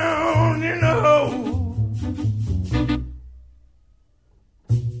down in the hole.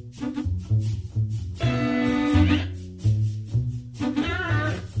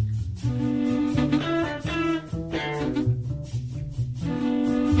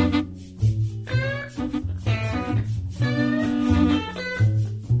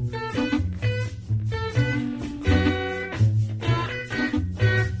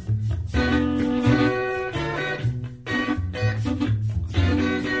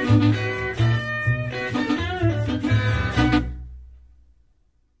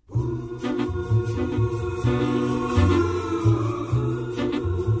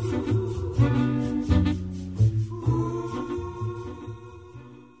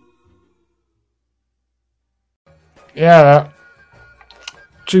 Yeah,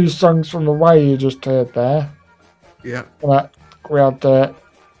 two songs from the way you just heard there. Yeah. We had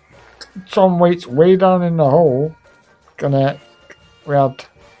Tom Waits Way Down in the Hole. We had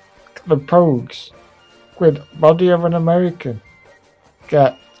the Pogues with Body of an American.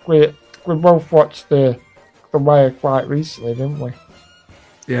 We both watched the Wire quite recently, didn't we?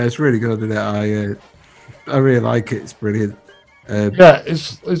 Yeah, it's really good, isn't it? I really like it. It's brilliant. Yeah,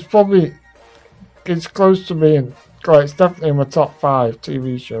 it's probably close to being. It's definitely in my top 5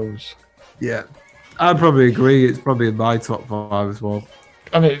 TV shows. Yeah, I'd probably agree. It's probably in my top 5 as well.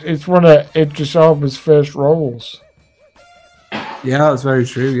 And it's one of Idris Elba's first roles. Yeah, that's very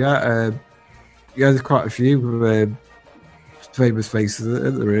true. Yeah, there's quite a few famous faces,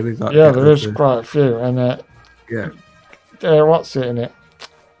 isn't there? Really? There is quite a few, and what's it in it?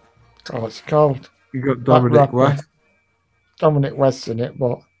 Oh, what's it called? You got Dominic West. Dominic West's in it,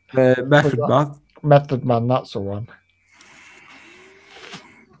 but Method Man. Method Man, that's the one.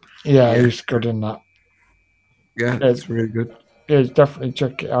 Yeah, he's good in that. Yeah, it's really good. Yeah, definitely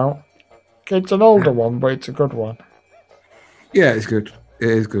check it out. It's an older one, but it's a good one. Yeah, it's good. It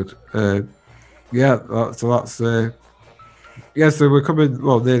is good. So we're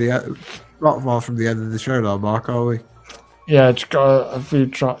coming nearly not far from the end of the show now, Mark, are we? Yeah, it's got a few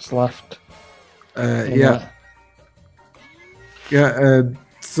tracks left.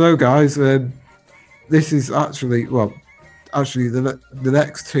 So guys, this is actually the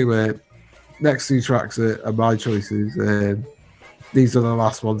next two tracks are my choices. These are the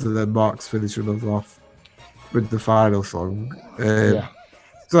last ones, and then Mark's finishing us off with the final song.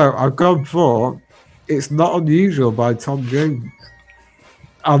 So I've gone for It's Not Unusual by Tom Jones.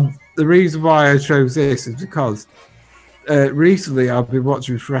 And the reason why I chose this is because recently I've been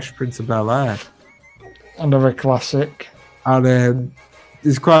watching Fresh Prince of Bel-Air. Another classic. And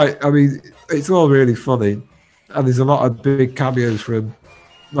it's all really funny. And there's a lot of big cameos from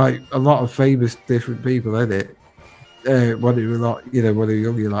a lot of famous different people in it. When you're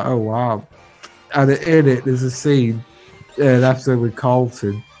young, you're like, oh wow. And in it, there's a scene, an episode with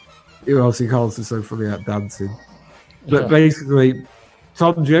Carlton. Obviously, Carlton's so funny at dancing. But basically,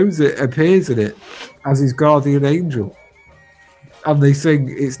 Tom Jones appears in it as his guardian angel. And they sing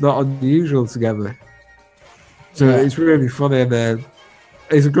It's Not Unusual together. So Yeah. it's really funny, and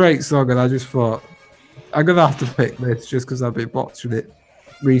it's a great song. And I just thought I'm gonna have to pick this just because I've been watching it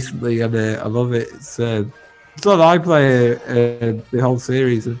recently, and I love it. It's on iPlayer, the whole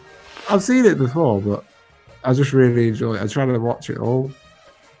series, and I've seen it before, but I just really enjoy it. I try to watch it all.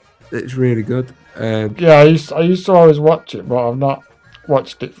 It's really good. Yeah, I used to always watch it, but I've not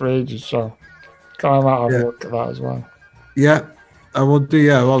watched it for ages, so I might have a look at that as well. Yeah, I would do.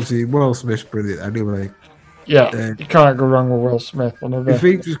 Yeah, obviously Will Smith's brilliant anyway. Yeah, you can't go wrong with Will Smith. He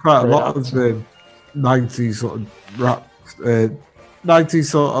features quite a lot of the 90s sort of rap, 90s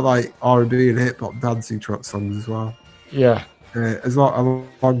sort of like R&B and hip hop dancing truck songs as well. Yeah.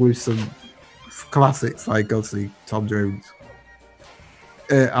 Along with some classics like obviously Tom Jones.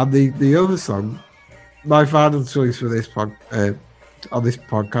 And the other song, my final choice for this on this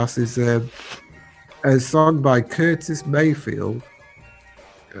podcast is a song by Curtis Mayfield.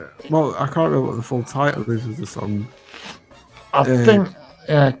 Well, I can't remember what the full title is of the song. I think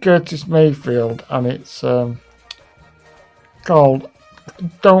Curtis Mayfield, and it's called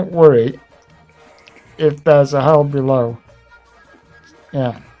 "Don't Worry If There's a Hell Below."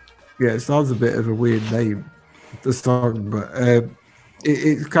 Yeah. Yeah, it sounds a bit of a weird name, the song, but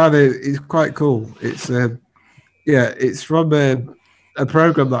it's quite cool. It's it's from a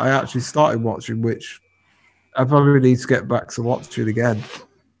program that I actually started watching, which I probably need to get back to watching again.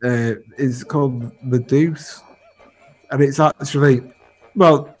 It's called The Deuce, and it's actually,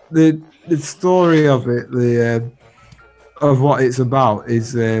 well, the story of it, of what it's about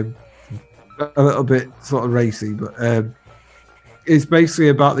is a little bit sort of racy, but it's basically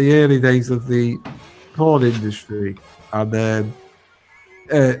about the early days of the porn industry, and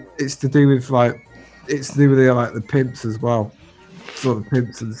it's to do with the pimps as well, sort of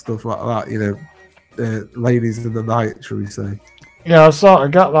pimps and stuff like that, you know, ladies of the night, shall we say? Yeah, I sort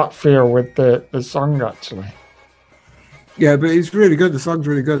of got that feel with the song actually. Yeah, but it's really good. The song's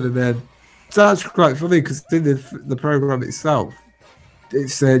really good, and then it's actually quite funny because in the program itself,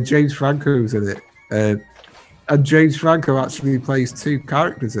 it's James Franco's in it, and James Franco actually plays two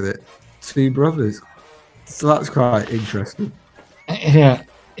characters in it, two brothers. So that's quite interesting. Yeah,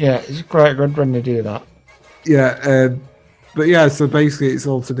 it's quite good when they do that. Yeah, but yeah, so basically it's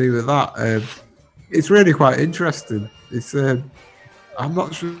all to do with that. It's really quite interesting. It's I'm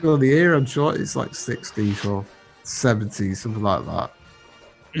not sure of the year. I'm sure it's like 60s or 70s, something like that.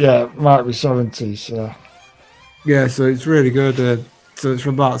 Yeah, it might be 70s. Yeah. Yeah, so it's really good. So it's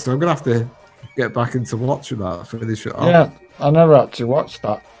from that. So I'm gonna have to get back into watching that, finish it off. Yeah, I never actually watched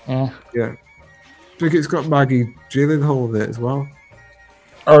that. Yeah. Yeah. I think it's got Maggie Gyllenhaal in it as well.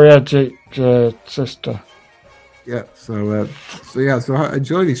 Oh yeah, sister. Yeah. So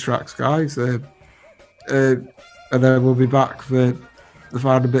enjoy these tracks, guys. And then we'll be back for the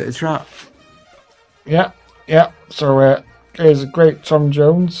final bit of chat. Yeah. So here's a great Tom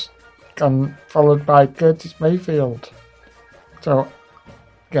Jones, and followed by Curtis Mayfield. So,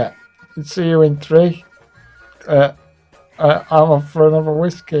 yeah, see you in 3. I'm off for another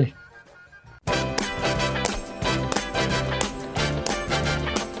whiskey.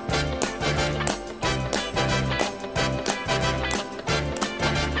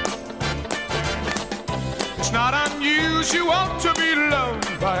 It's not unusual to be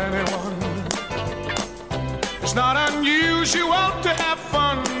loved by anyone. It's not unusual to have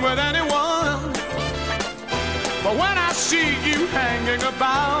fun with anyone. But when I see you hanging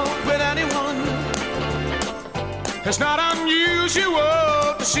about with anyone, it's not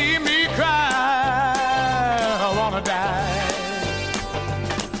unusual to see me cry. I wanna die.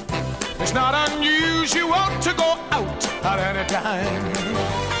 It's not unusual to go out at any time.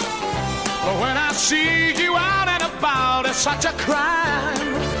 But when I see you out and about, it's such a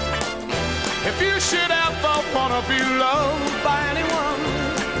crime. If you should ever wanna be loved by anyone,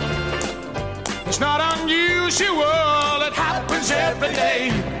 it's not unusual, it happens every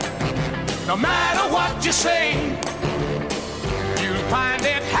day. No matter what you say, you'll find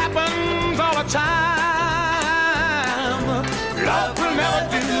it happens all the time. Love will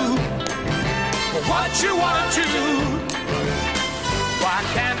never do what you wanna do. Why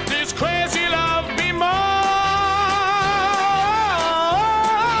can't this crazy love be more?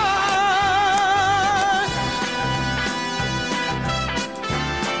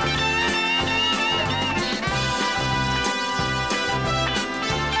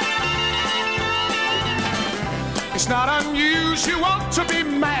 It's not unusual to be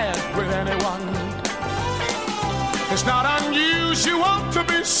mad with anyone. It's not unusual to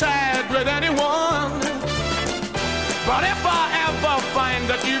be sad with anyone. But if I ever find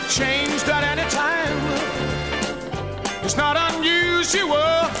that you've changed at any time, it's not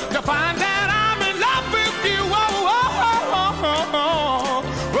unusual to find that I'm in love with you.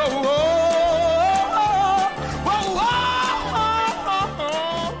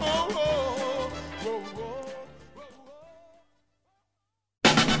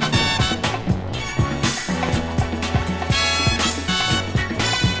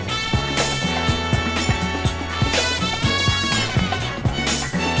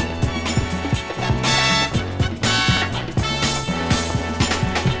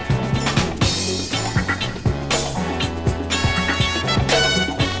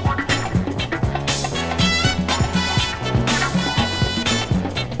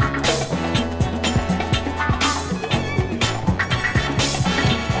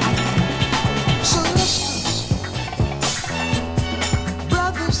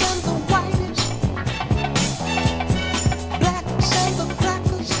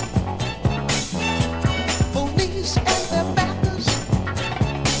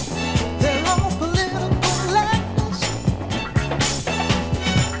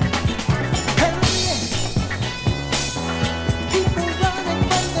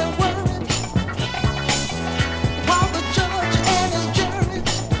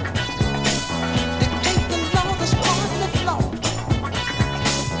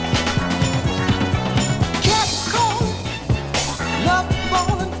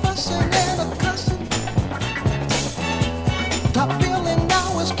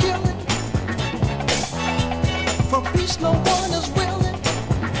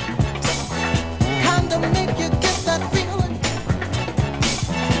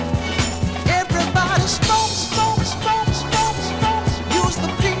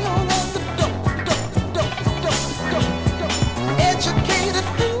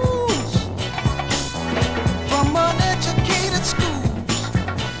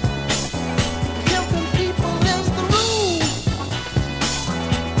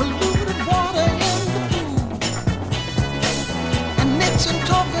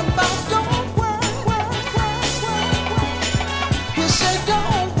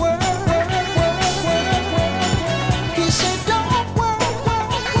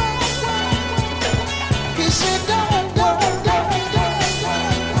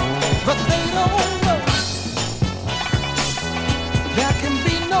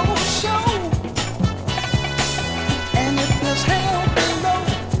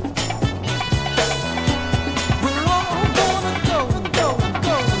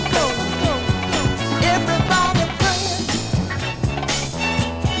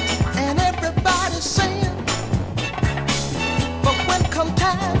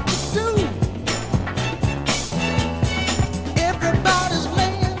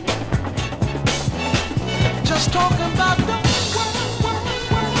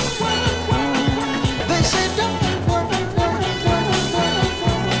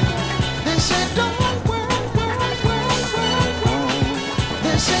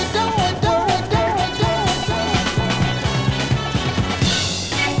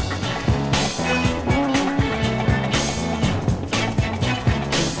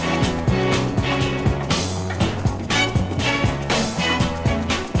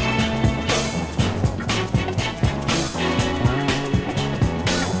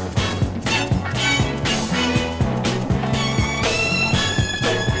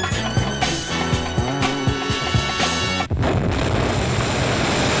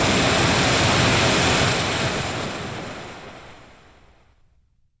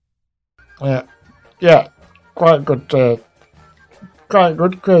 Yeah, quite good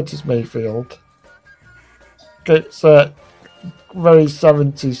Curtis Mayfield. It's very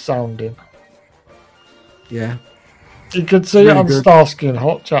 70s sounding. Yeah. You could see it Really on good. Starsky and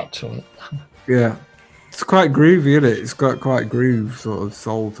Hutch, actually. Yeah. It's quite groovy, isn't it? It's got quite groove sort of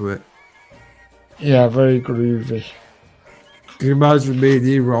soul to it. Yeah, very groovy. Can you imagine me and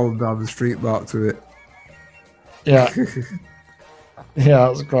you rolling down the street mark to it? Yeah. Yeah,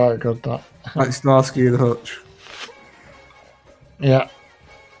 that's quite good, that. Like Starsky and Hutch. Yeah.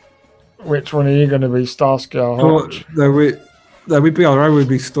 Which one are you going to be, Starsky or Hutch? No, we'd be alright. We'd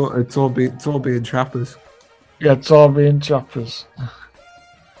be Torby and Chappers. Yeah, Torby and Chappers.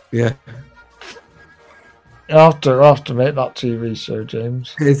 Yeah. You have to make that TV show,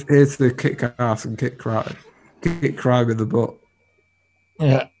 James. Here's the kick ass and kick crime in the butt.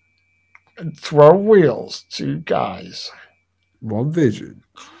 Yeah. 12 wheels, 2 guys. One vision.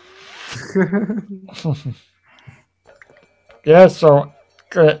 Yeah, so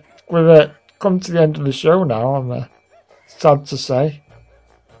we've come to the end of the show now. I'm sad to say.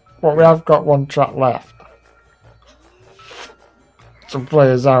 But we have got one track left. Some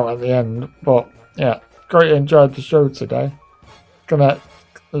players out at the end. But yeah, greatly enjoyed the show today. There's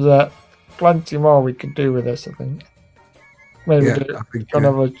plenty more we could do with this, I think. Maybe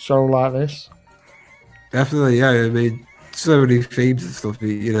another show like this. Definitely, yeah. I mean, so many themes and stuff.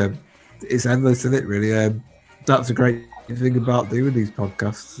 You know, it's endless, isn't it? Really, that's a great thing about doing these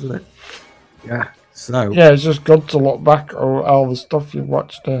podcasts, isn't it? Yeah. So yeah, it's just good to look back at all the stuff you've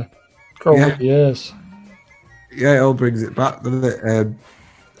watched over the years. Yeah, it all brings it back, doesn't it?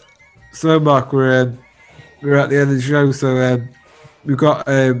 So, Mark, we're at the end of the show. So we've got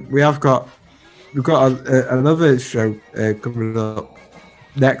another show coming up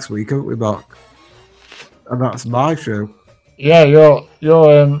next week, haven't we, Mark? And that's my show. Yeah, your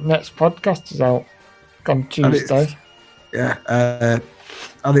next podcast is out on Tuesday.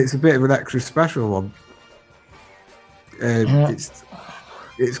 And it's a bit of an extra special one. It's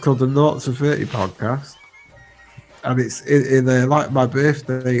called the 0 to 30 podcast, and it's in like my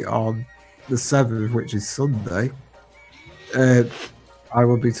birthday on the 7th, which is Sunday. I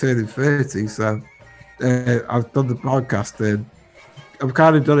will be turning 30, so I've done the podcast, and I've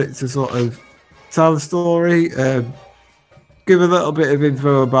kind of done it to sort of tell the story, give a little bit of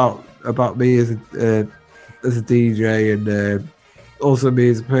info about me as a DJ, and also me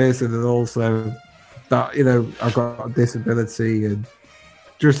as a person, and also that, you know, I've got a disability, and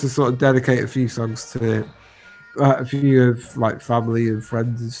just to sort of dedicate a few songs to a few of like family and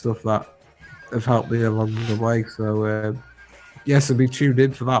friends and stuff that have helped me along the way. So yes, I'll be tuned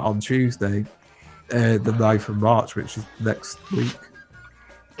in for that on Tuesday, the 9th of March, which is next week.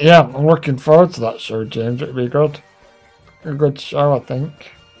 Yeah, I'm looking forward to that show, James. It'll be good. A good show, I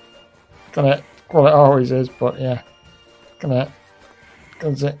think. Well, it always is, but yeah.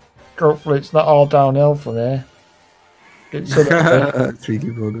 Hopefully it's not all downhill from here. It should be.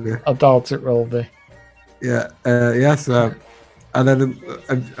 Cheeky bugger. I doubt it will be. Yeah, so, and then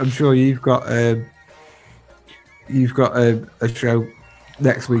I'm sure you've got a show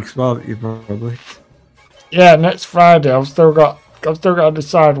next week as well, you probably. Yeah, next Friday. I've still got to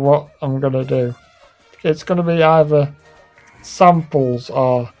decide what I'm gonna do. It's gonna be either samples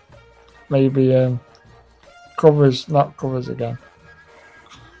or maybe covers, not covers again.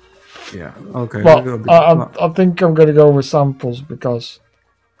 Yeah. Okay. But I think I'm gonna go with samples because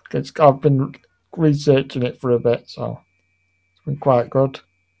I've been researching it for a bit, so it's been quite good.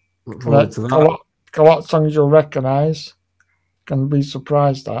 Look forward to that. A lot of songs you'll recognise. Can be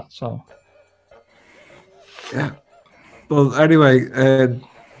surprised at, so. Yeah. Well, anyway,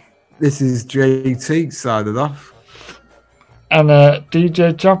 this is JT signing off. And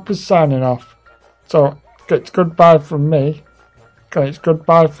DJ Chopper's signing off. So, it's goodbye from me. Okay, it's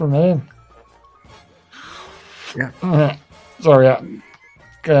goodbye from him. Yeah. Sorry, yeah.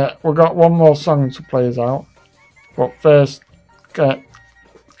 We've got one more song to play us out. But first, if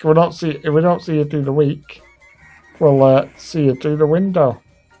we don't see you through the week, we'll see you through the window.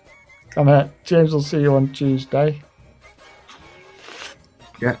 And James will see you on Tuesday.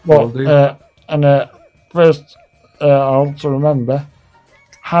 Yeah, well, will do. First, also remember,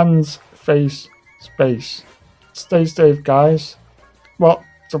 hands, face, space. Stay safe, guys. Well,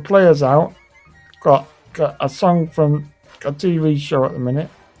 to play us out, got a song from a TV show at the minute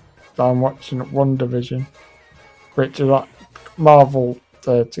that I'm watching, WandaVision, which is that Marvel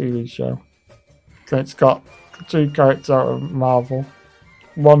TV show. So it's got 2 characters out of Marvel,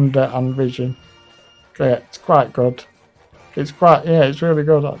 Wanda and Vision. Okay, it's quite good. It's really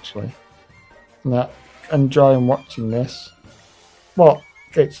good actually. And enjoying watching this. But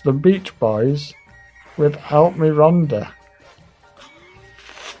it's the Beach Boys with Help Me Rhonda.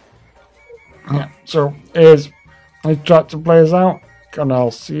 Yeah, so here's my track to play us out, and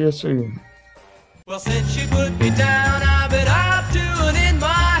I'll see you soon. Well, since she put me down, I've been up to and in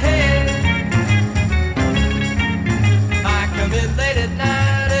my head. I come in late at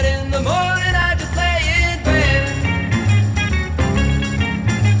night, and in the morning I just lay in bed.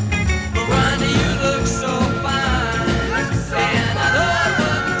 But Rhonda, you look so fine, and I know it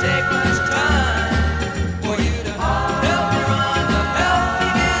wouldn't take much time for you to help me, Rhonda, help me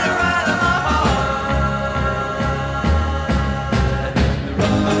get her out of my heart.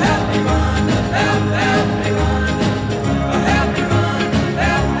 Help me, Rhonda, help me, Rhonda. Help me, Rhonda,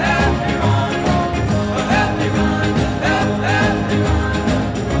 help me, Rhonda. Help me, Rhonda, help me, Rhonda.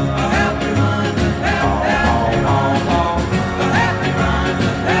 Help me, Rhonda, help me, Rhonda. Help me,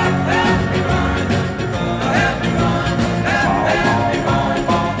 Rhonda, help me, Rhonda. Help me, Rhonda, help me,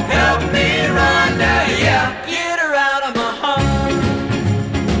 Rhonda. Help me, Rhonda, yeah, get her out of my heart.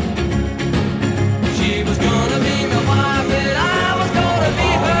 She was gonna be my wife, and I was gonna be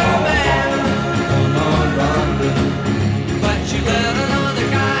her man. But she let another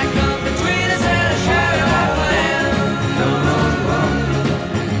guy come between us and a shadow plan.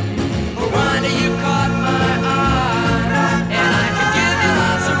 Oh, Rhonda, you caught my eye, and I can give you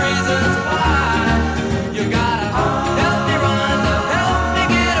lots of reasons why. You gotta help me, Rhonda, help me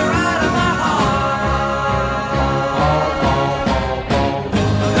get her out of my heart.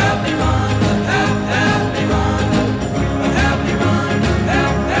 Help me, Rhonda, help me, Rhonda. Help me, Rhonda,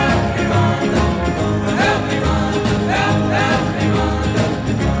 help me, Rhonda. Help me, Rhonda, help me, Rhonda.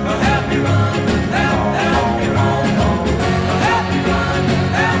 Help me, Rhonda, help me, Rhonda. Help me, Rhonda,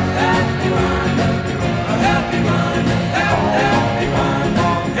 help me, Rhonda. Help me, Rhonda, help me, Rhonda.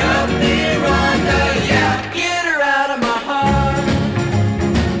 Help me, Rhonda, yeah, get her out of my heart.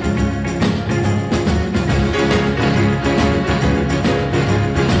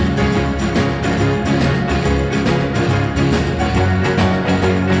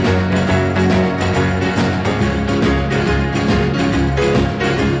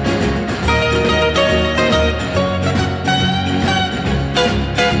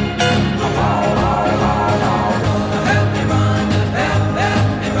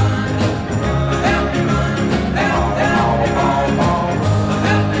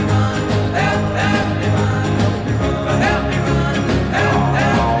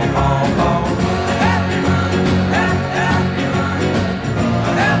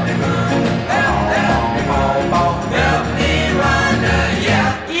 Help me, Rhonda, yeah,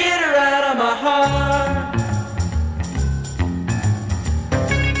 get her out of my heart.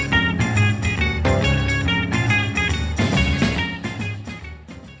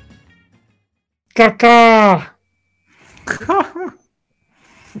 Kaka!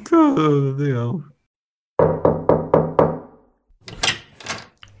 Oh, dear.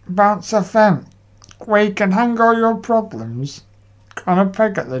 Bounce FM, where you can hang all your problems on a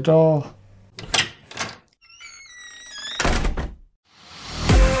peg at the door.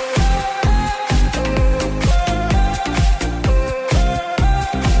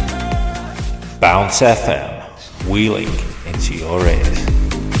 Bounce FM, wheeling into your ears.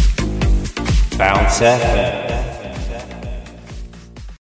 Bounce FM.